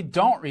corporations, we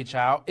don't reach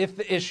out if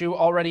the issue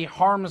already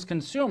harms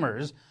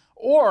consumers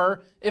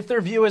or if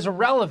their view is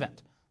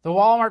irrelevant. The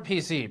Walmart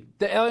PC,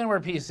 the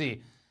Alienware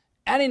PC,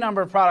 any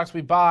number of products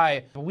we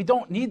buy, but we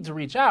don't need to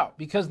reach out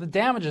because the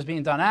damage is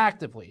being done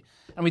actively.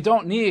 And we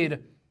don't need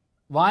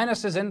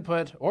Linus's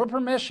input or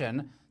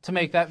permission to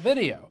make that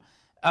video.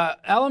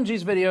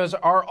 LMG's videos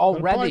are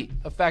already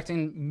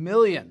affecting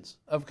millions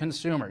of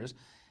consumers,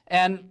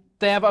 and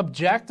they have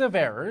objective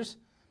errors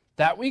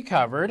that we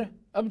covered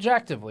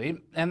objectively,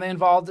 and they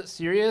involved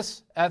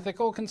serious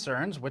ethical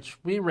concerns, which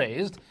we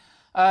raised.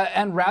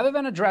 And rather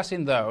than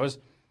addressing those,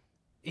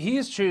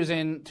 he's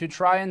choosing to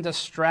try and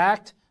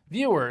distract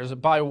viewers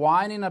by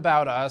whining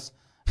about us,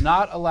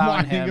 not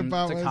allowing him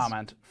to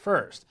comment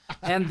first.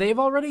 And they've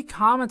already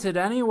commented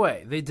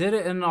anyway. They did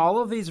it in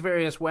all of these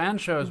various WAN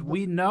shows.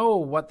 We know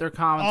what their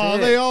comment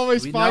is. They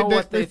always find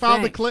it. They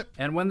found the clip.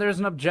 And when there's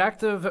an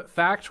objective,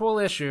 factual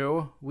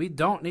issue, we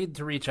don't need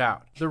to reach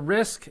out. The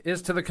risk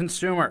is to the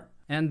consumer.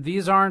 And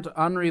these aren't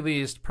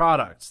unreleased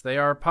products. They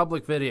are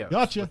public videos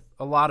with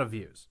a lot of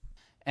views.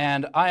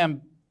 And I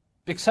am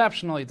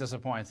exceptionally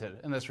disappointed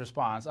in this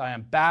response. I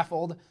am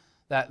baffled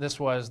that this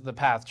was the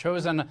path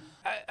chosen.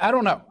 I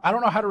don't know. I don't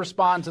know how to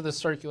respond to this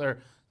circular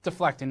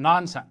deflecting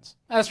nonsense.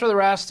 As for the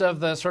rest of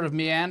the sort of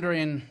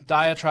meandering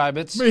diatribe,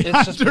 it's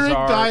just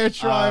bizarre.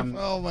 Diatribe.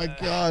 Oh my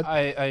God.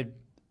 I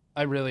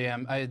really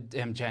am. I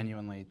am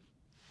genuinely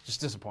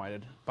just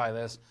disappointed by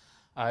this.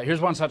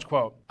 Here's one such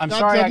quote. I'm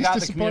sorry I got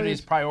the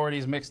community's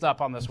priorities mixed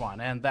up on this one,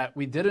 and that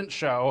we didn't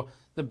show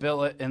the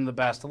billet in the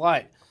best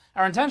light.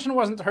 Our intention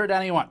wasn't to hurt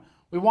anyone.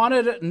 We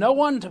wanted no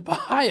one to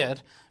buy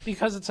it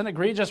because it's an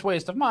egregious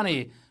waste of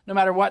money, no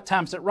matter what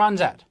temps it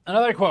runs at.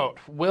 Another quote,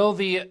 will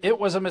the "it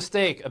was a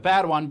mistake, a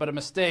bad one, but a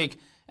mistake,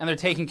 and they're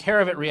taking care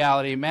of it"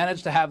 reality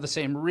manage to have the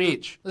same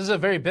reach? This is a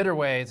very bitter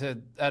way to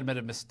admit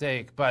a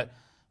mistake, but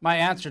my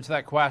answer to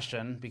that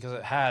question, because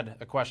it had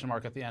a question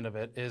mark at the end of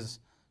it, is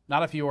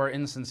not if you are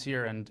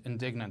insincere and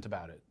indignant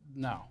about it.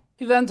 No.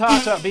 He then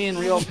talked about being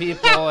real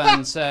people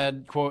and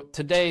said, quote,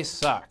 "Today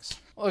sucks."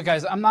 Look,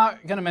 guys, I'm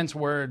not going to mince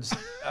words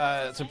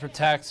to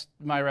protect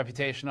my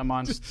reputation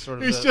amongst sort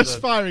of He's just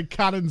firing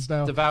cannons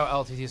now. Devout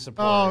LTT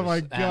supporters. Oh,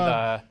 my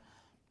God.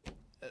 And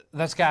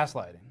that's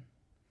gaslighting.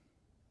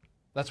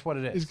 That's what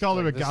it is. He's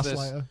calling him a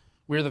gaslighter.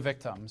 We're the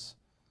victims.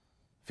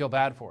 Feel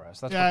bad for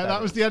us. That's yeah, what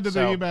that was the end of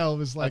the email. It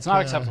was like, it's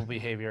not acceptable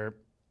behavior.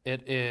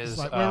 It is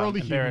like, we're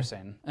only embarrassing.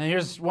 human. And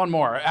here's one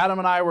more. Adam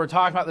and I were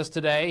talking about this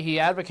today. He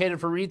advocated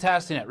for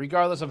retesting it,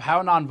 regardless of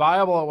how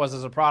non-viable it was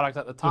as a product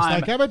at the time.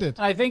 Just like Emma did.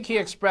 And I think he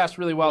expressed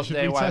really well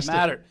today why it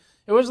mattered.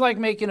 It was like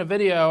making a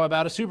video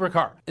about a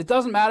supercar. It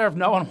doesn't matter if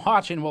no one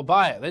watching will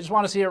buy it. They just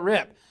want to see it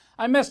rip.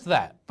 I missed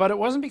that, but it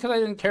wasn't because I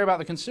didn't care about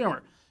the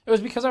consumer. It was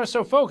because I was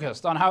so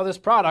focused on how this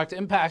product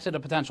impacted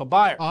a potential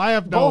buyer. I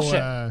have no...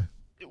 Bullshit.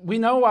 We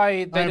know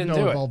why they didn't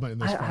do it. In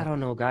this I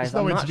don't know, guys.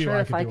 I'm not sure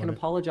if I can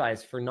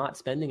apologize for not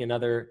spending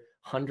another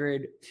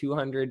 $100,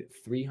 $200,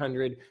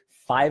 $300,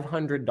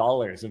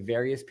 $500 of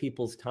various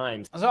people's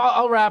time. So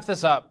I'll wrap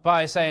this up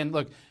by saying,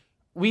 look,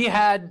 we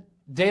had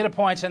data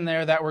points in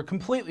there that were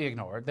completely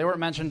ignored. They weren't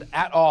mentioned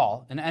at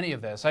all in any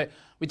of this.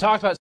 We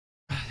talked about...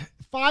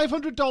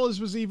 $500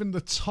 was even the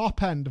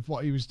top end of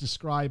what he was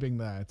describing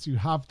there to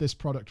have this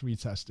product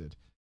retested.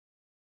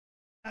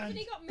 And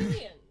he got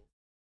millions.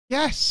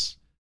 Yes.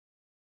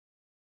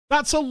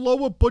 That's a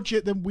lower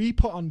budget than we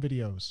put on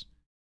videos.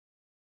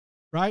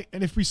 Right?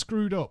 And if we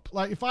screwed up,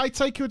 like if I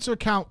take into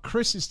account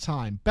Chris's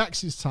time,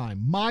 Bex's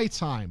time, my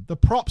time, the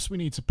props we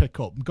need to pick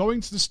up, going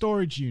to the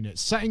storage unit,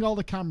 setting all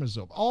the cameras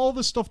up, all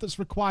the stuff that's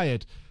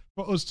required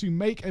for us to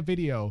make a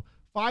video,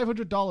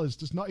 $500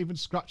 does not even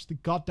scratch the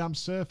goddamn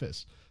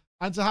surface.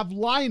 And to have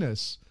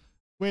Linus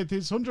with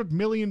his $100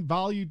 million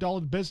value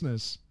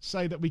business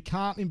say that we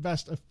can't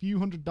invest a few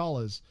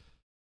 $100s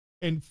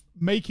in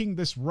making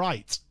this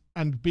right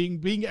and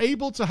being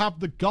able to have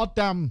the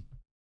goddamn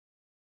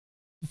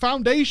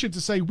foundation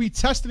to say we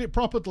tested it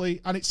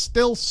properly and it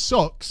still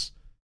sucks.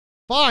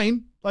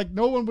 Fine. Like,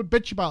 no one would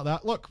bitch about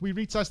that. Look, we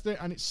retested it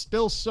and it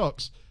still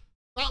sucks.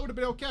 That would have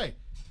been okay.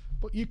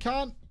 But you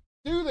can't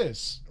do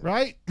this,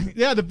 right?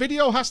 Yeah, the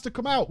video has to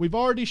come out. We've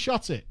already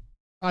shot it.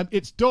 And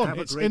it's done.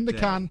 It's in the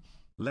can.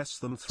 Less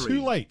than 3.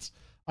 Too late.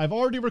 I've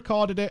already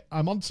recorded it.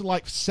 I'm on to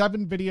like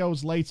 7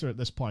 videos later at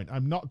this point.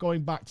 I'm not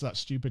going back to that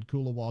stupid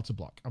cooler water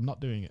block. I'm not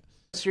doing it.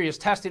 Serious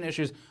testing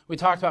issues. We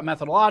talked about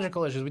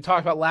methodological issues. We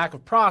talked about lack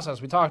of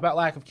process. We talked about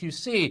lack of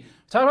QC. We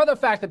talked about the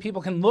fact that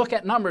people can look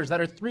at numbers that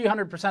are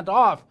 300%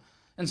 off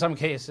in some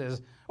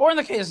cases, or in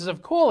the cases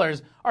of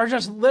coolers, are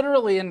just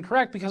literally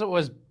incorrect because it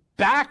was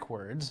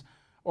backwards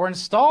or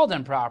installed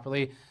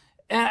improperly,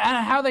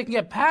 and how they can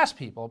get past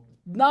people.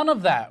 None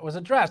of that was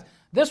addressed.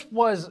 This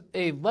was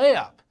a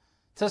layup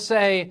to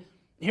say,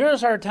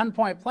 here's our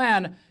 10-point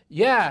plan.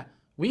 Yeah,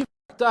 we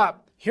fucked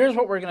up. Here's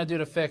what we're going to do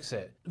to fix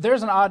it.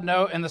 There's an odd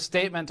note in the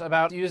statement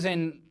about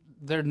using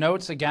their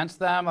notes against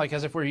them, like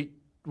as if we're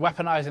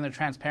weaponizing their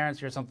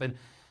transparency or something.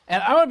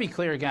 And I want to be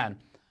clear again.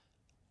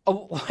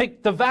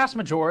 Like the vast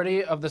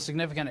majority of the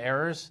significant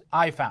errors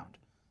I found.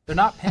 They're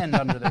not pinned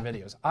under their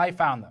videos. I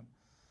found them.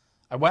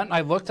 I went and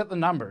I looked at the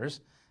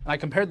numbers and I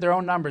compared their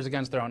own numbers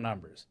against their own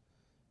numbers.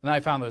 And then I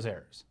found those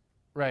errors,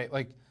 right?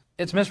 Like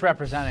it's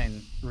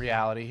misrepresenting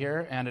reality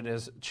here and it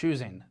is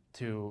choosing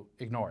to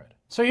ignore it.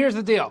 So here's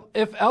the deal.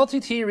 If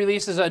LTT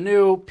releases a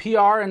new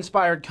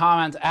PR-inspired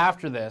comment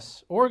after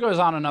this, or goes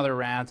on another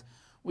rant,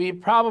 we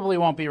probably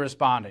won't be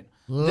responding.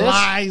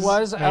 Lies. This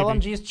was Maybe.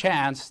 LMG's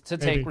chance to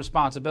take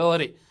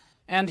responsibility.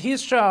 And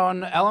he's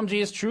shown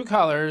LMG's true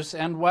colors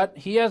and what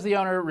he as the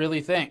owner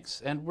really thinks.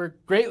 And we're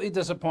greatly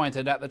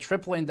disappointed at the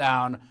tripling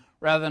down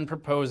rather than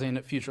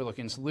proposing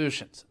future-looking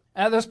solutions.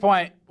 And at this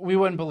point, we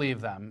wouldn't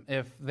believe them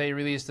if they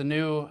released a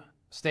new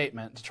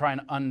statement to try and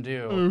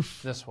undo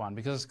this one,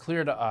 because it's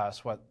clear to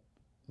us what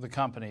the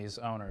company's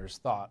owners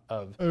thought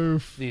of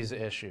these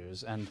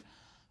issues. And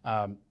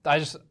I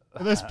just...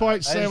 At this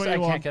point, say what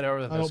you want. I can't get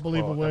over this. I don't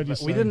believe a word you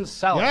say. We didn't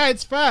sell it. Yeah,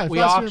 it's fair. We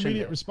That's your auctioned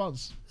immediate it.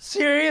 response.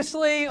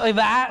 Seriously? Like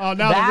that? Oh,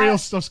 now that the real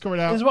stuff's coming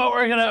out. is what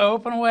we're going to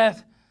open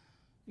with?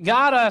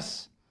 Got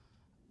us.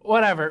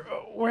 Whatever.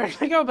 We're going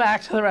to go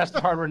back to the rest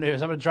of hardware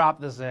news. I'm going to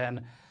drop this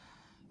in.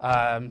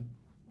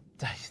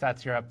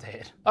 That's your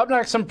update. Up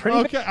next, some pretty...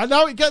 Okay, I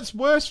know it gets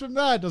worse from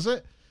there, does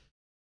it?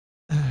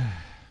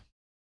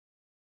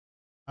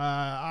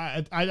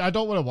 I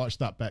don't want to watch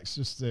that, Bex.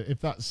 Just if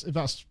that's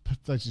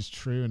just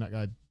true and that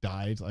guy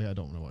died, like I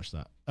don't want to watch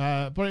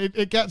that. But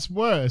it gets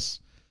worse.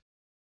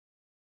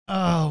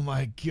 Oh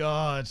my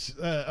god.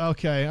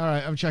 Okay, all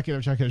right. I'm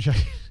checking.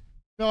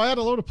 No, I had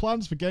a load of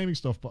plans for gaming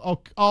stuff, but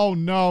oh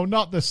no,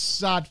 not the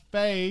sad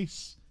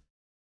face.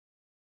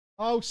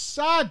 Oh,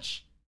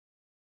 Saj.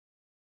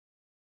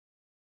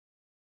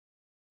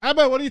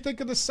 Emma, what do you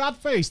think of the sad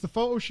face? The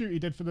photo shoot he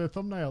did for the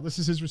thumbnail. This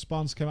is his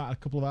response. Came out a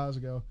couple of hours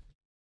ago.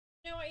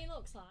 You know what he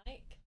looks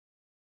like?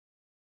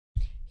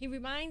 He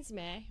reminds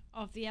me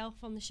of the elf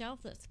on the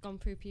shelf that's gone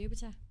through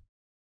puberty.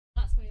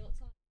 That's what he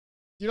looks like.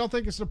 You don't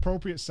think it's an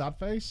appropriate sad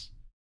face?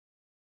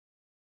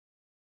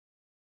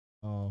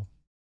 Oh.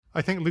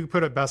 I think Luke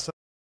put it best.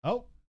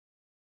 Oh.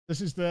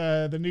 This is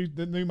the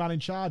new man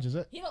in charge, is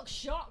it? He looks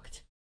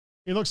shocked.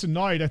 He looks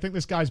annoyed. I think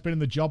this guy's been in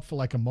the job for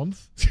like a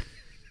month.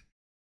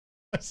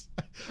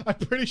 I'm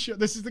pretty sure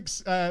this is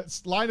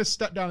the Linus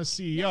stepped down as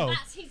CEO. Yeah,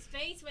 that's his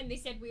face when they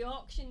said we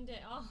auctioned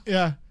it off.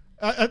 Yeah.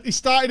 He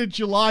started in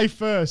July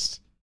 1st.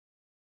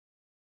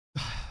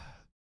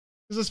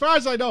 Because as far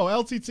as I know,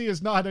 LTT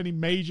has not had any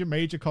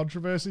major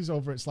controversies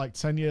over its like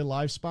 10-year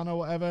lifespan or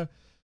whatever.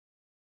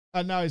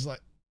 And now he's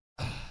like,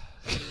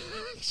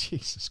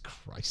 Jesus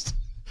Christ.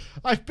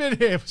 I've been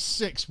here for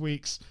 6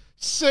 weeks.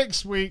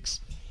 6 weeks.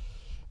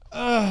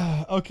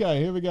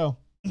 Okay, here we go.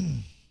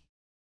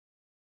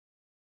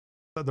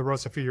 The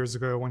roast a few years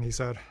ago when he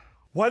said,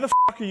 "Why the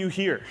f*** are you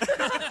here?"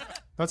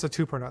 That's a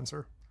two-part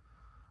answer.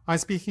 I'm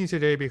speaking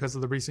today because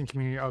of the recent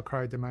community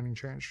outcry demanding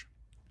change.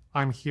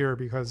 I'm here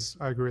because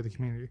I agree with the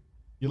community.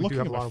 You're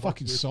looking at my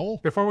fucking soul.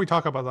 Before we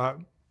talk about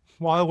that,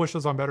 while I wish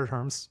us on better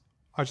terms,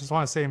 I just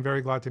want to say I'm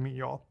very glad to meet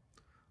you all.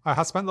 I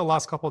have spent the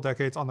last couple of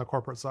decades on the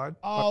corporate side.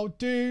 Oh,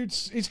 dude,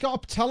 he's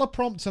got a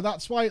teleprompter.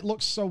 That's why it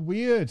looks so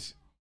weird.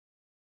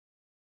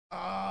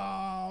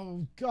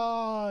 Oh,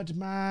 God,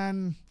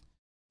 man.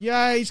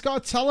 Yeah, he's got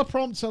a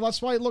teleprompter.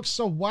 That's why it looks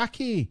so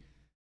wacky.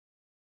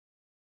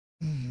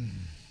 You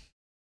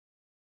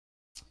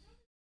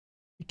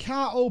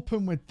can't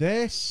open with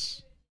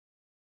this.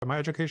 My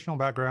educational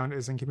background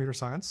is in computer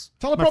science.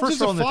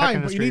 Teleprompters are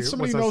fine, but you need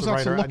somebody who knows how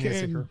to look at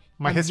it.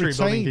 My history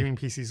building gaming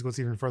PCs goes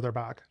even further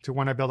back to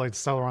when I built a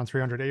Celeron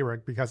 300A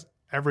rig because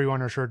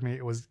everyone assured me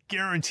it was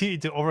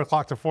guaranteed to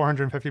overclock to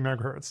 450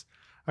 megahertz.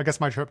 I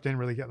guess my trip didn't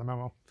really get the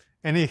memo.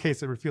 In any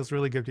case, it feels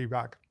really good to be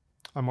back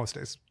on most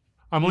days.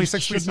 I'm only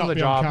 6 weeks into the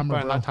job,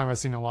 but in that time I've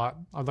seen a lot.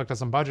 I've looked at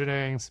some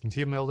budgeting, some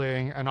team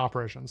building, and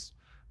operations.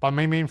 But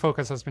my main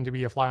focus has been to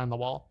be a fly on the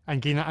wall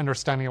and gain an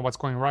understanding of what's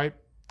going right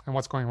and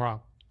what's going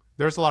wrong.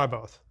 There's a lot of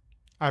both.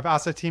 I've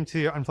asked the team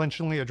to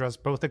unflinchingly address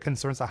both the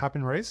concerns that have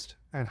been raised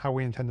and how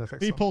we intend to fix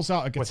them. He pulls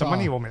out a guitar. With the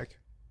money we'll make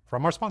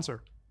from our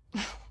sponsor.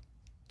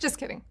 Just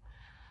kidding.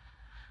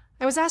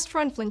 I was asked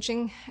for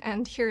unflinching,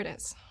 and here it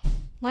is.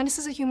 Linus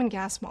is a human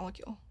gas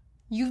molecule.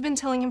 You've been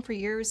telling him for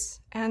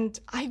years, and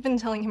I've been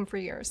telling him for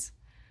years.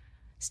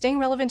 Staying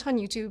relevant on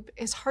YouTube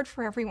is hard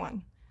for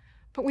everyone,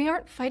 but we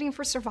aren't fighting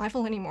for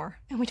survival anymore,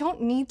 and we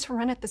don't need to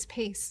run at this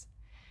pace.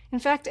 In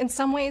fact, in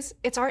some ways,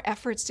 it's our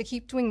efforts to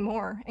keep doing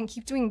more and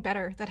keep doing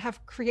better that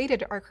have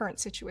created our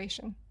current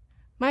situation.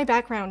 My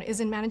background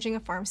is in managing a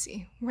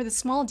pharmacy, where the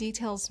small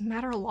details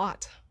matter a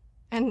lot.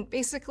 And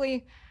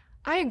basically,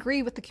 I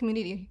agree with the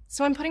community,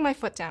 so I'm putting my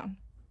foot down.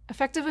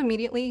 Effective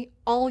immediately,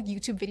 all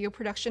YouTube video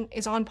production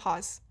is on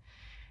pause.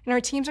 And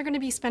our teams are going to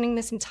be spending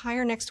this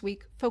entire next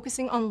week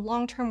focusing on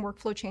long-term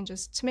workflow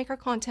changes to make our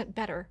content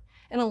better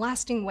in a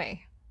lasting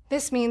way.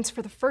 This means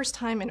for the first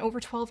time in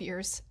over 12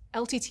 years,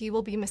 LTT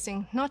will be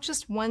missing not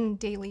just one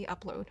daily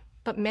upload,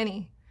 but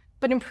many.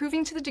 But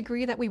improving to the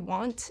degree that we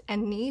want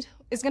and need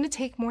is going to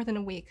take more than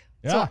a week.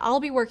 Yeah. So I'll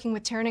be working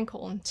with Taryn and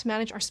Colton to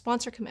manage our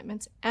sponsor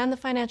commitments and the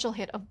financial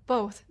hit of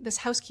both this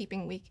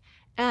housekeeping week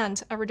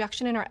and a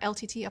reduction in our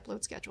LTT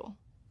upload schedule.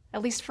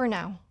 At least for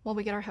now, while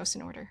we get our house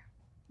in order.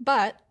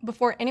 But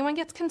before anyone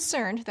gets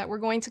concerned that we're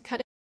going to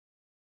cut it...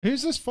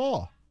 Who's this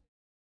for?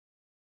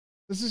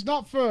 This is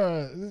not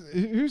for...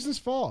 Who's this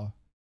for?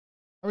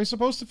 Are we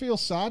supposed to feel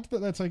sad that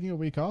they're taking a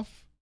week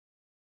off?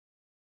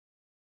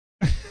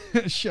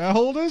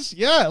 Shareholders?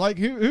 Yeah, like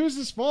who's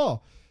this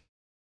for?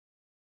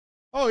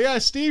 Oh yeah,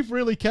 Steve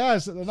really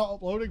cares that they're not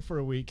uploading for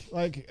a week.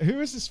 Like, who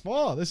is this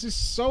for? This is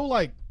so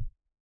like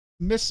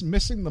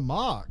missing the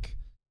mark.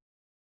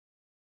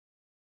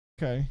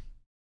 Okay.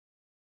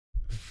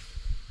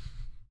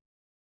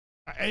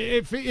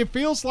 It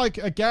feels like,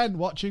 again,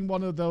 watching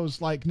one of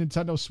those like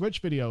Nintendo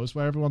Switch videos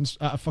where everyone's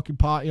at a fucking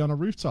party on a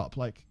rooftop.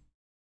 Like,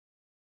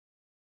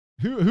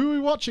 who are we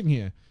watching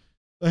here?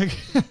 Like,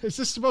 is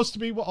this supposed to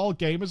be what all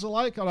gamers are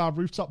like on our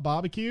rooftop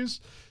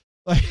barbecues?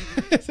 Like,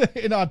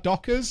 in our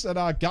Dockers and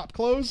our Gap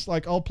clothes,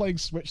 like all playing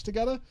Switch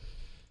together?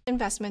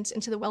 Investments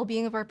into the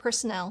well-being of our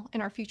personnel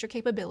and our future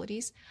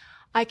capabilities,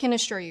 I can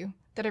assure you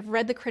that I've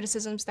read the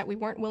criticisms that we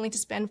weren't willing to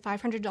spend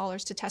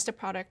 $500 to test a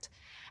product,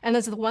 and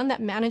as the one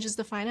that manages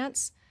the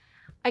finance,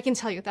 I can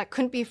tell you that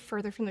couldn't be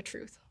further from the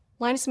truth.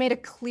 Linus made a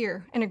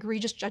clear and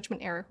egregious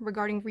judgment error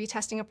regarding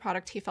retesting a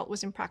product he felt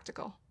was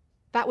impractical.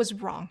 That was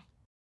wrong.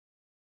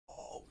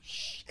 Oh,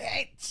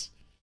 shit!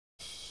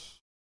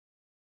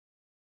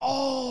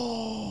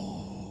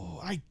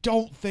 Oh,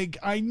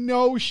 I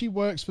know she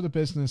works for the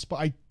business, but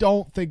I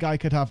don't think I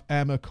could have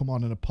Emma come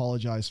on and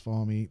apologize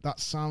for me.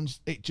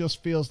 It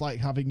just feels like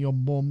having your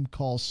mum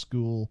call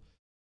school.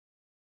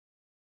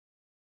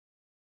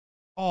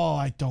 Oh,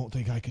 I don't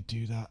think I could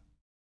do that.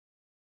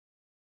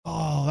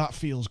 Oh, that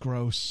feels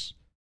gross.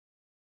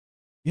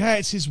 Yeah,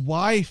 it's his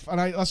wife, and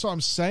that's what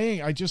I'm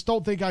saying. I just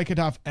don't think I could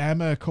have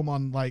Emma come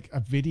on like a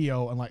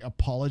video and like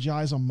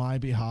apologize on my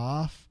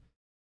behalf.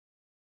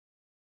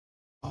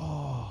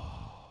 Oh.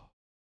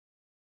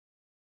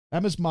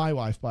 Emma's my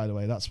wife, by the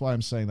way. That's why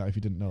I'm saying that if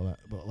you didn't know that.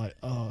 But like,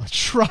 oh,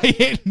 try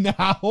it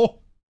now.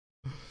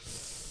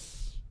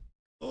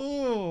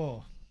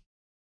 Oh.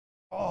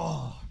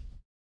 Oh.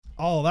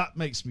 Oh, that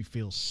makes me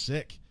feel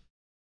sick.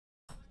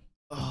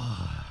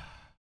 Oh.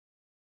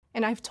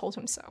 And I've told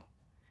him so.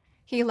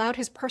 He allowed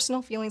his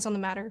personal feelings on the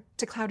matter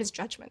to cloud his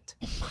judgment.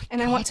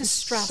 And I want to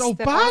stress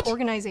that our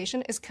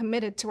organization is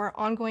committed to our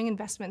ongoing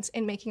investments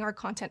in making our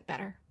content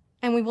better.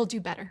 And we will do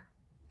better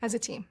as a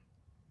team.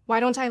 Why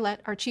don't I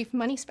let our chief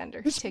money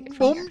spender take it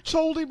from here?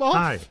 Told him off.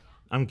 Hi,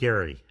 I'm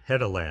Gary,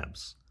 head of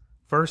labs.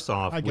 First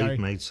off, we've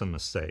made some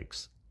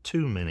mistakes.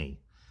 Too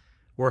many.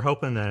 We're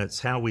hoping that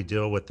it's how we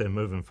deal with them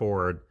moving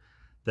forward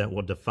that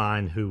will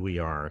define who we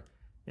are.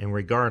 And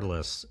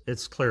regardless,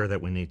 it's clear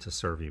that we need to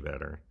serve you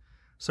better.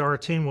 So our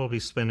team will be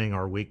spending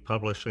our week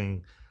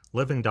publishing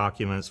living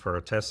documents for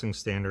our testing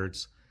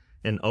standards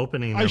and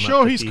opening them up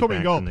to he's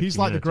coming up. He's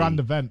like the grand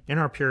event. And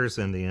our peers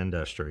in the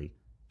industry.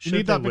 You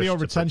need that video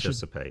retention.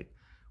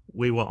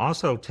 We will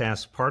also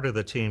task part of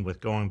the team with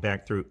going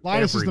back through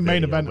Linus every is the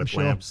main video event, with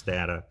labs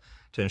data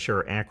to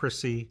ensure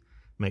accuracy,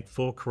 make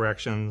full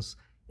corrections,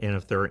 and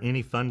if there are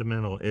any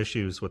fundamental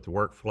issues with the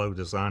workflow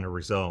design or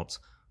results,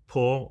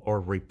 pull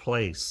or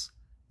replace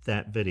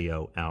that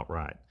video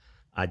outright.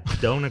 I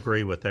don't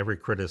agree with every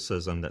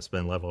criticism that's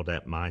been leveled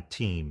at my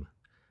team.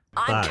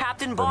 I'm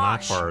Captain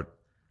Bosch. For my part,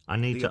 I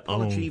need to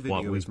own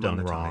what we've done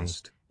wrong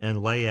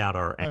and lay out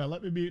our...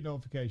 let me mute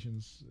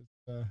notifications.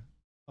 It's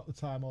not the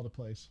time or the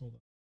place. Hold on.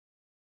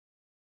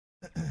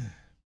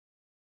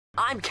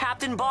 I'm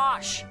Captain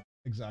Bosch.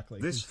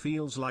 Exactly. This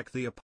feels like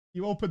the...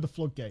 You opened the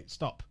floodgate.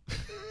 Stop.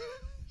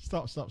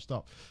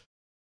 Stop.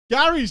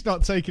 Gary's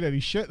not taking any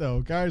shit,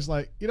 though. Gary's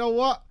like, you know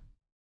what?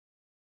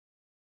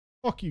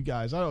 Fuck you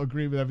guys. I don't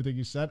agree with everything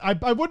you said.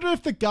 I wonder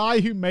if the guy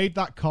who made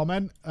that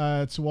comment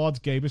towards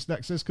Gamers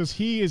Nexus, because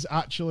he is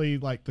actually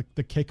like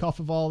the kickoff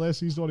of all this.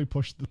 He's the one who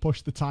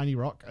pushed the tiny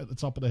rock at the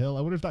top of the hill.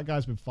 I wonder if that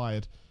guy's been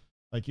fired.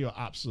 Like, you're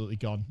absolutely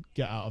gone.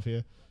 Get out of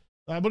here.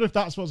 I wonder if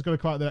that's what's going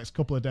to come out the next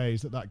couple of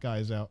days, that guy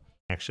is out.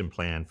 Action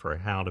plan for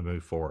how to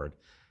move forward.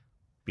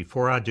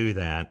 Before I do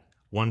that,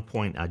 one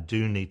point I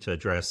do need to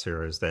address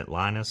here is that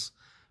Linus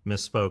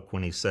misspoke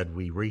when he said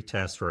we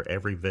retest for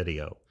every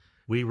video.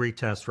 We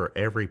retest for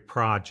every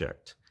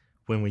project.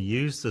 When we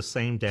use the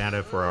same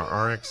data for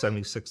our RX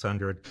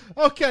 7600.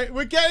 Okay,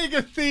 we're getting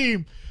a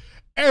theme.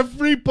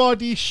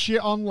 Everybody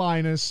shit on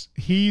Linus.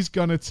 He's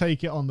going to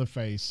take it on the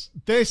face.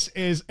 This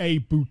is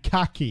a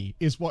bukkake,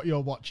 is what you're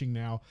watching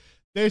now.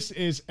 This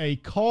is a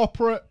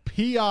corporate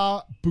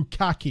PR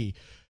bukkake.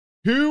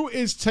 Who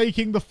is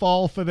taking the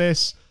fall for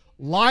this?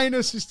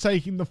 Linus is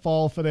taking the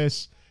fall for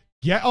this.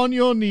 Get on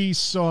your knees,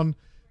 son,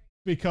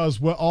 because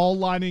we're all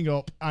lining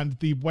up, and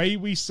the way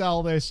we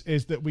sell this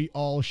is that we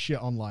all shit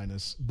on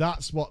Linus.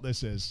 That's what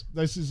this is.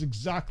 This is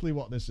exactly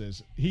what this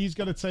is. He's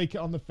going to take it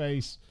on the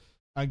face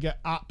and get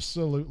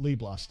absolutely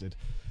blasted.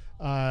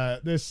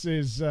 This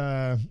is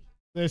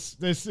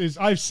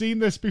I've seen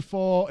this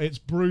before. It's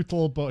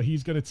brutal, but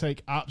he's going to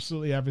take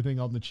absolutely everything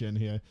on the chin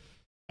here.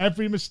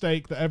 Every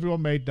mistake that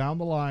everyone made down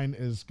the line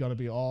is going to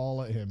be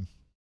all at him.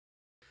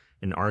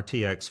 In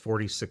RTX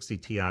 4060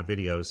 Ti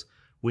videos,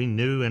 we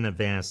knew in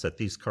advance that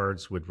these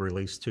cards would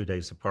release 2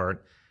 days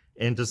apart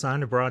and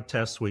designed a broad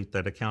test suite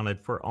that accounted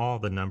for all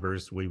the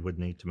numbers we would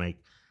need to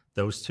make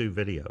those two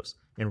videos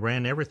and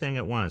ran everything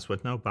at once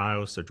with no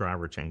BIOS or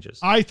driver changes.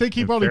 I think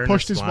he probably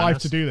pushed his wife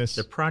to do this.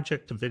 The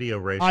project to video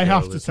ratio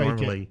is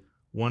normally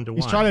 1-to-1.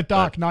 He's trying to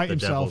Dark but Knight the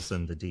himself. devil's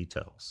in the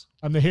details.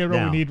 I'm the hero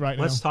Now, we need right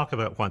now. Let's talk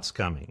about what's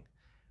coming.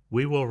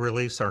 We will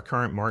release our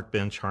current Mark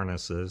Bench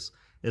harnesses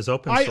as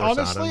open source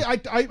honestly,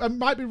 items. I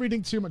might be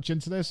reading too much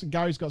into this, and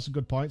Gary's got some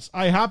good points.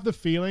 I have the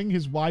feeling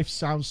his wife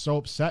sounds so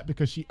upset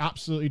because she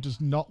absolutely does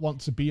not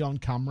want to be on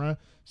camera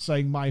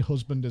saying my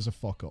husband is a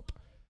fuck up.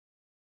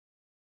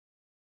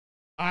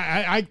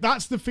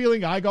 That's the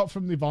feeling I got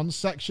from the Yvonne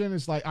section.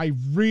 Is like, I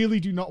really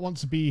do not want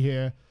to be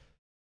here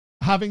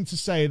having to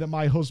say that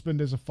my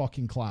husband is a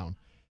fucking clown.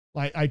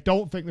 Like, I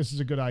don't think this is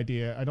a good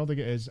idea. I don't think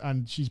it is.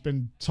 And she's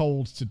been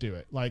told to do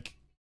it. Like,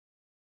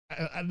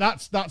 and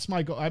that's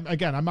my goal.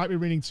 Again, I might be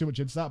reading too much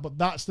into that, but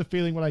that's the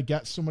feeling when I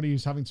get somebody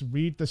who's having to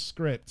read the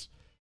script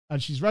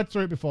and she's read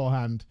through it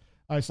beforehand.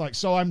 It's like,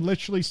 so I'm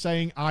literally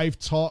saying I've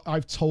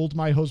told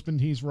my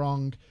husband he's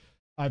wrong.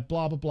 I've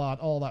blah, blah, blah,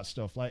 all that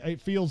stuff. Like, it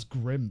feels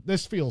grim.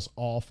 This feels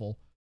awful.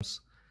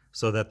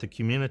 So that the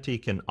community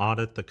can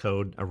audit the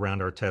code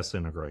around our test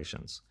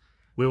integrations.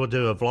 We will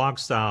do a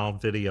vlog-style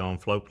video on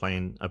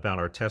Floatplane about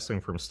our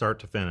testing from start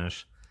to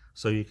finish,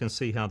 so you can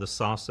see how the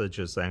sausage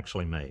is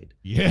actually made.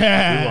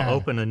 Yeah! We will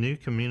open a new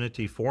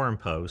community forum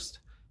post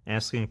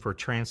asking for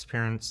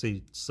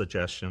transparency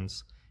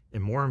suggestions,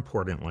 and more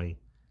importantly,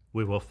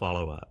 we will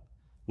follow up.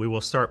 We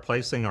will start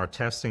placing our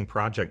testing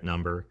project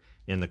number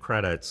in the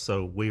credits,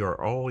 so we are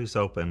always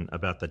open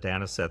about the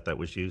data set that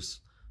was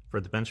used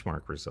for the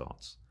benchmark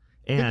results.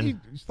 And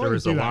there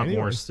is a lot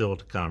more still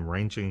to come,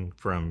 ranging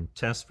from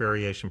test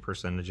variation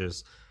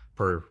percentages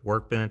per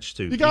workbench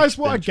to you guys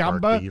want a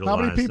gamba? How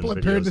many people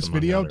appear in this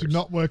video do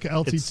not work at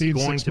LTT in 6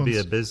 months? It's going to be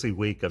a busy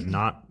week of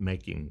not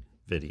making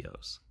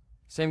videos.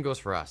 Same goes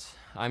for us.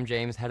 I'm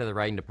James, head of the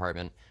writing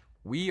department.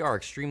 We are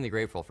extremely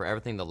grateful for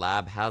everything the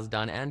lab has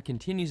done and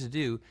continues to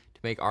do to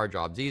make our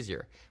jobs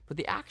easier. But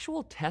the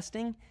actual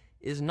testing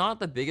is not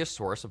the biggest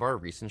source of our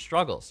recent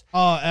struggles.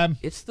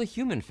 It's the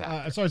human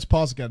factor. Sorry to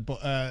pause again,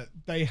 but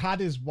they had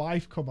his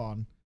wife come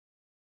on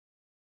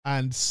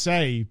and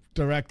say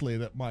directly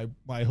that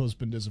my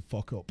husband is a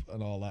fuck up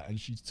and all that, and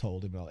she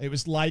told him all. It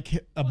was like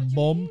a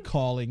mum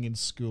calling in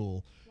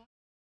school.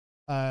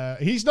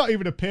 He's not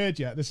even appeared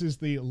yet. This is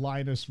the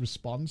Linus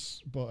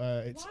response, but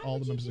it's all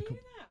the members of the.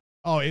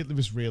 Oh, it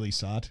was really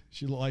sad.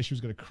 She looked like she was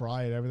going to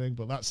cry and everything,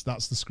 but that's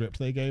the script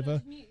they gave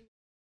her.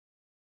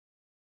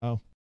 Oh.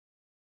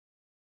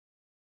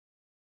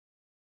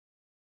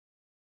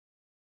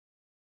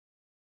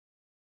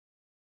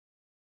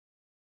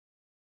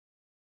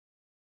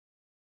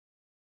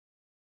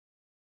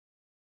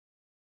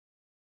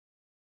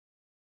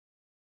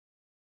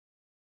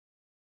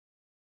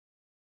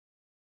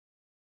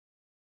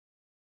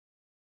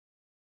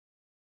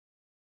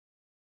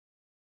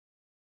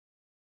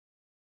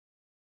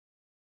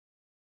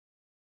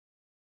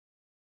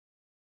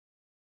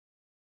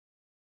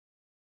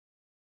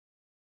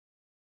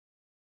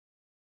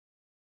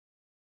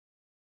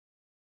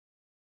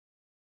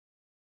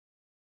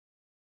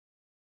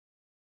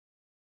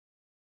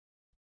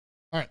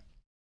 All right.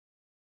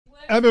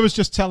 Emma was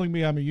just telling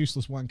me I'm a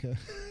useless wanker.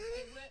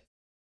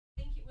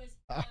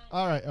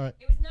 All right, all right.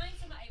 It was 9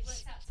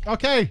 to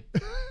okay.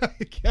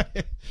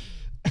 Okay.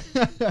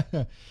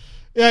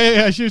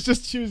 Yeah. She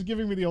was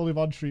giving me the old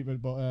Yvonne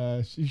treatment,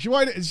 but she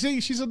wanted. See,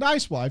 she's a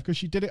nice wife because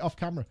she did it off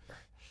camera.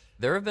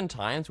 There have been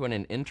times when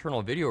an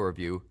internal video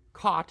review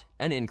caught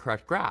an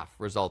incorrect graph,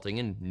 resulting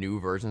in new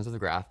versions of the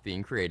graph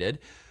being created,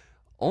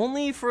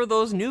 only for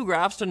those new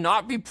graphs to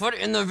not be put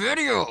in the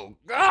video.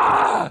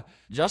 Ah!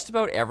 Just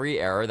about every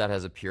error that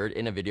has appeared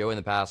in a video in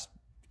the past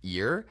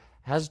year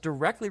has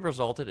directly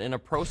resulted in a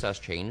process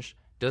change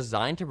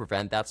designed to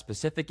prevent that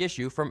specific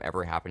issue from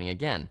ever happening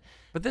again.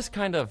 But this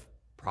kind of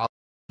problem...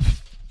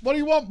 What do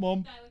you want,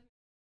 Mum?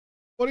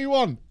 What do you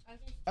want?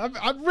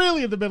 I'm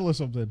really in the middle of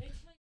something.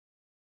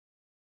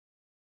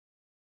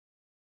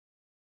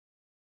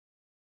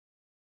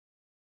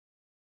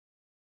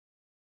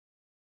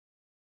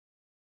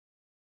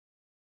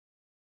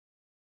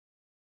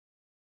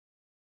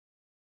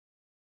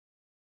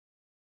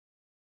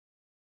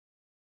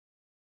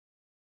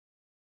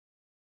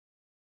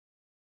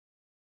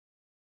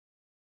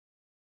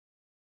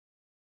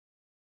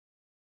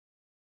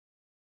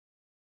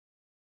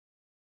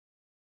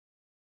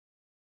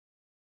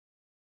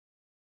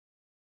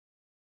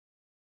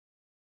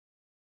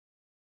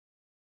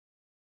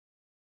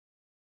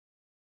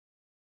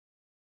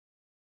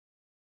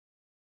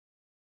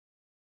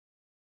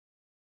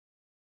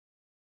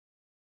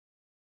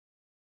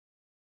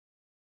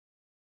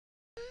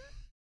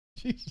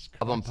 Jesus Christ.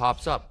 Problem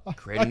pops up.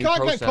 Creating I new can't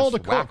process, get called a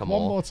cook one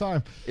whack-a-mole, more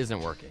time.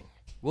 isn't working.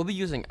 We'll be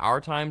using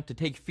our time to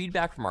take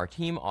feedback from our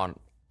team on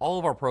all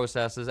of our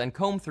processes and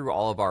comb through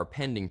all of our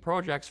pending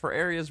projects for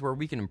areas where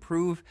we can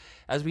improve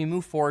as we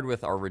move forward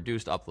with our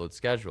reduced upload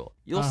schedule.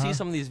 You'll see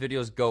some of these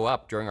videos go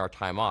up during our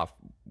time off.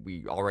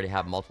 We already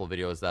have multiple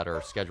videos that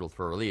are scheduled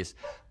for release,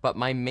 but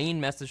my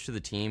main message to the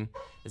team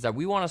is that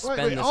we want to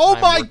spend this time oh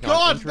my working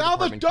God, on now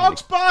the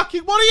dog's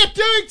barking. What are you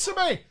doing to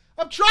me?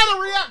 I'm trying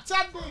to react,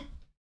 Andy.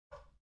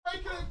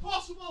 Making it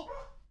impossible.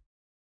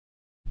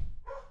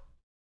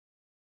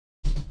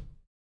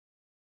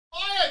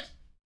 Quiet.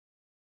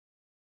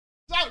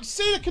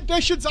 See the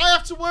conditions I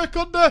have to work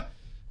under.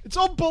 It's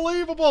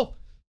unbelievable.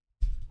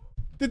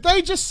 Did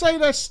they just say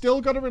they're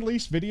still going to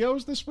release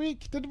videos this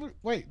week?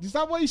 Wait, is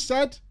that what he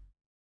said?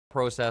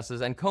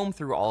 Processes and comb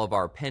through all of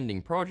our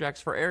pending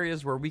projects for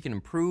areas where we can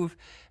improve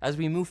as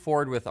we move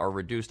forward with our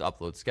reduced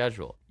upload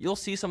schedule. You'll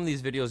see some of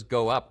these videos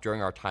go up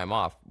during our time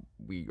off.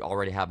 We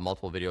already have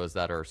multiple videos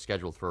that are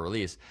scheduled for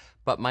release,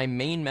 but my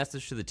main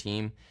message to the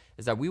team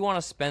is that we want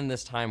to spend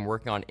this time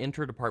working on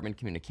inter-department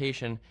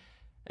communication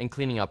and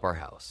cleaning up our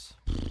house.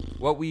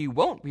 What we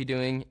won't be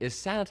doing is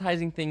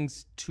sanitizing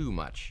things too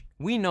much.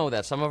 We know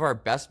that some of our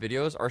best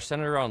videos are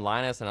centered around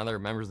Linus and other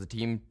members of the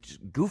team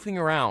just goofing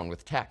around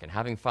with tech and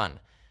having fun.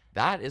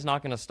 That is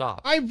not going to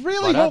stop. I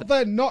really hope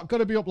they're not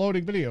going to be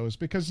uploading videos,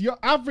 because your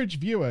average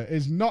viewer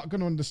is not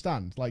going to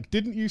understand. Like,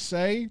 didn't you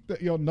say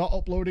that you're not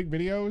uploading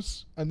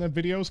videos and then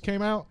videos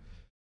came out?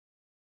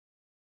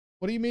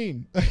 What do you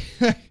mean?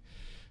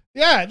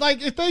 Yeah,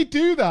 like, if they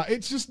do that,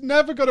 it's just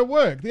never going to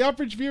work. The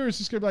average viewer is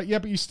just going to be like, yeah,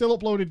 but you still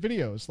uploaded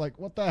videos. Like,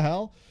 what the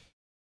hell?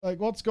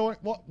 Like, what's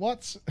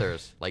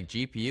There's, like,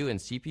 GPU and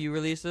CPU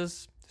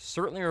releases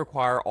certainly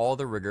require all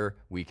the rigor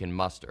we can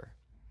muster.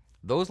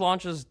 Those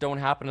launches don't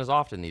happen as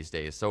often these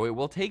days, so it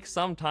will take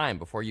some time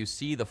before you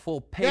see the full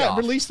payoff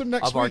release them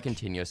next of our week.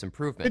 continuous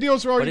improvement.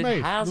 Videos are already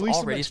made. But it has Release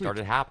them already next week.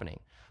 started happening.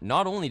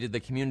 Not only did the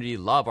community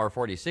love our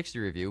 4060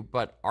 review,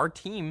 but our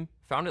team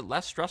found it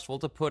less stressful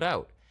to put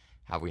out.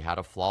 Have we had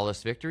a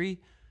flawless victory?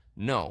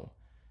 No.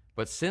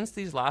 But since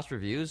these last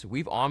reviews,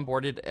 we've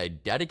onboarded a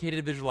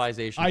dedicated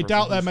visualization. I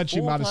doubt they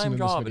mentioned Madison in this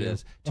job video. It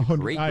is to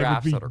create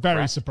graphs that are very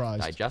correct,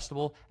 surprised.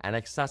 digestible, and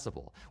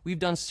accessible. We've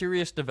done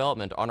serious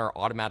development on our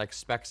automatic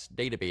specs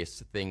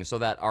database thing so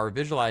that our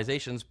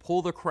visualizations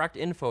pull the correct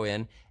info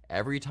in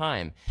every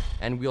time.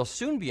 And we'll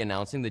soon be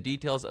announcing the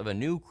details of a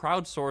new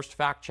crowdsourced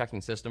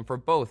fact-checking system for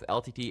both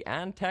LTT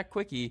and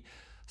TechQuickie,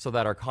 so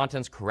that our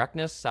content's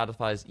correctness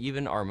satisfies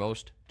even our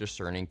most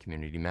discerning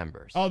community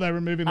members. Oh, they're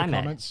removing the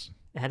comments.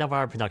 Head of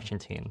our production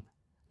team.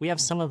 We have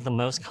some of the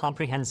most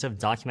comprehensive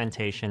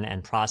documentation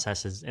and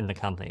processes in the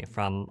company,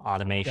 from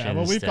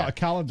automations we've to got a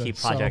calendar, keep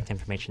project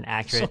information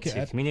accurate, to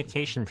Ed.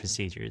 communication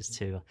procedures,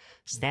 to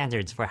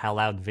standards for how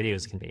loud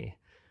videos can be.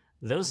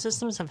 Those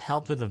systems have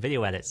helped with the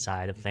video edit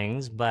side of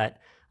things, but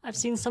I've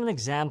seen some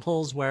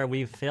examples where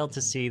we've failed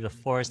to see the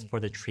forest for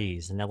the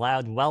trees and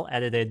allowed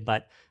well-edited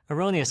but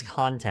erroneous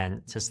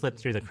content to slip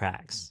through the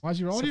cracks. Why's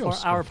your audio So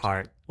for our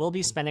part, we'll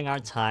be spending our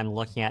time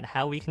looking at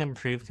how we can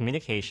improve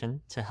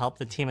communication to help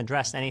the team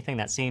address anything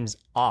that seems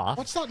off.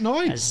 What's that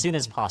noise? As soon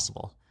as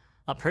possible.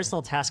 A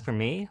personal task for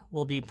me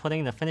will be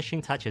putting the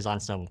finishing touches on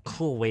some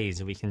cool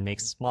ways we can make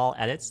small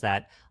edits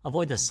that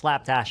avoid the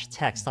slapdash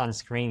text on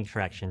screen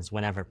corrections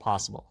whenever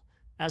possible.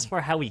 As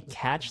for how we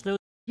catch those...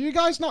 Do you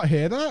guys not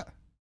hear that?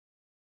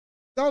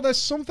 No,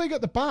 there's something at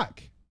the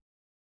back.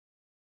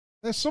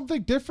 There's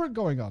something different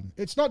going on.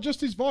 It's not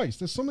just his voice.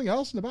 There's something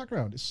else in the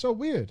background. It's so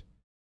weird.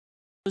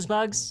 Those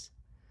bugs?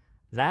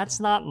 That's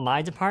not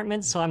my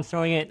department, so I'm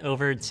throwing it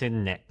over to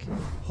Nick.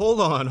 Hold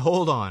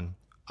on.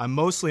 I'm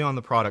mostly on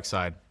the product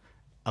side.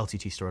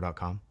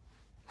 LTTstore.com.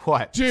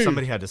 What? Dude.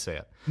 Somebody had to say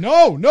it.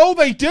 No,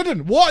 they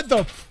didn't. What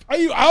the? Are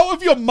you out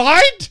of your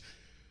mind?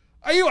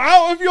 Are you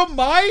out of your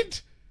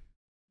mind?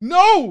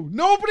 No,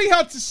 nobody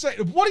had to say.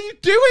 What are you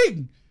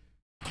doing?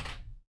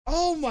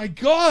 Oh my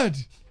god.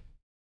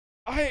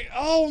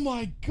 Oh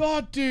my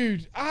god,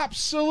 dude.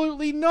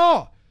 Absolutely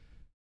not.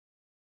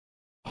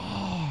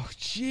 Oh,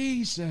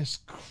 Jesus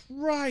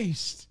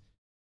Christ.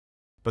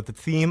 But the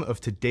theme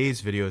of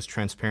today's video is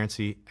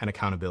transparency and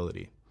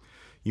accountability.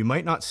 You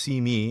might not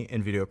see me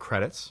in video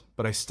credits,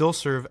 but I still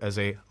serve as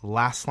a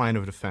last line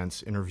of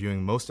defense in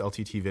reviewing most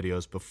LTT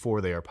videos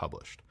before they are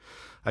published.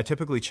 I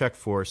typically check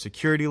for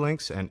security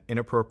links and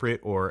inappropriate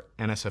or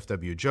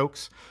NSFW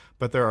jokes,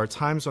 but there are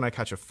times when I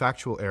catch a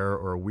factual error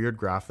or a weird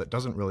graph that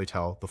doesn't really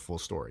tell the full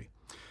story.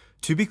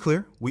 To be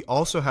clear, we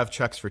also have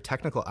checks for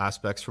technical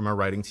aspects from our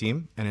writing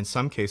team, and in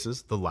some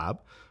cases, the lab,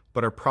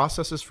 but our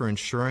processes for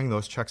ensuring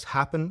those checks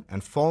happen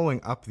and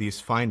following up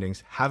these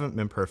findings haven't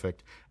been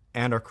perfect,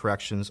 and our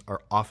corrections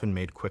are often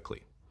made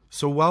quickly.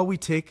 So while we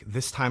take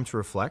this time to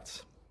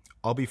reflect,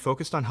 I'll be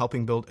focused on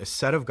helping build a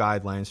set of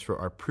guidelines for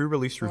our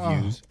pre-release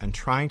reviews and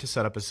trying to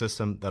set up a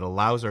system that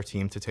allows our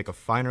team to take a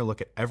finer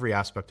look at every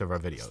aspect of our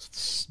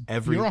videos,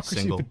 every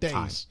single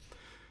time.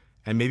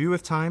 And maybe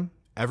with time,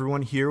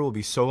 everyone here will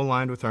be so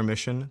aligned with our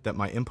mission that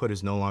my input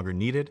is no longer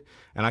needed,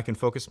 and I can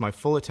focus my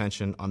full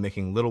attention on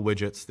making little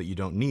widgets that you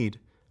don't need,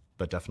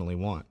 but definitely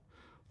want.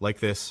 Like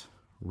this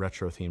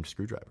retro-themed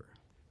screwdriver.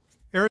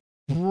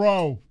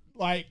 Bro,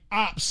 like,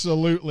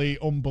 absolutely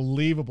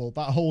unbelievable.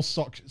 That whole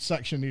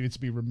section needed to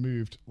be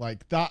removed.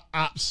 Like, that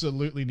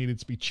absolutely needed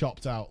to be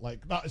chopped out.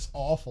 Like, that is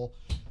awful.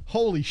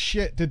 Holy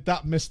shit, did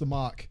that miss the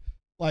mark.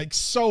 Like,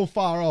 so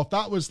far off.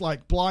 That was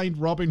like blind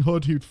Robin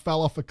Hood who'd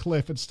fell off a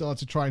cliff and still had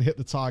to try and hit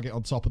the target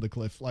on top of the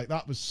cliff. Like,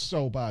 that was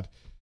so bad.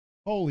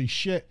 Holy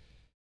shit.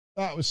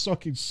 That was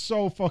sucking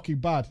so fucking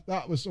bad.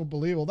 That was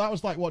unbelievable. That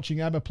was like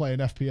watching Emma play an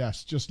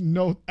FPS. Just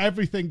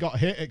everything got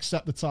hit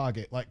except the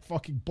target. Like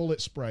fucking bullet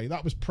spray.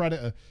 That was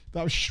Predator.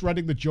 That was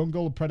shredding the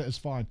jungle and Predator's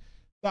fine.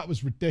 That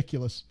was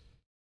ridiculous.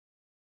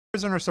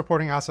 Prisoner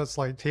supporting assets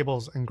like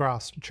tables and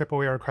graphs chip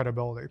away our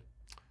credibility.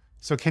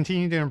 So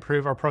continuing to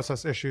improve our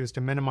process issues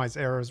to minimize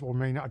errors will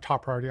remain a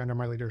top priority under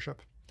my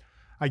leadership.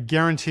 I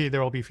guarantee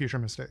there will be future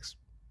mistakes.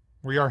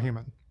 We are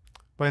human.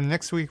 But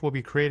next week we'll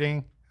be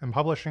creating and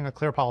publishing a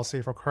clear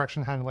policy for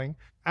correction handling,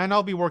 and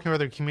I'll be working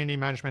with our community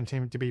management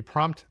team to be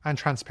prompt and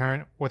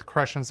transparent with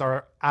corrections that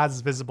are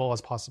as visible as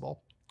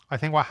possible. I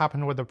think what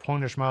happened with the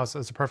Polish mouse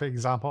is a perfect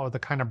example of the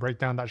kind of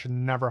breakdown that should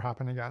never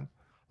happen again.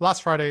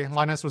 Last Friday,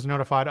 Linus was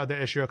notified of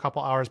the issue a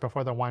couple hours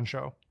before the wine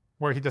show,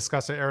 where he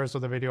discussed the errors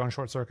of the video on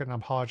short circuit and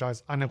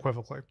apologized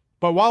unequivocally.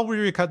 But while we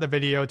recut the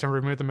video to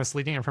remove the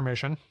misleading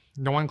information,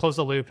 no one closed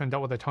the loop and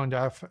dealt with the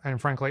tone-deaf and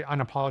frankly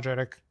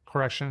unapologetic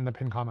correction in the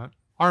pinned comment.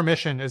 Our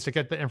mission is to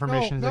get the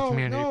information to the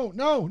community.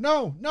 No,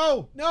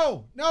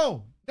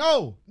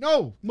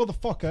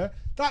 motherfucker.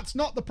 That's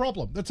not the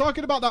problem. They're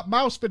talking about that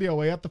mouse video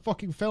where you had the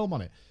fucking film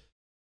on it.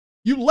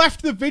 You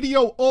left the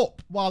video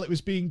up while it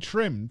was being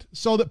trimmed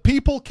so that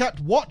people kept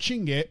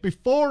watching it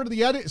before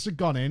the edits had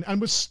gone in and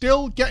was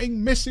still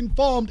getting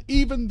misinformed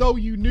even though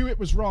you knew it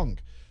was wrong.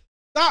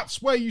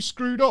 That's where you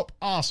screwed up,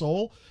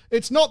 arsehole.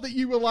 It's not that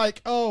you were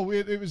like, oh,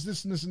 it was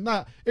this and this and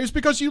that. It was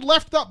because you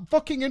left that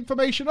fucking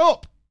information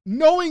up,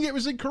 knowing it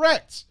was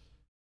incorrect.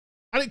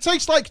 And it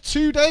takes like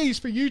 2 days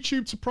for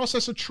YouTube to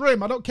process a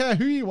trim. I don't care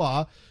who you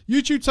are.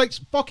 YouTube takes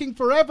fucking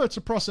forever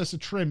to process a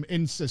trim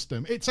in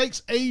system. It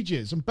takes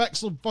ages, and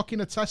Bex will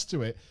fucking attest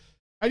to it.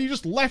 And you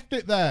just left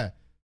it there.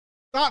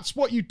 That's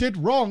what you did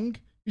wrong.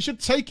 You should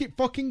take it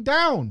fucking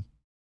down.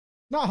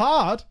 Not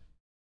hard.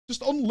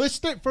 Just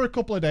unlist it for a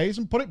couple of days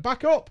and put it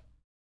back up.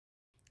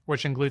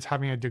 Which includes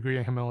having a degree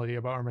of humility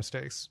about our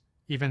mistakes,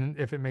 even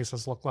if it makes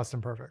us look less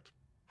than perfect.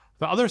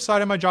 The other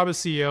side of my job as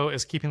CEO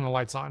is keeping the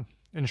lights on,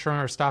 ensuring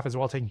our staff is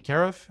well taken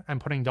care of,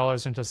 and putting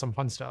dollars into some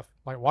fun stuff,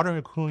 like water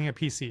and cooling a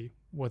PC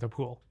with a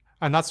pool.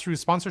 And that's through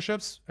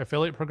sponsorships,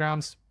 affiliate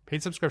programs,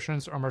 paid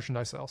subscriptions, or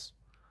merchandise sales.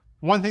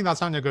 One thing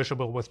that's not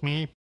negotiable with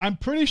me... I'm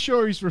pretty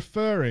sure he's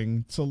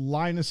referring to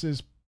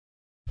Linus's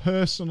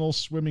personal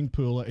swimming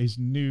pool at his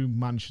new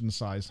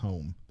mansion-sized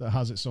home that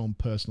has its own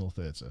personal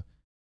theatre.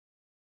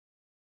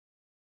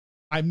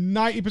 I'm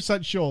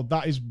 90% sure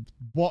that is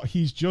what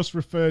he's just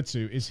referred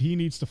to, is he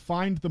needs to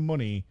find the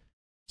money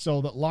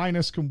so that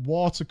Linus can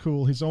water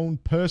cool his own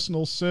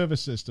personal server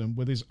system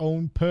with his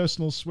own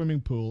personal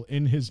swimming pool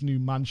in his new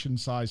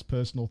mansion-sized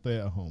personal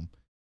theatre home.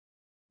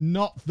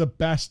 Not the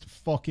best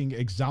fucking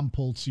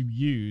example to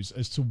use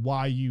as to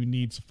why you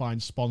need to find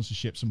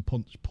sponsorships and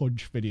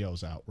punch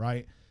videos out,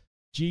 right?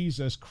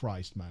 Jesus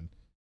Christ, man.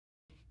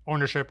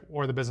 Ownership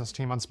or the business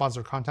team on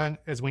sponsored content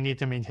is we need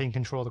to maintain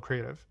control of the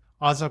creative.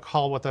 I was on a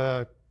call with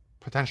a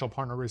potential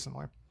partner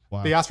recently.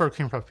 Wow. They asked for a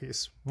cream puff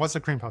piece. What's a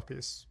cream puff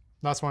piece?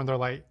 That's when they're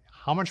like,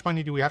 how much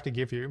money do we have to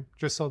give you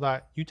just so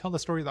that you tell the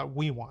story that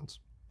we want?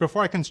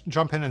 Before I can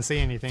jump in and say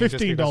anything, just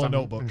because I'm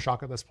in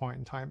shock at this point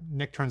in time,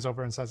 Nick turns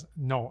over and says,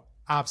 no,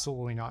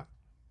 absolutely not.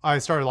 I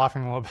started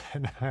laughing a little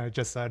bit. I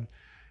just said,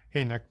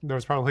 hey, Nick,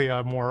 there's probably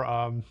a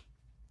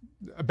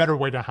better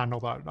way to handle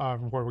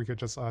that, where we could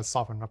just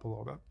soften up a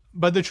little bit.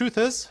 But the truth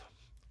is,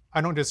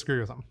 I don't disagree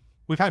with them.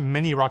 We've had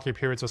many rocky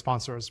periods with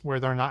sponsors where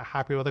they're not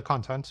happy with the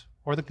content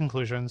or the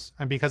conclusions,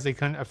 and because they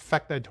couldn't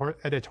affect the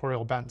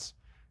editorial bents.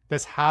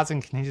 This has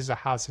and continues to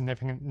have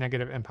significant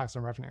negative impacts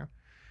on revenue.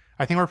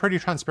 I think we're pretty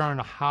transparent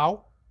on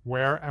how,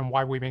 where, and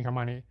why we make our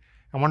money.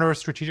 And one of our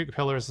strategic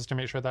pillars is to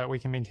make sure that we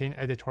can maintain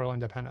editorial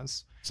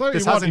independence. So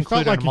this has felt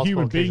included like multiple a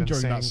human being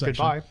occasions during that saying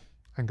section. goodbye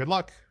and good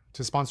luck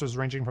to sponsors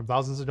ranging from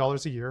thousands of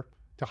dollars a year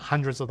to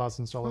hundreds of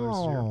thousands of dollars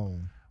a year,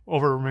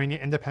 over remaining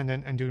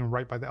independent and doing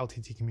right by the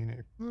LTT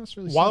community. That's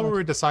really While sad. we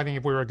were deciding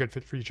if we were a good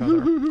fit for each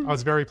other, I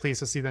was very pleased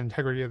to see the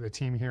integrity of the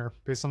team here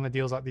based on the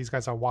deals that these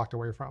guys have walked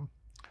away from.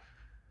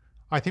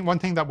 I think one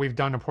thing that we've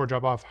done a poor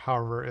job of,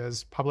 however,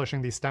 is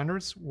publishing these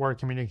standards where a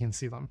community can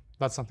see them.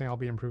 That's something I'll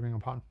be improving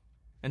upon.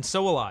 And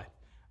so will I.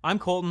 I'm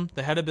Colton,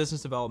 the head of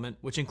business development,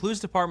 which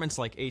includes departments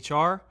like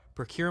HR,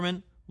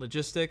 procurement,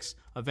 logistics,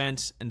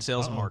 events, and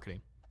sales and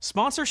marketing.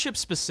 Sponsorships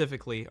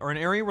specifically are an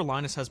area where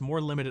Linus has more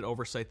limited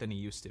oversight than he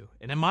used to.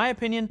 And in my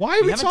opinion, we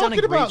haven't done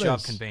a great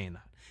job conveying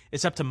that.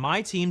 It's up to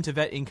my team to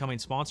vet incoming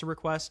sponsor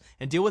requests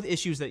and deal with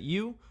issues that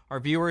you, our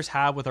viewers,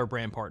 have with our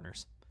brand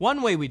partners.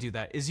 One way we do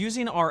that is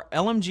using our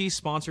LMG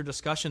sponsor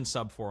discussion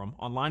subforum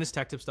on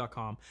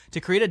linustechtips.com to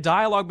create a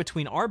dialogue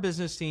between our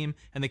business team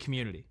and the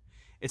community.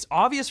 It's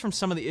obvious from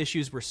some of the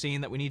issues we're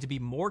seeing that we need to be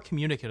more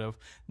communicative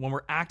when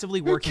we're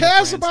actively working with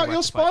brands to about your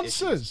rectify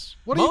sponsors? issues.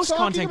 What are you Most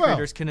talking content about?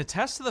 creators can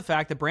attest to the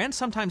fact that brands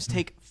sometimes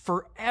take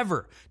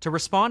forever to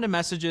respond to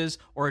messages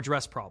or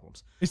address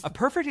problems. A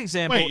perfect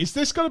example... Wait, is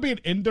this going to be an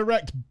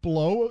indirect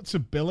blow to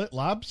Billet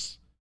Labs?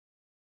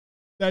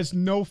 There's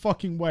no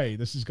fucking way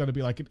this is going to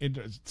be like an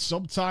indirect...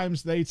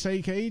 Sometimes they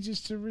take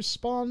ages to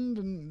respond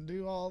and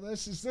do all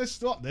this. Is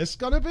this what this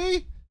going to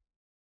be?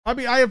 I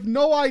mean, I have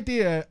no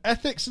idea.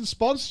 Ethics and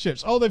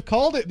sponsorships. Oh, they've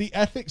called it the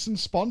ethics and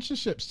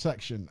sponsorships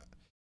section.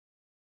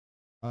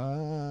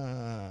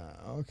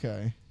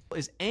 Okay.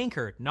 Is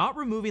anchored, not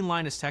removing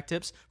Linus Tech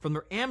Tips from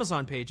their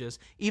Amazon pages,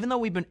 even though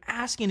we've been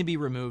asking to be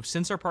removed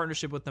since our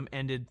partnership with them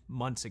ended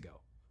months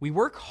ago. We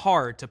work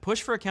hard to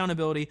push for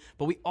accountability,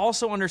 but we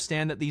also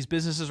understand that these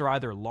businesses are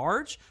either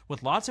large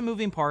with lots of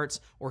moving parts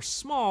or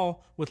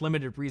small with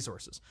limited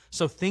resources.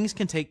 So things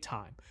can take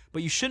time,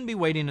 but you shouldn't be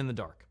waiting in the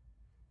dark.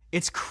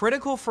 It's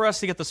critical for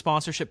us to get the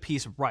sponsorship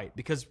piece right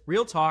because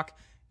real talk,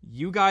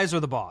 you guys are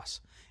the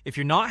boss. If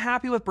you're not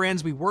happy with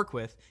brands we work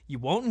with, you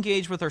won't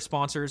engage with our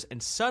sponsors,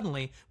 and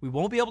suddenly we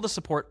won't be able to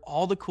support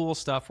all the cool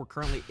stuff we're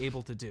currently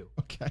able to do.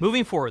 Okay.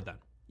 Moving forward then,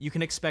 you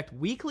can expect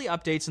weekly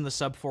updates in the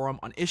subforum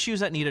on issues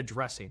that need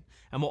addressing,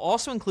 and we'll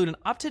also include an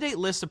up-to-date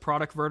list of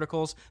product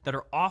verticals that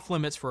are off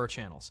limits for our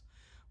channels.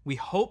 We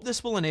hope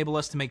this will enable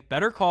us to make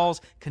better calls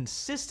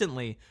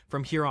consistently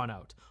from here on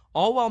out,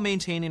 all while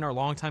maintaining our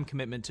long-time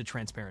commitment to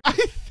transparency.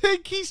 I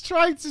think he's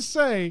trying to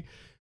say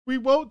we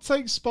won't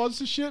take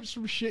sponsorships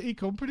from shitty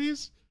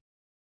companies.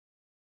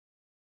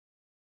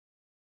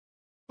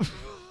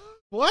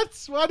 What?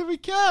 Why do we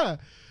care?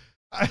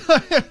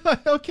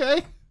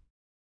 Okay.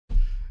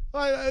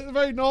 Like, it's a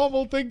very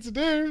normal thing to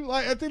do.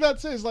 Like, I think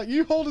that's it. It's like,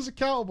 you hold us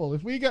accountable.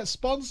 If we get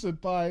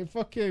sponsored by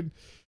fucking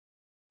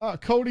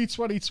Cody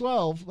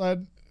 2012,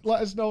 then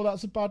let us know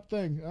that's a bad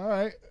thing. All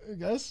right, I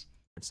guess.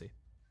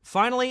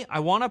 Finally,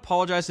 I want to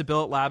apologize to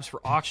Billet Labs for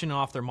auctioning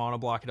off their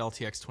monoblock at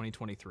LTX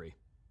 2023.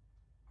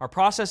 Our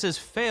processes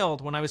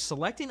failed when I was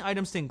selecting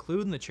items to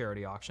include in the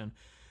charity auction,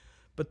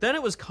 but then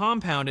it was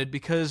compounded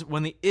because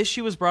when the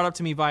issue was brought up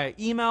to me via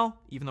email,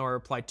 even though I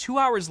replied 2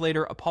 hours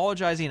later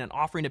apologizing and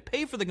offering to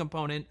pay for the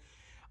component,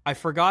 I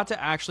forgot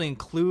to actually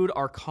include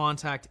our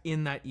contact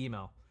in that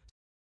email.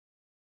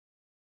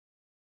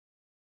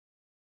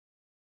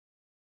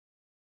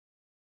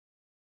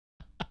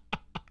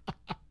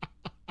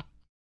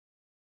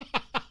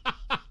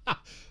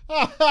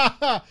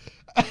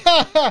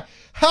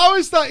 How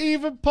is that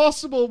even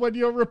possible when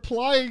you're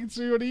replying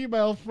to an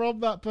email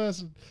from that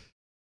person?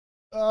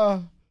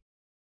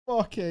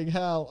 Fucking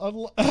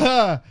hell.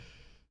 I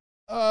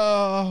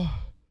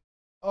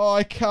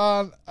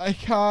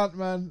can't,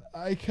 man.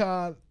 I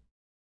can't.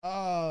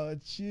 Oh,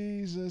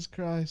 Jesus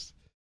Christ.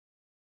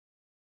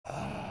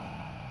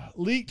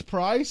 Leaked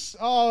price?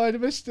 Oh, I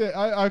missed it.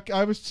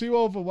 I was too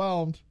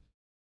overwhelmed.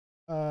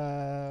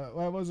 Where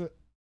was it? It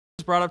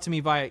was brought up to me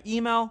via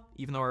email,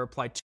 even though I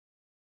replied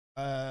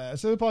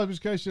so the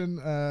publication,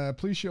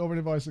 please shoot over an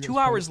invoice. 2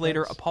 hours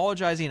later,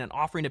 apologizing and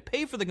offering to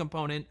pay for the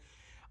component.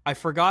 I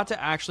forgot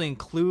to actually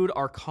include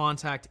our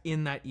contact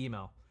in that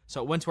email.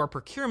 So it went to our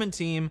procurement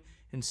team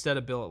instead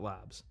of Billet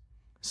Labs.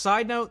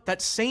 Side note,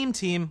 that same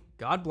team,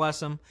 God bless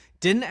them,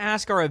 didn't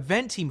ask our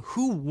event team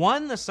who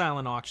won the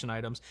silent auction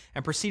items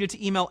and proceeded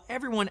to email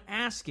everyone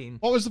asking.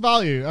 What was the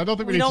value? I don't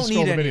think we need to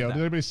scroll the video. Did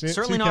anybody see it?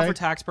 Certainly 2K? not for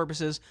tax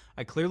purposes.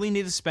 I clearly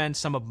need to spend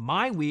some of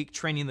my week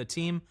training the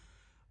team,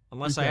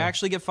 unless I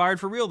actually get fired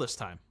for real this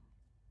time.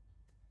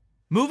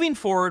 Moving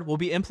forward, we'll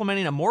be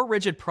implementing a more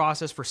rigid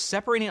process for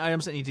separating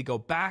items that need to go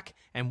back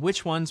and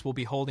which ones we'll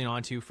be holding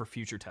onto for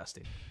future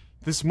testing.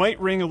 This might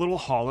ring a little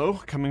hollow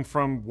coming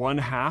from one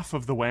half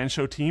of the WAN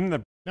Show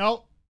team.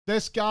 No,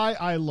 this guy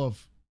I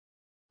love.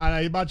 And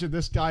I imagine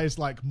this guy is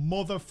like,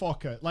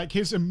 motherfucker. Like,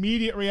 his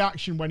immediate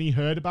reaction when he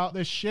heard about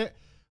this shit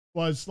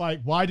was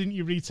like, why didn't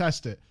you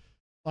retest it?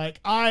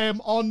 Like, I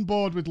am on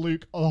board with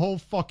Luke the whole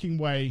fucking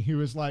way. He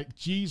was like,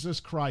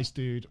 Jesus Christ,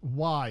 dude.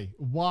 Why?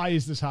 Why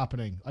is this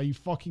happening? Are you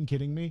fucking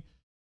kidding me?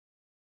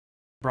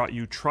 Brought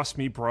you Trust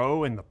Me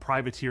Bro and the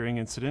privateering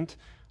incident,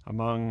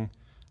 among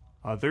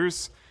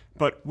others.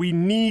 But we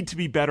need to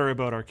be better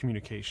about our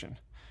communication.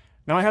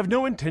 Now, I have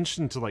no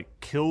intention to,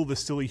 like, kill the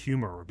silly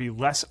humor or be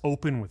less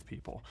open with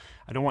people.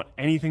 I don't want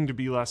anything to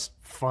be less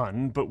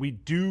fun, but we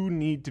do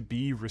need to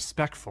be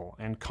respectful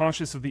and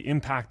conscious of the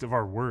impact of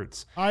our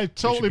words. I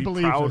totally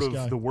believe this guy. We should be this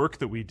proud of the work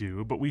that we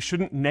do, but we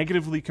shouldn't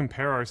negatively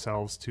compare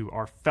ourselves to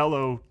our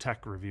fellow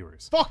tech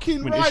reviewers.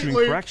 Fucking right,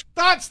 Luke.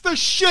 That's the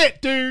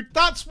shit, dude.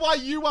 That's why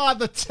you are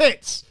the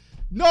tits.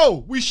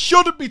 No, we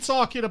shouldn't be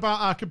talking about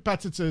our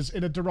competitors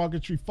in a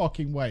derogatory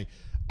fucking way.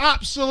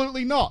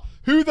 Absolutely not.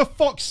 Who the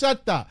fuck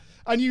said that?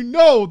 And you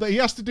know that he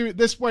has to do it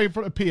this way in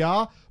front of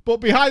PR, but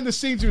behind the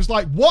scenes he was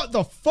like, what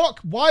the fuck?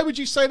 Why would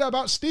you say that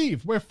about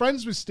Steve? We're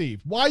friends with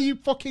Steve. Why are you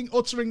fucking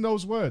uttering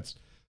those words?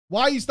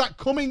 Why is that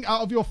coming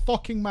out of your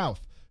fucking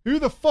mouth? Who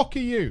the fuck are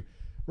you?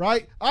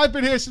 Right? I've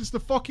been here since the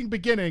fucking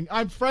beginning.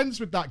 I'm friends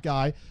with that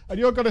guy, and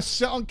you're going to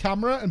sit on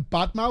camera and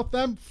badmouth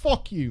them?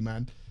 Fuck you,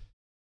 man.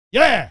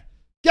 Yeah!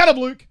 Get him,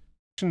 Luke!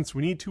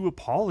 We need to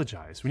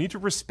apologize. We need to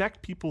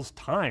respect people's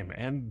time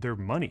and their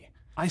money.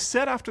 I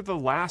said after the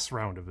last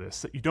round of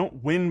this that you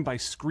don't win by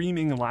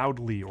screaming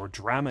loudly or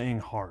dramaing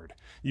hard.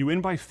 You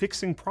win by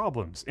fixing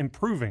problems,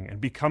 improving,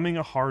 and becoming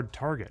a hard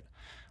target.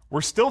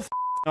 We're still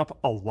f***ing up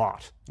a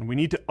lot, and we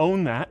need to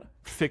own that,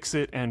 fix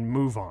it, and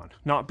move on,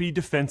 not be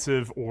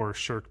defensive or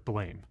shirk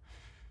blame.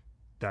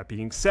 That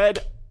being said,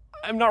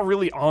 I'm not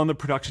really on the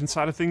production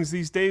side of things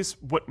these days.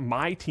 What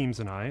my teams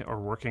and I are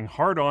working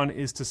hard on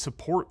is to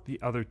support the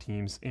other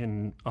teams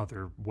in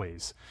other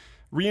ways.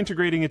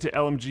 Reintegrating it to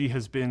LMG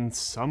has been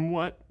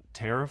somewhat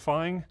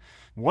terrifying.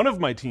 One of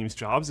my team's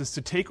jobs is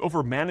to take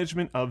over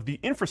management of the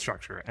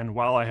infrastructure, and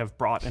while I have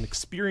brought an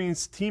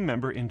experienced team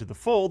member into the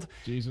fold,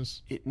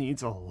 it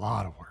needs a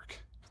lot of work.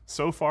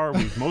 So far,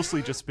 we've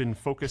mostly just been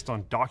focused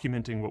on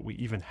documenting what we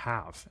even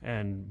have,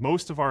 and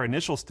most of our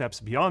initial steps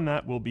beyond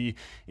that will be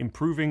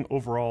improving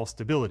overall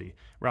stability,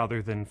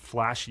 rather than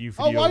flashy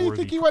video. Oh, why do you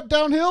think he went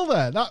downhill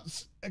there?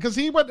 That's because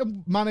he went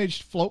and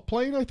managed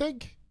Floatplane, I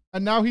think.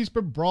 And now he's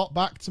been brought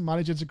back to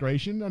manage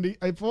integration. And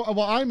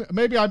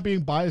maybe I'm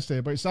being biased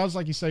here, but it sounds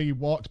like he's saying he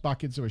walked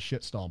back into a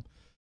shitstorm.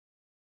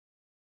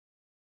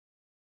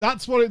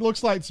 That's what it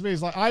looks like to me.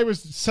 It's like I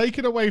was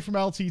taken away from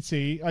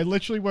LTT. I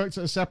literally worked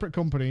at a separate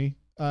company,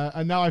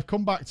 and now I've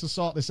come back to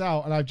sort this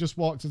out. And I've just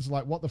walked into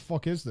like, what the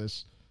fuck is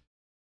this?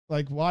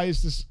 Like, why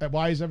is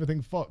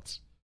everything fucked?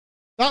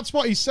 That's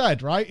what he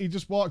said, right? He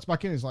just walked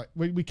back in. He's like,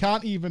 we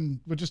can't even,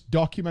 we're just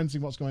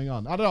documenting what's going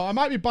on. I don't know. I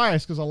might be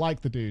biased because I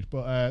like the dude,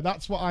 but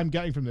that's what I'm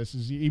getting from this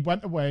is he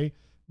went away.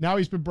 Now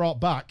he's been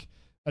brought back.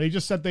 And he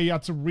just said they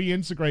had to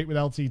reintegrate with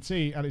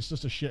LTT, and it's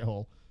just a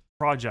shithole.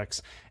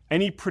 Projects.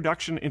 Any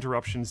production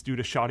interruptions due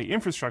to shoddy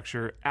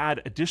infrastructure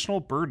add additional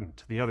burden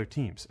to the other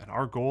teams. And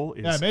our goal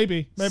is... Yeah,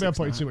 maybe I'm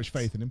putting too much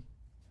faith in him.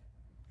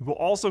 We will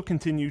also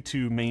continue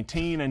to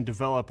maintain and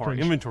develop our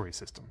inventory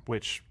system,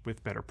 which,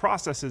 with better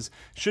processes,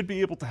 should be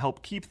able to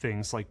help keep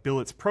things like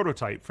Billet's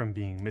prototype from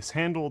being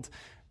mishandled,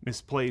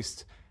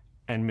 misplaced,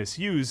 and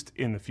misused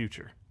in the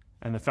future.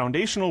 And the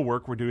foundational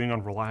work we're doing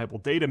on reliable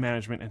data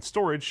management and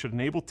storage should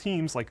enable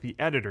teams like the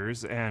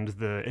editors and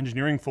the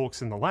engineering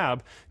folks in the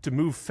lab to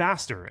move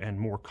faster and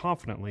more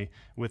confidently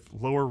with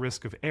lower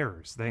risk of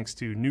errors, thanks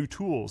to new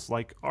tools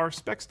like our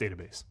specs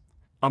database.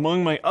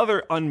 Among my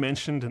other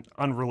unmentioned and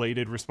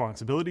unrelated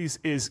responsibilities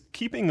is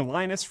keeping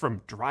Linus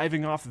from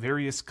driving off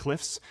various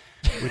cliffs,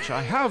 which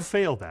I have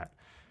failed at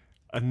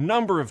a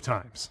number of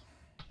times.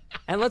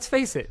 And let's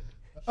face it,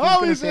 he's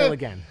gonna fail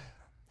again.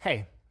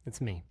 Hey,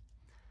 it's me.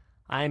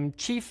 I'm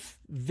Chief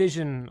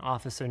Vision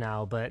Officer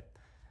now, but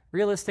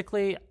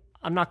realistically,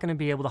 I'm not going to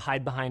be able to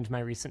hide behind my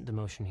recent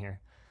demotion here.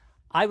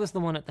 I was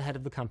the one at the head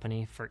of the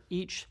company for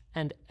each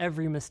and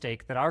every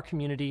mistake that our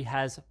community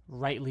has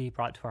rightly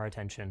brought to our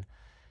attention.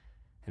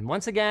 And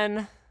once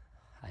again,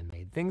 I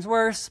made things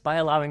worse by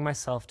allowing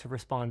myself to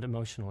respond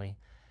emotionally.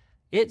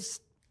 It's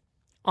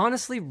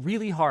honestly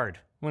really hard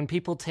when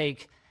people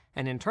take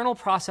an internal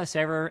process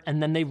error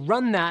and then they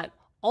run that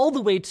all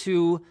the way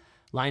to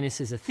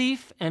Linus is a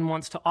thief and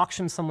wants to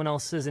auction someone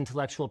else's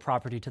intellectual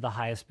property to the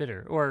highest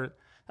bidder, or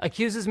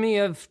accuses me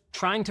of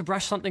trying to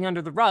brush something under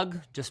the rug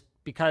just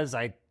because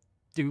I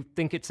do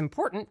think it's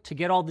important to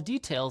get all the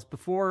details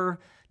before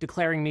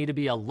declaring me to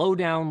be a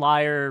low-down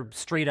liar,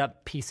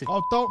 straight-up piece of...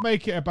 Oh, don't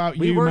make it about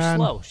you, man. We were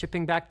slow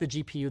shipping back the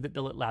GPU that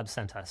Billet Labs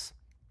sent us.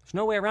 There's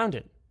no way around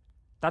it.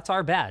 That's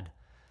our bad.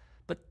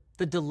 But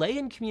the delay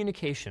in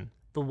communication,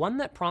 the one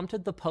that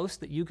prompted the post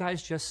that you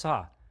guys just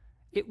saw,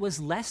 it was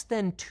less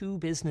than 2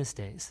 business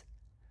days.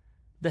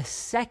 The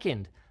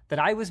second that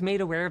I was made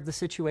aware of the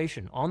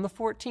situation, on the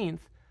 14th,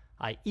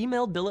 I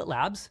emailed Billet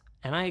Labs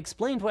and I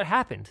explained what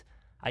happened.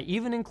 I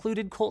even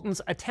included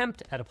Colton's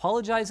attempt at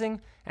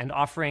apologizing and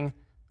offering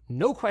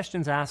no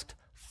questions asked,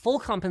 full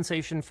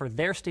compensation for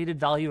their stated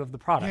value of the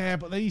product. Yeah,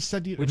 but they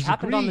said it which was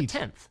happened agreed, on the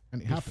 10th,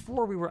 and it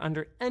before we were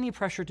under any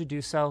pressure to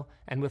do so,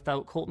 and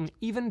without Colton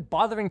even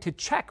bothering to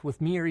check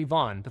with me or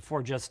Yvonne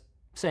before just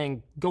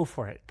saying, go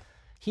for it.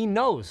 He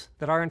knows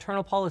that our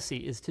internal policy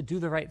is to do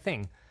the right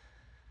thing.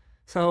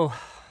 So,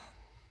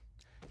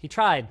 he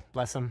tried,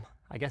 bless him.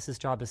 I guess his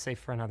job is safe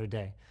for another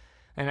day.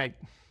 And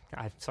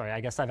sorry,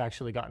 I guess I've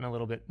actually gotten a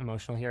little bit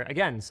emotional here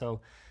again,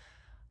 so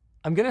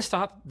I'm gonna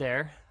stop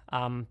there.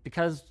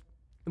 Because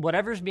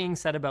whatever's being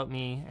said about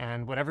me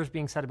and whatever's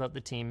being said about the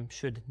team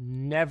should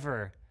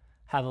never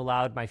have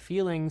allowed my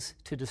feelings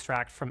to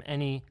distract from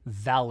any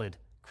valid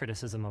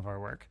criticism of our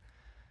work.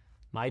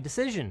 My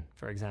decision,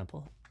 for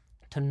example,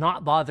 to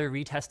not bother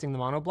retesting the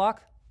monoblock,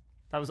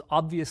 that was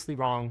obviously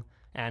wrong,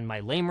 and my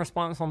lame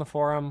response on the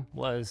forum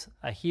was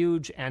a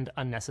huge and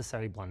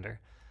unnecessary blunder.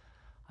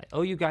 I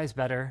owe you guys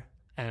better,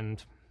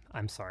 and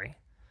I'm sorry.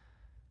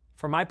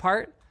 For my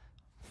part,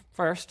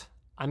 first,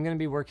 I'm going to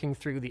be working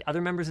through the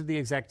other members of the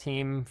exec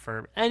team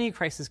for any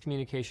crisis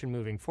communication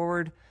moving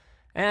forward.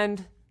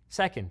 And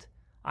second,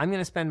 I'm going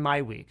to spend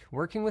my week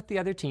working with the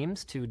other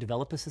teams to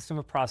develop a system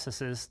of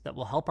processes that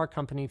will help our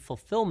company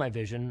fulfill my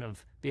vision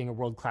of being a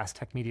world-class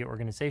tech media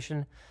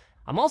organization.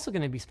 I'm also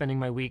going to be spending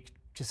my week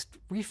just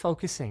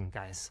refocusing,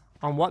 guys,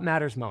 on what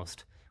matters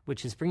most,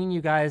 which is bringing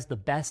you guys the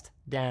best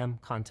damn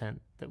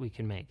content that we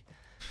can make.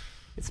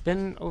 It's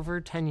been over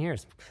 10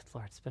 years. Good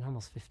Lord, it's been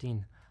almost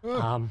 15.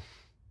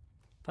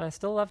 But I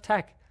still love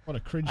tech. What a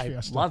cringe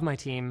fiesta. I love my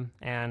team,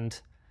 and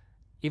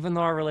even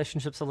though our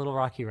relationship's a little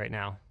rocky right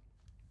now,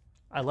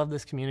 I love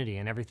this community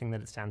and everything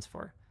that it stands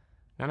for.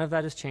 None of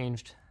that has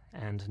changed,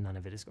 and none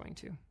of it is going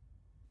to.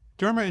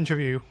 During my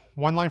interview,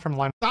 one line from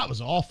Linus... That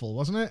was awful,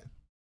 wasn't it?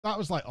 that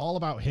was like all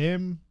about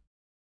him.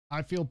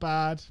 I feel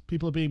bad.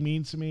 People are being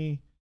mean to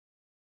me.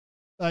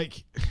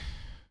 Like,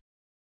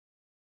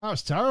 that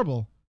was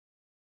terrible.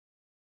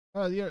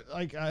 You're,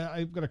 like,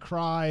 I'm gonna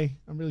cry.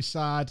 I'm really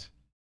sad.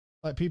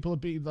 Like, people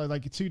have been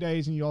like 2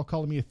 days and you all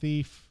calling me a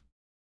thief.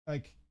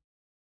 Like,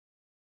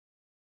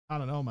 I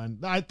don't know, man.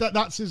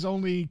 That's his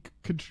only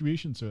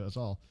contribution to it. That's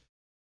all.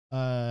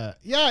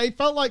 Yeah, it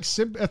felt like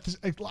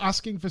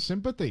asking for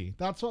sympathy.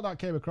 That's what that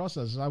came across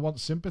as. I want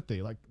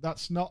sympathy. Like,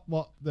 that's not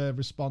what the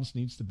response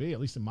needs to be, at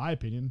least in my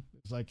opinion.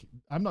 It's like,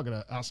 I'm not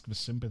going to ask for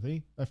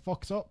sympathy. They're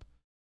fucked up.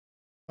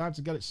 Time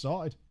to get it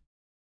sorted.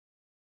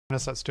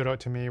 That stood out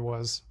to me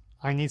was,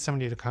 I need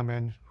somebody to come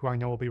in who I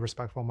know will be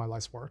respectful of my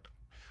life's work.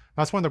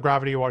 That's when the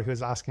gravity of what he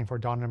was asking for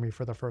dawned on me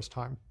for the first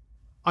time.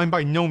 I'm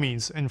by no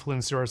means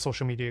influencer or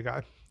social media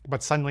guy,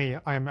 but suddenly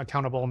I am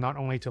accountable not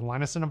only to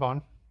Linus and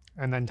Yvonne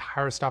and the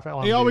entire staff at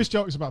LMG. He always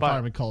jokes about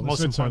Fireman Cole.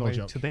 Most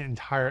importantly, to the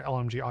entire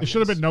LMG audience. It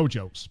should have been no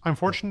jokes. I'm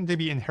fortunate to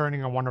be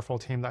inheriting a wonderful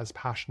team that is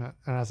passionate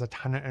and has a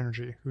ton of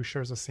energy, who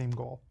shares the same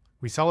goal.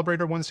 We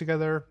celebrate our wins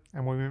together,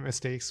 and when we make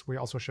mistakes, we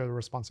also share the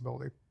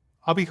responsibility.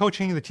 I'll be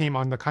coaching the team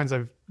on the kinds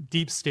of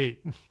deep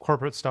state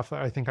corporate stuff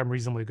that I think I'm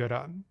reasonably good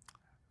at.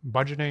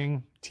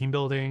 Budgeting, team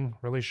building,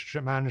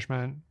 relationship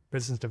management,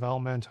 business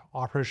development,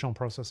 operational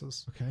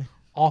processes. Okay.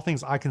 All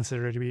things I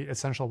consider to be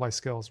essential life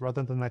skills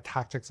rather than the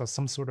tactics of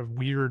some sort of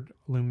weird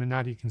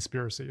Illuminati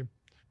conspiracy.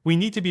 We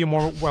need to be a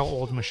more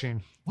well-oiled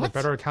machine with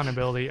better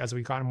accountability as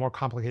we've gotten more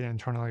complicated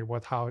internally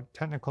with how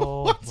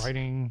technical,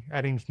 writing,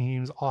 editing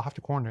teams all have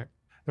to coordinate.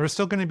 There are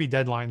still going to be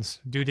deadlines,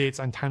 due dates,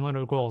 and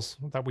time-limited goals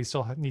that we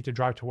still need to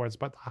drive towards,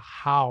 but the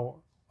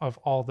how of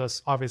all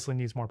this obviously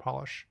needs more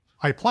polish.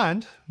 I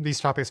planned these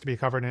topics to be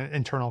covered in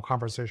internal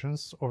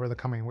conversations over the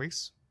coming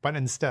weeks, but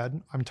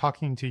instead, I'm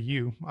talking to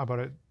you about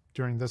it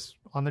during this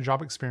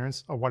on-the-job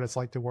experience of what it's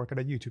like to work at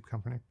a YouTube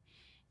company.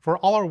 For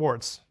all our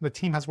awards, the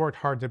team has worked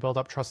hard to build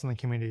up trust in the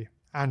community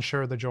and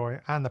share the joy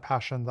and the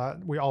passion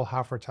that we all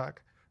have for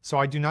tech. So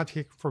I do not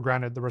take for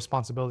granted the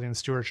responsibility and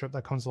stewardship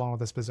that comes along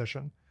with this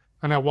position.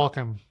 And I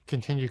welcome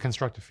continued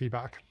constructive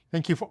feedback.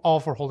 Thank you all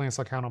for holding us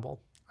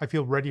accountable. I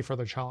feel ready for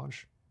the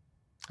challenge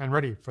and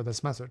ready for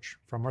this message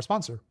from our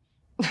sponsor.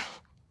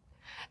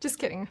 Just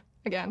kidding.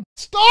 Again.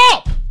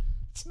 Stop!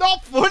 It's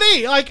not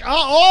funny, like, at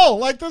all.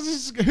 Like, this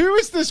is, who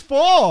is this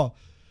for?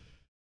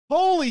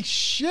 Holy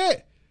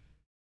shit.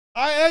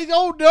 I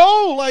don't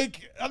know.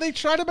 Like, are they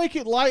trying to make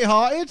it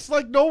lighthearted? It's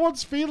like no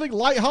one's feeling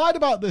lighthearted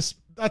about this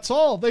at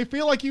all. They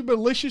feel like you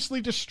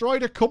maliciously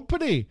destroyed a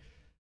company.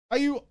 Are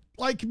you,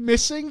 like,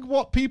 missing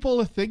what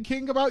people are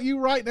thinking about you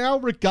right now,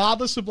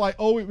 regardless of, like,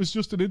 oh, it was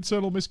just an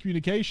internal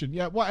miscommunication?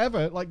 Yeah,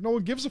 whatever. Like, no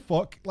one gives a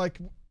fuck. Like,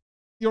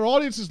 your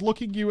audience is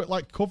looking you at,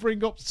 like,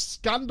 covering up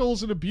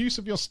scandals and abuse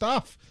of your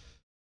staff.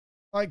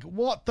 Like,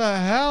 what the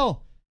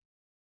hell?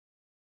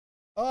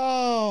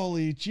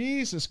 Holy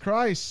Jesus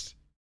Christ.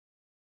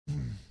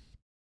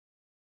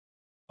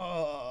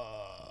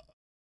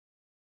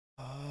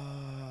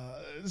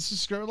 This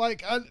is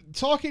like,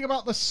 talking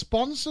about the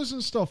sponsors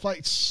and stuff,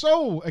 like,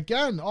 so,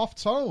 again, off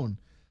tone.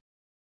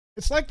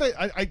 It's like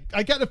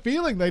I get the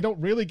feeling they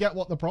don't really get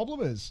what the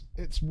problem is.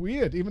 It's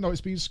weird, even though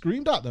it's being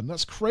screamed at them.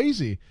 That's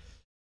crazy.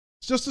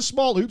 It's just a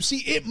small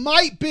oopsie. It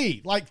might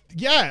be. Like,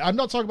 yeah, I'm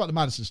not talking about the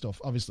Madison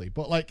stuff, obviously.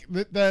 But, like,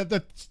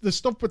 the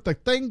stuff with the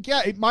thing,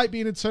 yeah, it might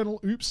be an internal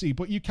oopsie.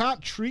 But you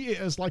can't treat it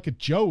as, like, a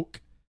joke.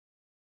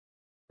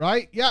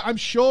 Right? Yeah, I'm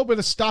sure with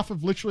a staff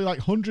of literally, like,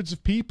 hundreds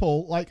of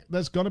people, like,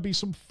 there's going to be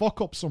some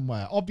fuck-up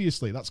somewhere.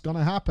 Obviously, that's going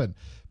to happen.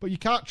 But you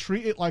can't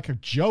treat it like a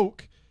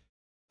joke.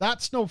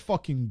 That's no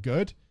fucking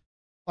good.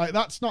 Like,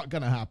 that's not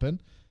going to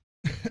happen.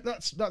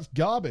 That's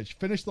garbage.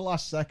 Finish the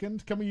last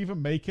second. Can we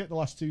even make it the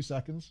last 2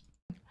 seconds?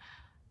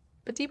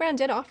 But D-Brand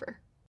did offer.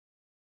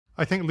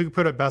 I think Luke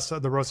put it best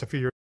at the roast a few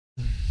years.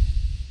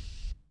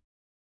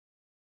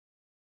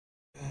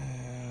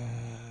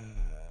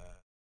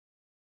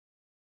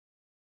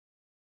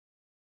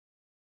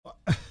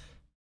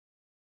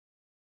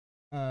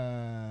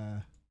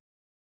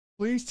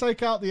 Please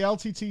take out the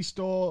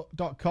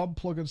LTTstore.com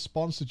plugin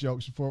sponsor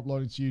jokes before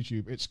uploading to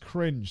YouTube. It's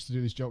cringe to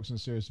do these jokes in a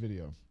serious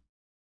video.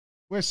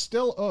 We're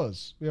still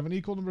us. We have an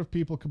equal number of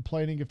people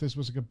complaining if this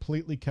was a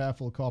completely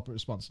careful corporate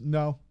response.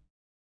 No.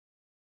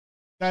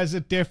 There's a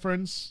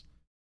difference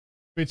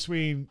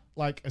between,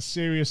 like, a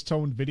serious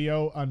toned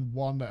video and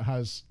one that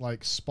has,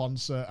 like,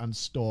 sponsor and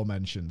store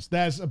mentions.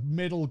 There's a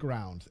middle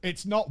ground.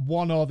 It's not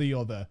one or the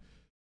other,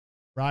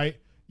 right?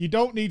 You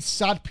don't need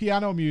sad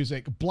piano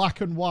music,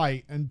 black and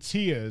white, and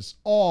tears,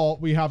 or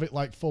we have it,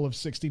 like, full of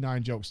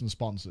 69 jokes and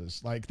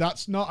sponsors. Like,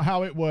 that's not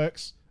how it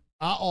works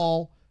at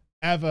all,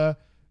 ever.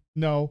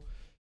 No.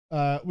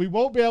 We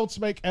won't be able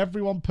to make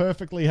everyone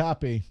perfectly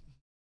happy.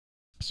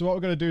 So what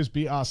we're going to do is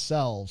be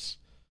ourselves.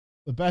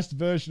 The best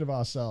version of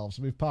ourselves.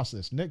 We've passed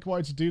this. Nick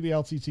wanted to do the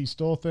LTT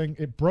store thing.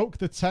 It broke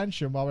the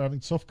tension while we're having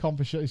tough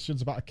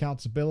conversations about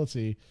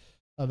accountability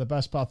and the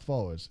best path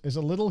forwards. Is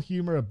a little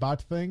humor a bad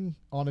thing?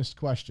 Honest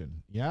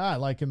question. Yeah,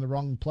 like in the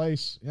wrong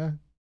place. Yeah.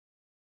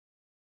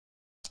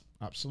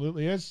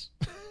 Absolutely is.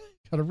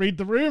 Gotta read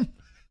the room.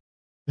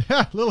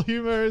 Yeah, little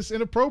humor is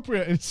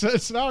inappropriate in certain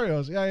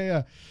scenarios.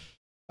 Yeah.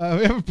 We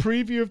have a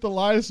preview of the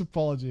Linus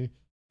apology.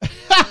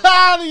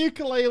 The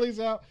ukulele's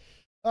out.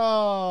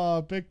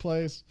 Oh, big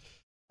place.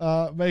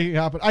 Making it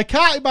happen. I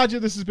can't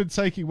imagine this has been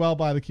taken well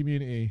by the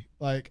community.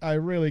 Like, I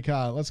really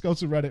can't. Let's go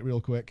to Reddit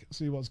real quick.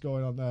 See what's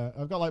going on there.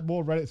 I've got like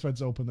more Reddit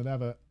threads open than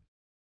ever.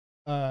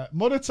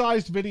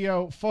 Monetized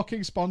video,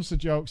 fucking sponsor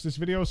jokes. This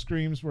video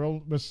screams,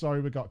 we're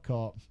sorry we got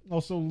caught.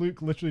 Also,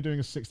 Luke literally doing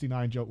a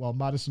 69 joke while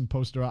Madison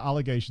posted our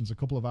allegations a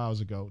couple of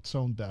hours ago.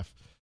 Tone deaf.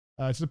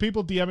 To the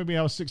people DMing me,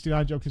 our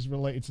 69 joke is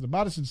related to the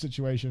Madison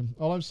situation.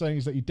 All I'm saying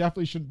is that you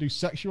definitely shouldn't do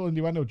sexual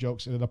innuendo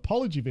jokes in an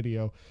apology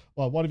video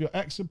while one of your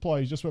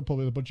ex-employees just went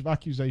public with a bunch of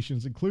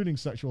accusations, including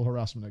sexual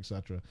harassment,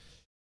 etc.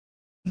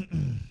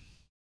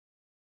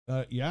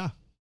 Yeah.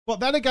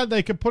 But then again,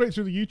 they can put it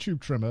through the YouTube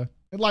trimmer.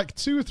 In like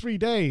 2 or 3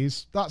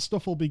 days, that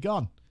stuff will be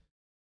gone.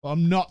 But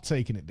I'm not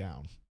taking it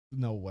down.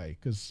 No way,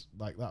 because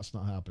like that's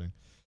not happening.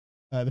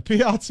 The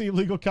PR team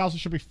legal counsel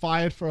should be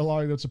fired for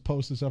allowing them to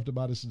post this after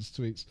Madison's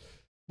tweets.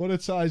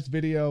 Monetized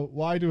video.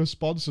 Why do a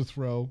sponsor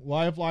throw?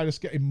 Why have Linus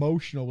get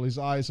emotional while his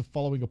eyes are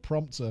following a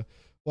prompter?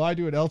 Why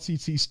do an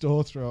LTT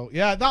store throw?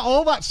 Yeah,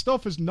 all that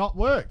stuff has not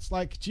worked.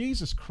 Like,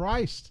 Jesus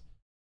Christ.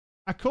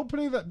 A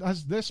company that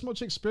has this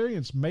much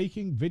experience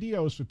making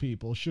videos for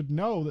people should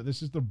know that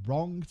this is the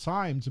wrong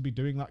time to be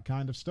doing that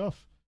kind of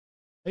stuff.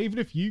 Even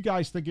if you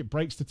guys think it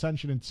breaks the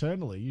tension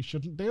internally, you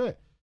shouldn't do it.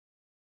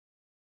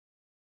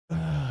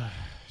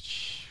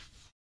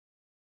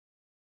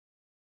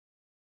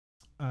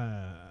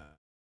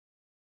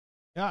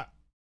 Yeah.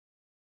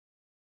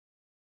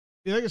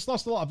 You think it's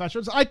lost a lot of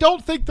veterans? I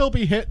don't think they'll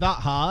be hit that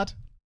hard.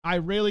 I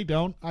really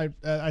don't.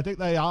 I think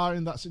they are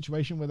in that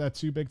situation where they're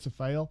too big to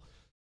fail,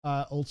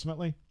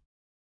 ultimately.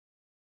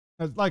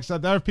 Like I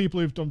said, there are people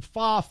who've done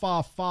far,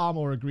 far, far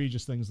more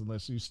egregious things than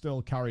this who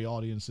still carry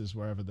audiences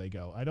wherever they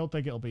go. I don't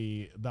think it'll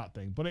be that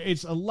thing. But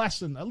it's a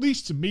lesson, at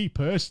least to me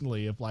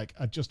personally, of like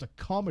just a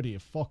comedy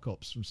of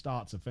fuck-ups from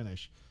start to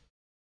finish.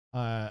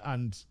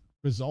 And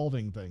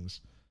resolving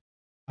things.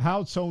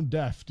 How tone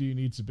deaf do you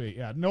need to be?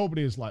 Yeah,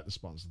 nobody is like the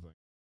sponsor thing.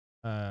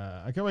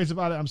 I can't wait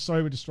about it. I'm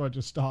sorry we destroyed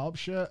your startup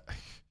shirt.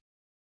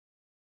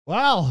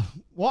 Well,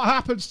 what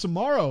happens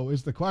tomorrow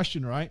is the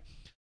question, right?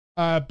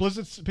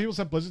 People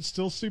said Blizzard's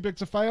still too big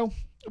to fail.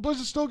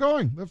 Blizzard's still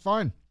going. They're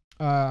fine.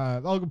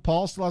 Logan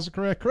Paul still has a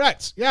career.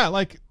 Correct. Yeah,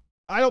 like,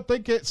 I don't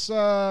think it's,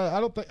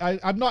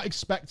 I'm not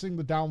expecting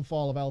the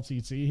downfall of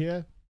LTT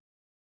here.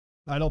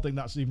 I don't think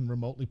that's even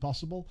remotely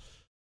possible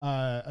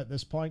at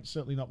this point.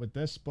 Certainly not with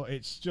this, but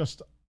it's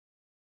just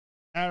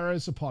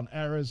errors upon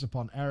errors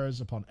upon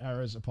errors upon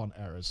errors upon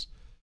errors.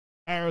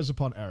 Errors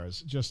upon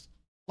errors. Just,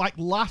 like,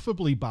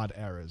 laughably bad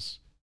errors.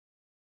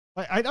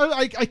 Like,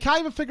 I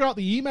can't even figure out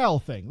the email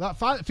thing.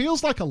 That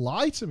feels like a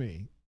lie to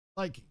me.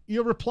 Like,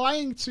 you're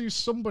replying to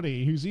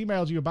somebody who's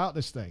emailed you about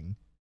this thing,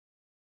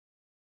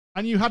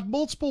 and you had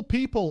multiple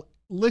people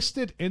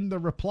listed in the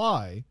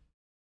reply.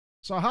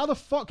 So how the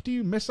fuck do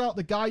you miss out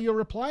the guy you're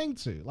replying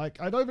to? Like,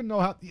 I don't even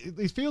know how...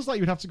 It feels like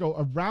you'd have to go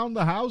around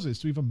the houses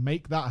to even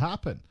make that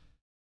happen.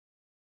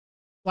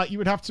 Like, you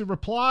would have to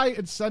reply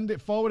and send it,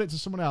 forward it to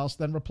someone else,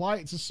 then reply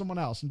it to someone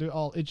else and do it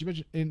all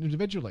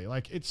individually.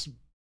 Like, it's...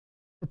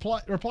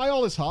 Reply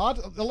all is hard.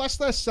 Unless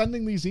they're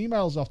sending these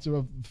emails off to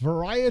a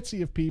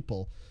variety of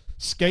people.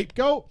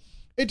 Scapegoat.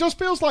 It just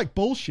feels like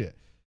bullshit,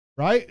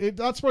 right?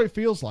 That's what it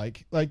feels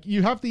like. Like,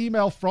 you have the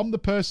email from the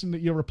person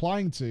that you're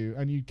replying to,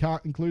 and you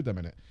can't include them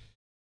in it.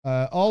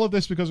 All of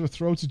this because of a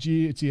throw to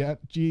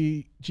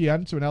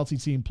GM to an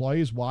LTT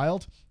employee is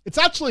wild. It's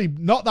actually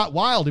not that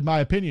wild, in my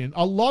opinion.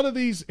 A lot of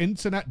these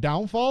internet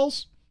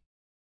downfalls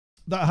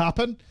that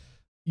happen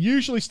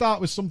usually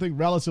start with something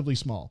relatively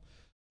small.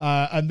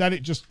 And then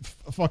it just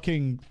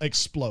fucking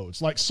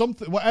explodes. Like,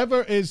 something,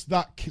 whatever is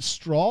that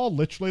straw,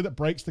 literally, that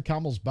breaks the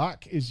camel's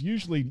back is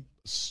usually,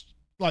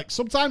 like,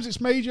 sometimes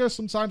it's major,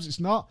 sometimes it's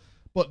not,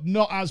 but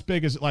not as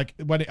big as, like,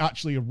 when it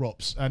actually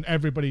erupts and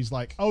everybody's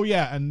like, oh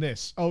yeah, and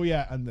this, oh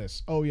yeah, and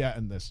this, oh yeah,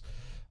 and this.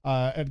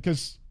 And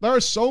because there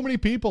are so many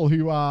people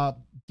who are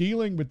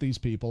dealing with these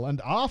people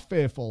and are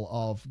fearful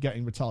of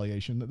getting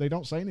retaliation that they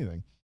don't say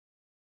anything.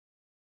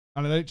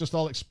 And then it just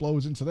all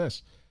explodes into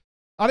this.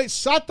 And it's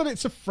sad that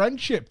it's a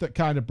friendship that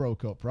kind of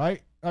broke up,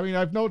 right? I mean,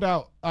 I've no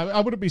doubt,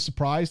 I wouldn't be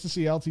surprised to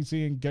see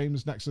LTT and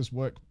Games Nexus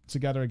work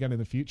together again in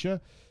the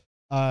future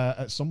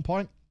at some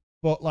point.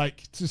 But,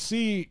 like, to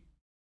see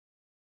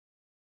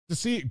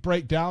it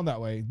break down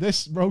that way,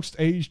 this roast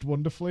aged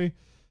wonderfully.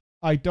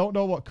 I don't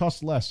know what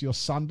costs less, your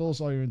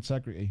sandals or your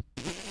integrity.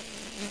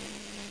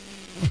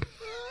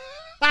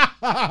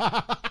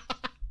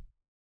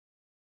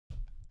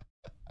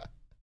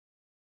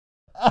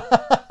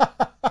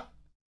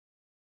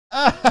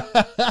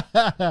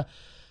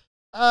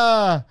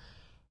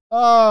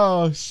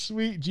 Oh,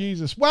 sweet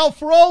Jesus. Well,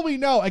 for all we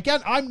know,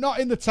 again, I'm not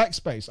in the tech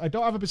space. I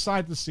don't have a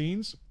beside the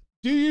scenes.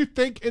 Do you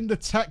think in the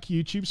tech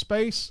YouTube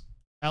space,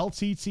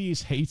 LTT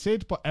is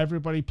hated, but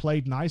everybody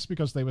played nice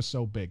because they were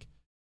so big?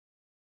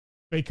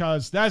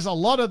 Because there's a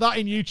lot of that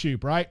in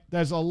YouTube, right?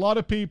 There's a lot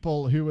of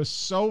people who are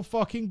so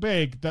fucking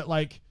big that,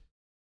 like,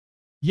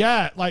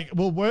 yeah, like,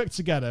 we'll work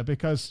together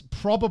because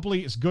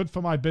probably it's good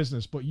for my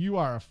business, but you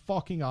are a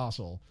fucking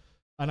arsehole.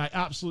 And I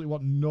absolutely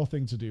want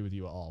nothing to do with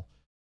you at all.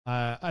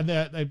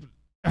 And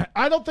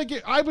I don't think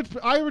it, I would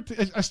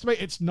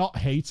estimate it's not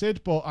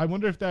hated, but I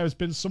wonder if there has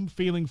been some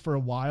feeling for a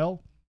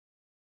while.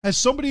 As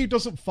somebody who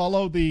doesn't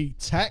follow the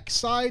tech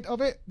side of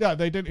it, yeah,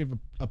 they didn't even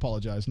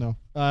apologize, no.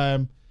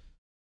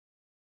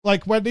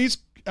 Like when these,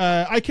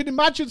 I can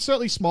imagine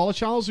certainly smaller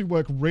channels who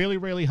work really,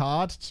 really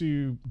hard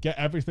to get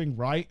everything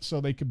right so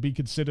they can be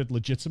considered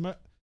legitimate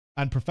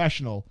and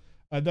professional.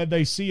 And then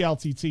they see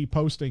LTT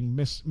posting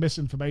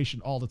misinformation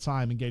all the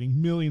time and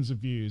getting millions of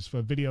views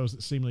for videos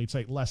that seemingly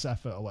take less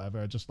effort or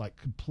whatever, just like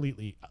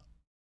completely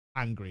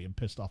angry and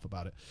pissed off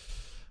about it.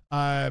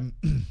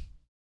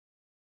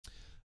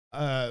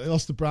 They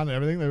lost the brand and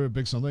everything. They were a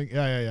big something.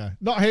 Yeah.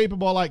 Not hate, but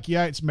more like,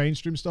 yeah, it's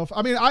mainstream stuff.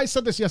 I mean, I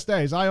said this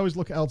yesterday, is I always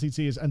look at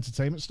LTT as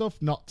entertainment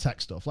stuff, not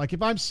tech stuff. Like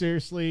if I'm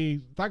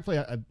seriously, thankfully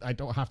I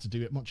don't have to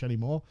do it much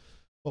anymore.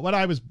 But when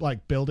I was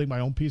like building my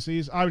own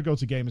PCs, I would go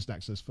to Gamers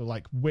Nexus for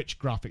like, which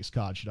graphics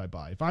card should I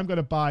buy? If I'm going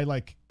to buy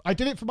like, I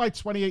did it for my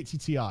 2080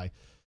 Ti. When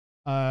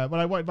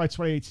I wanted my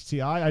 2080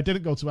 Ti, I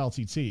didn't go to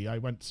LTT. I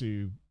went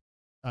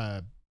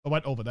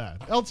over there.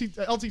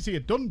 LTT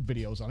had done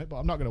videos on it, but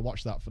I'm not going to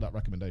watch that for that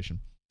recommendation.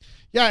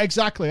 Yeah,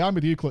 exactly. I'm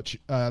with you, Clutch.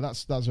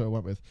 That's what I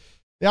went with.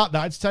 They aren't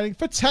that entertaining.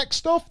 For tech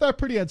stuff, they're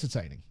pretty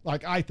entertaining.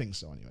 Like, I think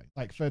so anyway.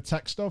 Like, for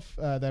tech stuff,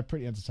 they're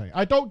pretty entertaining.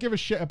 I don't give a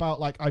shit about,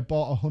 like, I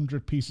bought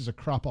 100 pieces of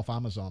crap off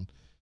Amazon.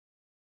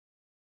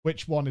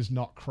 Which one is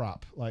not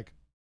crap? Like,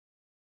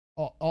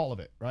 all of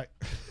it, right?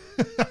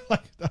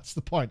 Like, that's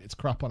the point. It's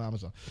crap on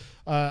Amazon.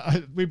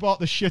 We bought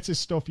the shittest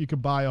stuff you can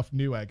buy off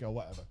Newegg or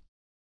whatever.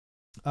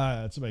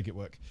 To make it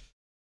work.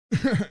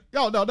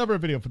 Oh, no, never a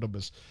video for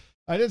numbers.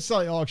 I did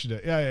slightly auction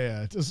it.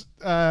 Yeah. Just,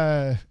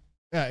 yeah,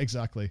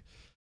 exactly.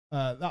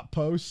 That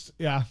post,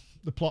 yeah,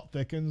 the plot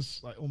thickens.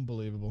 Like,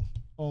 unbelievable.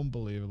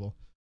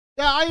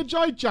 Yeah, I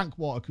enjoy jank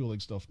water cooling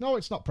stuff. No,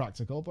 it's not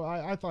practical, but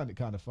I find it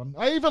kind of fun.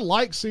 I even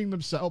like seeing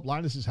them set up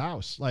Linus's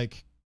house.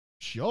 Like,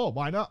 sure,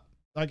 why not?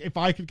 Like, if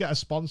I could get a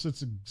sponsor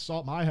to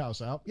sort my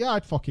house out, yeah,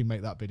 I'd fucking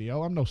make that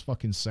video. I'm no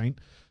fucking saint.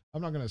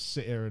 I'm not going to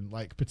sit here and,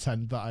 like,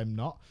 pretend that I'm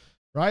not.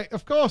 Right?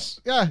 Of course.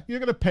 Yeah, you're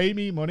going to pay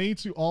me money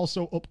to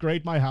also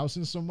upgrade my house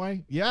in some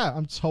way? Yeah,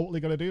 I'm totally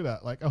going to do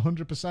that. Like,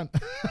 100%.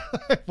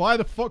 Why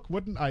the fuck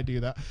wouldn't I do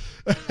that?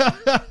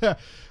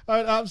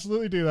 I'd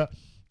absolutely do that.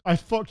 I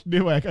fucked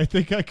Newegg. I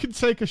think I can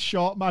take a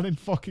short man in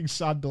fucking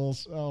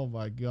sandals. Oh,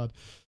 my God.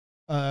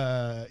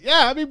 Yeah,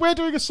 I mean, we're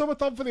doing a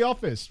summon-thon for the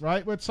office,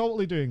 right? We're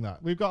totally doing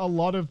that. We've got a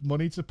lot of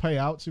money to pay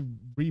out to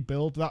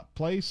rebuild that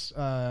place,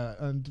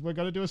 and we're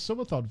going to do a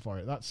summon-thon for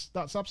it.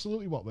 That's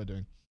absolutely what we're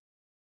doing.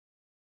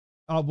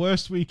 Our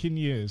worst week in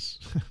years.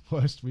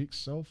 Worst week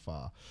so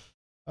far.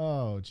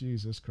 Oh,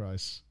 Jesus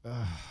Christ.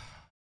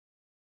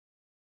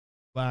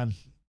 Man.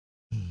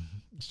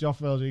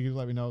 Joff Rodriguez,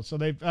 let me know. So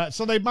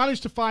they've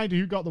managed to find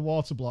who got the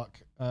water block.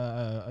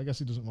 I guess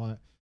he doesn't want it.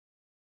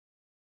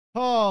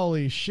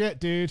 Holy shit,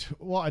 dude.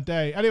 What a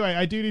day. Anyway,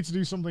 I do need to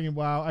do something in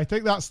WoW. I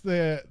think that's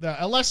the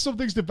unless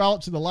something's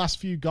developed in the last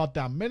few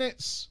goddamn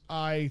minutes,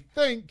 I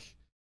think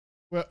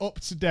we're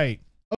up to date.